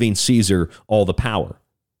and giving Caesar all the power.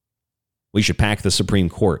 We should pack the Supreme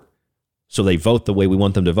Court so they vote the way we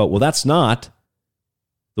want them to vote. Well, that's not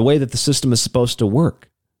the way that the system is supposed to work.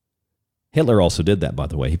 Hitler also did that, by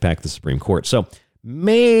the way. He packed the Supreme Court. So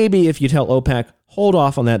maybe if you tell OPEC, hold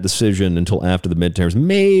off on that decision until after the midterms.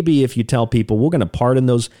 Maybe if you tell people we're going to pardon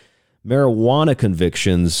those marijuana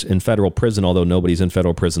convictions in federal prison, although nobody's in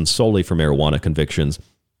federal prison solely for marijuana convictions.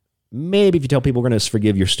 Maybe if you tell people we're going to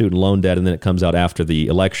forgive your student loan debt and then it comes out after the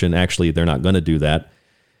election, actually, they're not going to do that.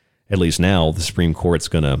 At least now the Supreme Court's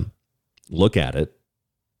going to look at it.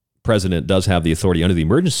 President does have the authority under the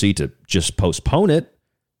emergency to just postpone it.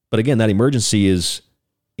 But again, that emergency is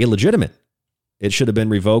illegitimate. It should have been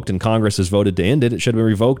revoked and Congress has voted to end it. It should have been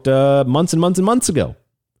revoked months and months and months ago.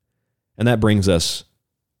 And that brings us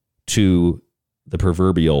to the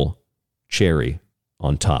proverbial cherry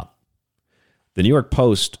on top. The New York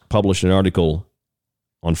Post published an article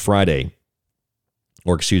on Friday,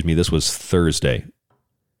 this was Thursday.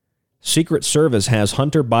 Secret Service has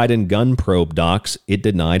Hunter Biden gun probe docs it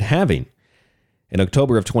denied having. In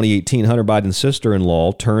October of 2018, Hunter Biden's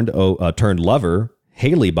sister-in-law turned lover,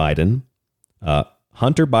 Haley Biden.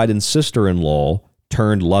 Hunter Biden's sister-in-law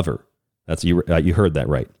turned lover. That's you heard that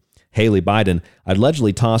right. Haley Biden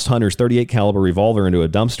allegedly tossed Hunter's .38 caliber revolver into a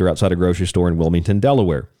dumpster outside a grocery store in Wilmington,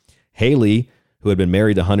 Delaware. Haley, who had been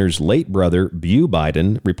married to Hunter's late brother, Beau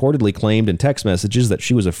Biden, reportedly claimed in text messages that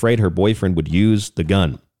she was afraid her boyfriend would use the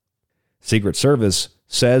gun. Secret Service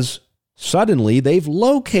says suddenly they've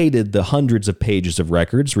located the hundreds of pages of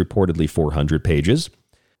records, reportedly 400 pages,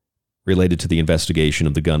 related to the investigation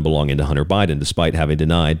of the gun belonging to Hunter Biden, despite having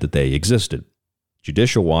denied that they existed.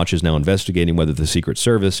 Judicial Watch is now investigating whether the Secret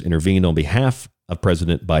Service intervened on behalf of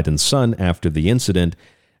President Biden's son after the incident,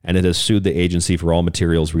 and it has sued the agency for all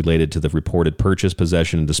materials related to the reported purchase,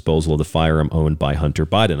 possession, and disposal of the firearm owned by Hunter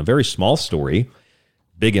Biden. A very small story,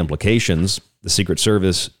 big implications. The Secret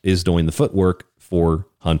Service is doing the footwork for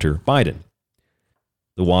Hunter Biden.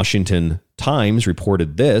 The Washington Times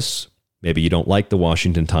reported this. Maybe you don't like the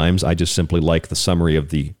Washington Times. I just simply like the summary of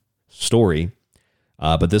the story.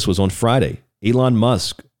 But this was on Friday. Elon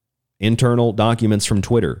Musk, internal documents from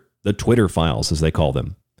Twitter, the Twitter files, as they call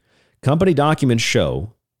them. Company documents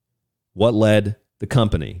show what led the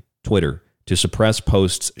company Twitter to suppress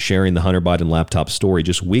posts sharing the Hunter Biden laptop story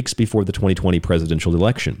just weeks before the 2020 presidential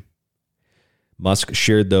election. Musk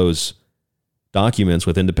shared those documents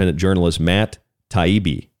with independent journalist Matt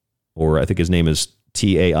Taibbi, or I think his name is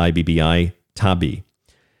Taibbi, Tabi.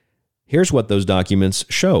 Here's what those documents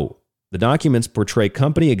show. The documents portray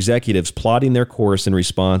company executives plotting their course in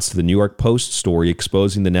response to the New York Post story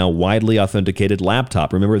exposing the now widely authenticated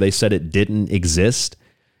laptop. Remember, they said it didn't exist?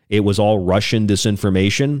 It was all Russian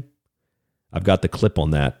disinformation? I've got the clip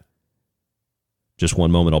on that. Just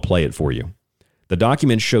one moment, I'll play it for you. The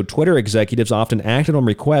documents showed Twitter executives often acted on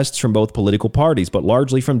requests from both political parties, but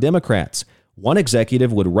largely from Democrats. One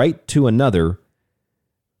executive would write to another,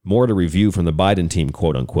 more to review from the Biden team,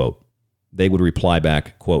 quote unquote. They would reply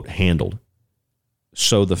back, quote, handled.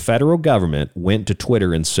 So the federal government went to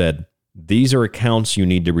Twitter and said, these are accounts you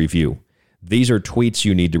need to review. These are tweets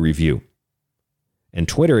you need to review. And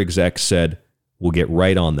Twitter execs said, we'll get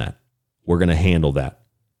right on that. We're going to handle that.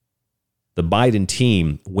 The Biden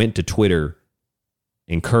team went to Twitter,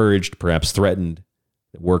 encouraged, perhaps threatened,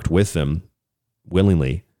 worked with them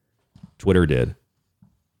willingly. Twitter did,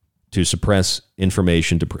 to suppress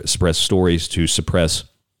information, to suppress stories, to suppress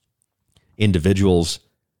individuals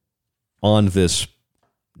on this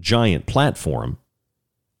giant platform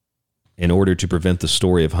in order to prevent the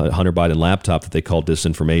story of Hunter Biden laptop that they call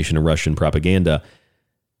disinformation and Russian propaganda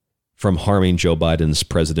from harming Joe Biden's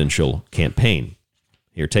presidential campaign.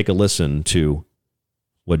 Here, take a listen to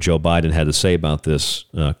what Joe Biden had to say about this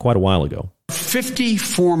quite a while ago. 50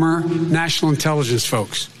 former national intelligence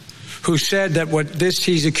folks who said that what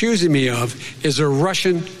he's accusing me of is a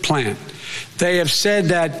Russian plan. They have said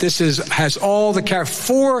that this has all the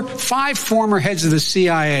 5 former heads of the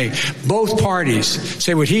CIA, both parties,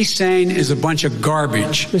 say what he's saying is a bunch of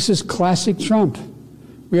garbage. This is classic Trump.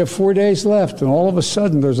 We have 4 days left, and all of a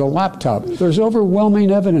sudden there's a laptop. There's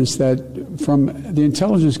overwhelming evidence that from the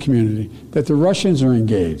intelligence community that the Russians are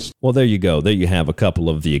engaged. Well, there you go. There you have a couple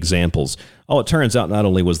of the examples. Oh, it turns out not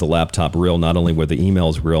only was the laptop real, not only were the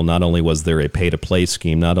emails real, not only was there a pay-to-play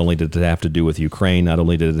scheme, not only did it have to do with Ukraine, not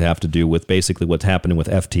only did it have to do with basically what's happening with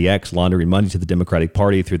FTX, laundering money to the Democratic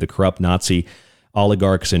Party through the corrupt Nazi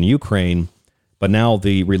oligarchs in Ukraine, but now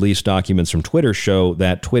the released documents from Twitter show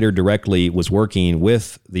that Twitter directly was working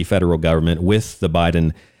with the federal government, with the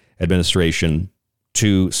Biden administration,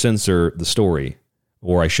 to censor the story,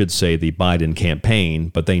 or I should say the Biden campaign.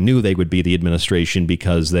 But they knew they would be the administration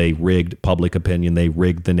because they rigged public opinion, they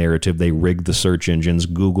rigged the narrative, they rigged the search engines.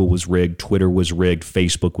 Google was rigged, Twitter was rigged,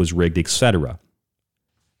 Facebook was rigged, etc.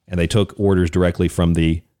 And they took orders directly from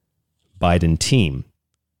the Biden team.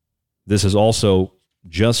 This is also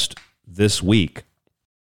just this week,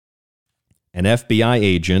 an FBI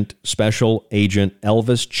agent, Special Agent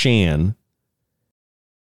Elvis Chan,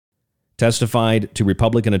 testified to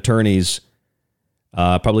Republican attorney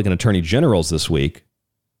generals this week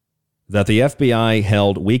that the FBI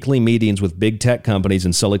held weekly meetings with big tech companies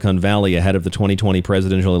in Silicon Valley ahead of the 2020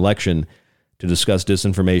 presidential election to discuss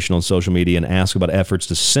disinformation on social media and ask about efforts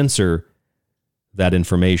to censor that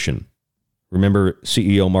information. Remember,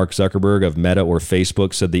 CEO Mark Zuckerberg of Meta or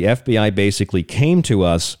Facebook said the FBI basically came to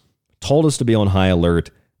us, told us to be on high alert.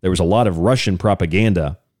 There was a lot of Russian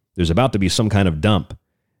propaganda. There's about to be some kind of dump,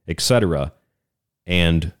 etc.,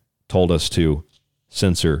 and told us to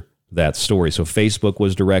censor that story. So Facebook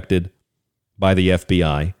was directed by the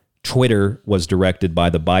FBI. Twitter was directed by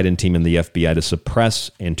the Biden team and the FBI to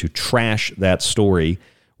suppress and to trash that story,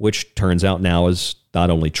 which turns out now is not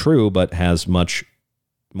only true, but has much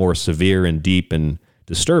more severe and deep and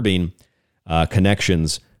disturbing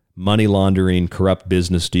connections, money laundering, corrupt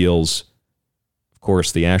business deals. Of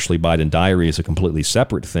course, the Ashley Biden diary is a completely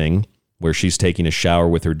separate thing where she's taking a shower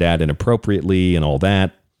with her dad inappropriately and all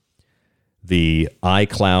that. The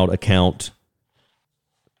iCloud account.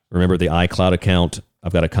 Remember the iCloud account?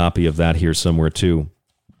 I've got a copy of that here somewhere too.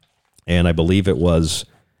 And I believe it was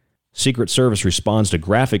Secret Service responds to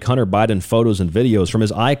graphic Hunter Biden photos and videos from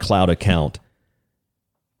his iCloud account.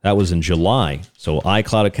 That was in July. So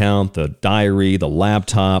iCloud account, the diary, the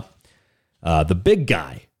laptop, the big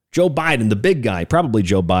guy, Joe Biden, the big guy, probably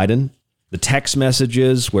Joe Biden, the text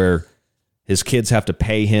messages where his kids have to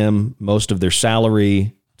pay him most of their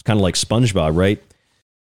salary. It's kind of like SpongeBob, right?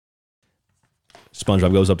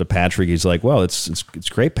 SpongeBob goes up to Patrick. He's like, well, it's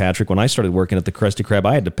great, Patrick. When I started working at the Krusty Krab,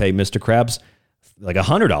 I had to pay Mr. Krabs like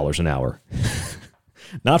 $100 an hour.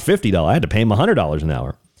 Not $50. I had to pay him $100 an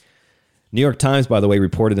hour. New York Times, by the way,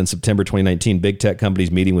 reported in September 2019, big tech companies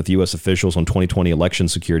meeting with U.S. officials on 2020 election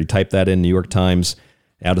security. Type that in, New York Times.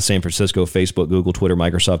 Out of San Francisco, Facebook, Google, Twitter,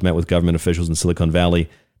 Microsoft met with government officials in Silicon Valley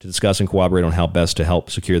to discuss and cooperate on how best to help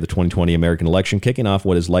secure the 2020 American election, kicking off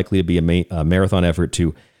what is likely to be a marathon effort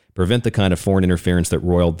to prevent the kind of foreign interference that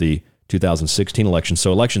roiled the 2016 election.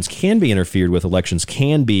 So elections can be interfered with. Elections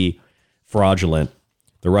can be fraudulent.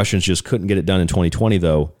 The Russians just couldn't get it done in 2020,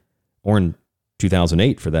 though, or in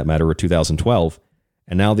 2008, for that matter, or 2012.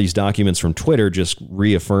 And now these documents from Twitter just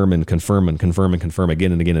reaffirm and confirm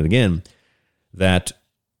again and again and again that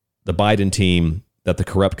the Biden team, that the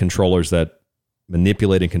corrupt controllers that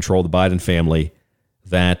manipulate and control the Biden family,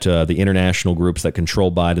 that the international groups that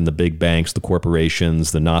control Biden, the big banks, the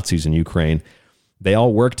corporations, the Nazis in Ukraine, they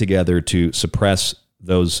all work together to suppress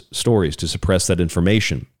those stories, to suppress that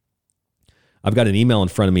information. I've got an email in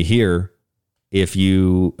front of me here. If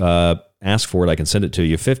you ask for it, I can send it to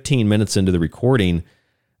you. 15 minutes into the recording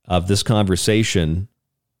of this conversation,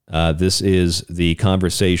 this is the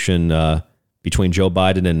conversation between Joe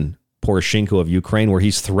Biden and Poroshenko of Ukraine, where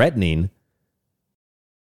he's threatening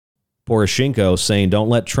Poroshenko, saying, don't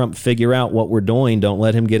let Trump figure out what we're doing. Don't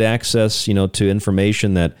let him get access, to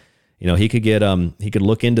information that, he could get, he could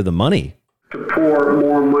look into the money. To pour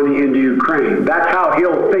more money into Ukraine. That's how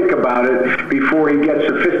he'll think about it before he gets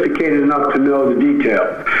sophisticated enough to know the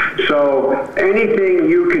detail. So anything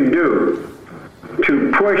you can do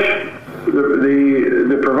to push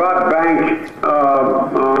the Privat Bank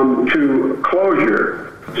to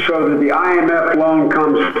closure so that the IMF loan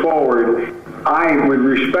comes forward, I would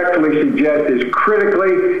respectfully suggest is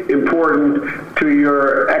critically important to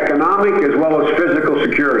your economic as well as physical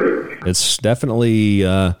security. It's definitely,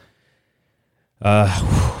 I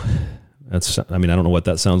don't know what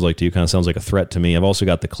that sounds like to you. Kind of sounds like a threat to me. I've also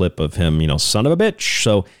got the clip of him, son of a bitch.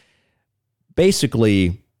 So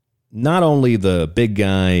basically, not only the big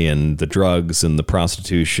guy and the drugs and the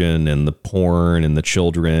prostitution and the porn and the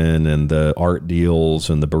children and the art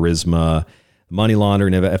deals and the Burisma, money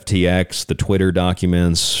laundering of FTX, the Twitter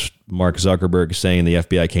documents, Mark Zuckerberg saying the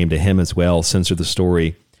FBI came to him as well, censored the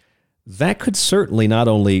story. That could certainly not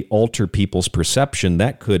only alter people's perception,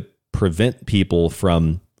 that could prevent people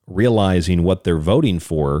from realizing what they're voting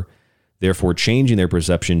for, therefore changing their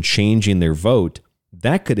perception, changing their vote.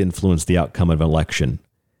 That could influence the outcome of an election.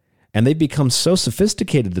 And they've become so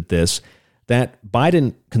sophisticated at this that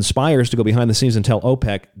Biden conspires to go behind the scenes and tell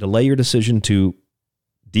OPEC, delay your decision to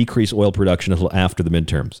decrease oil production until after the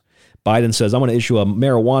midterms. Biden says, I'm going to issue a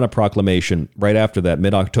marijuana proclamation right after that,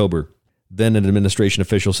 mid-October. Then an administration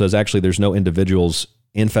official says, actually, there's no individuals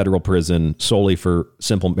in federal prison solely for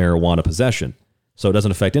simple marijuana possession, so it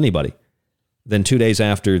doesn't affect anybody. Then 2 days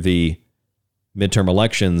after the midterm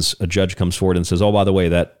elections, a judge comes forward and says, oh, by the way,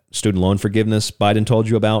 that student loan forgiveness Biden told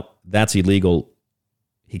you about, that's illegal.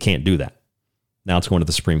 He can't do that. Now it's going to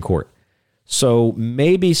the Supreme Court. So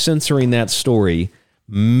maybe censoring that story,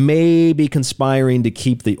 maybe conspiring to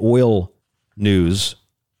keep the oil news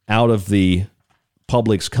out of the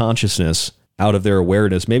public's consciousness, out of their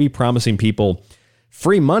awareness, maybe promising people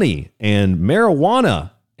free money and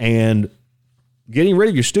marijuana and getting rid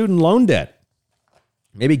of your student loan debt,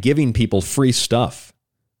 maybe giving people free stuff,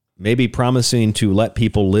 maybe promising to let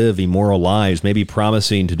people live immoral lives, maybe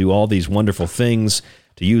promising to do all these wonderful things,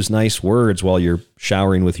 to use nice words while you're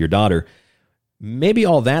showering with your daughter. Maybe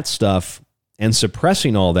all that stuff and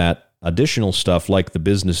suppressing all that additional stuff like the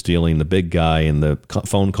business dealing, the big guy and the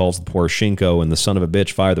phone calls to Poroshenko and the son of a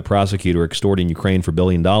bitch fire the prosecutor extorting Ukraine for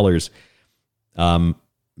 $1 billion.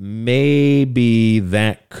 Maybe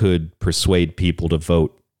that could persuade people to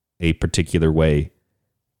vote a particular way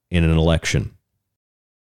in an election.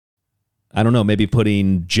 I don't know, maybe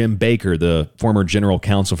putting Jim Baker, the former general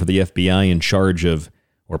counsel for the FBI, in charge of,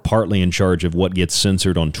 or partly in charge of what gets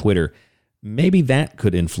censored on Twitter. Maybe that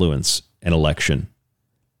could influence an election.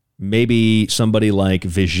 Maybe somebody like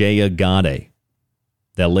Vijaya Gadde,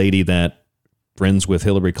 that lady that friends with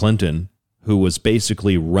Hillary Clinton, who was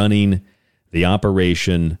basically running the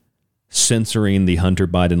operation, censoring the Hunter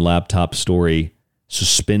Biden laptop story,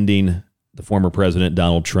 suspending the former president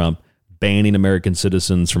Donald Trump, banning American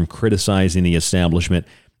citizens from criticizing the establishment.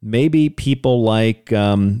 Maybe people like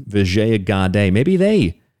Vijaya Gadde, maybe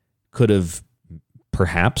they could have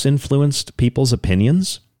perhaps influenced people's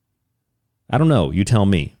opinions. I don't know. You tell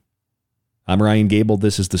me. I'm Ryan Gable.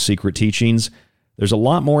 This is The Secret Teachings. There's a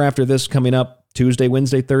lot more after this coming up Tuesday,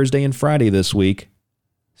 Wednesday, Thursday, and Friday this week.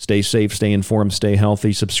 Stay safe, stay informed, stay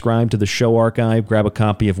healthy. Subscribe to the show archive. Grab a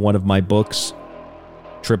copy of one of my books,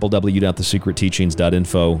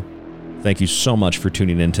 www.thesecretteachings.info. Thank you so much for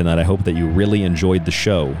tuning in tonight. I hope that you really enjoyed the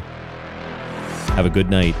show. Have a good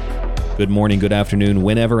night, good morning, good afternoon,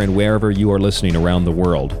 whenever and wherever you are listening around the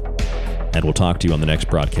world. And we'll talk to you on the next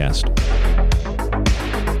broadcast.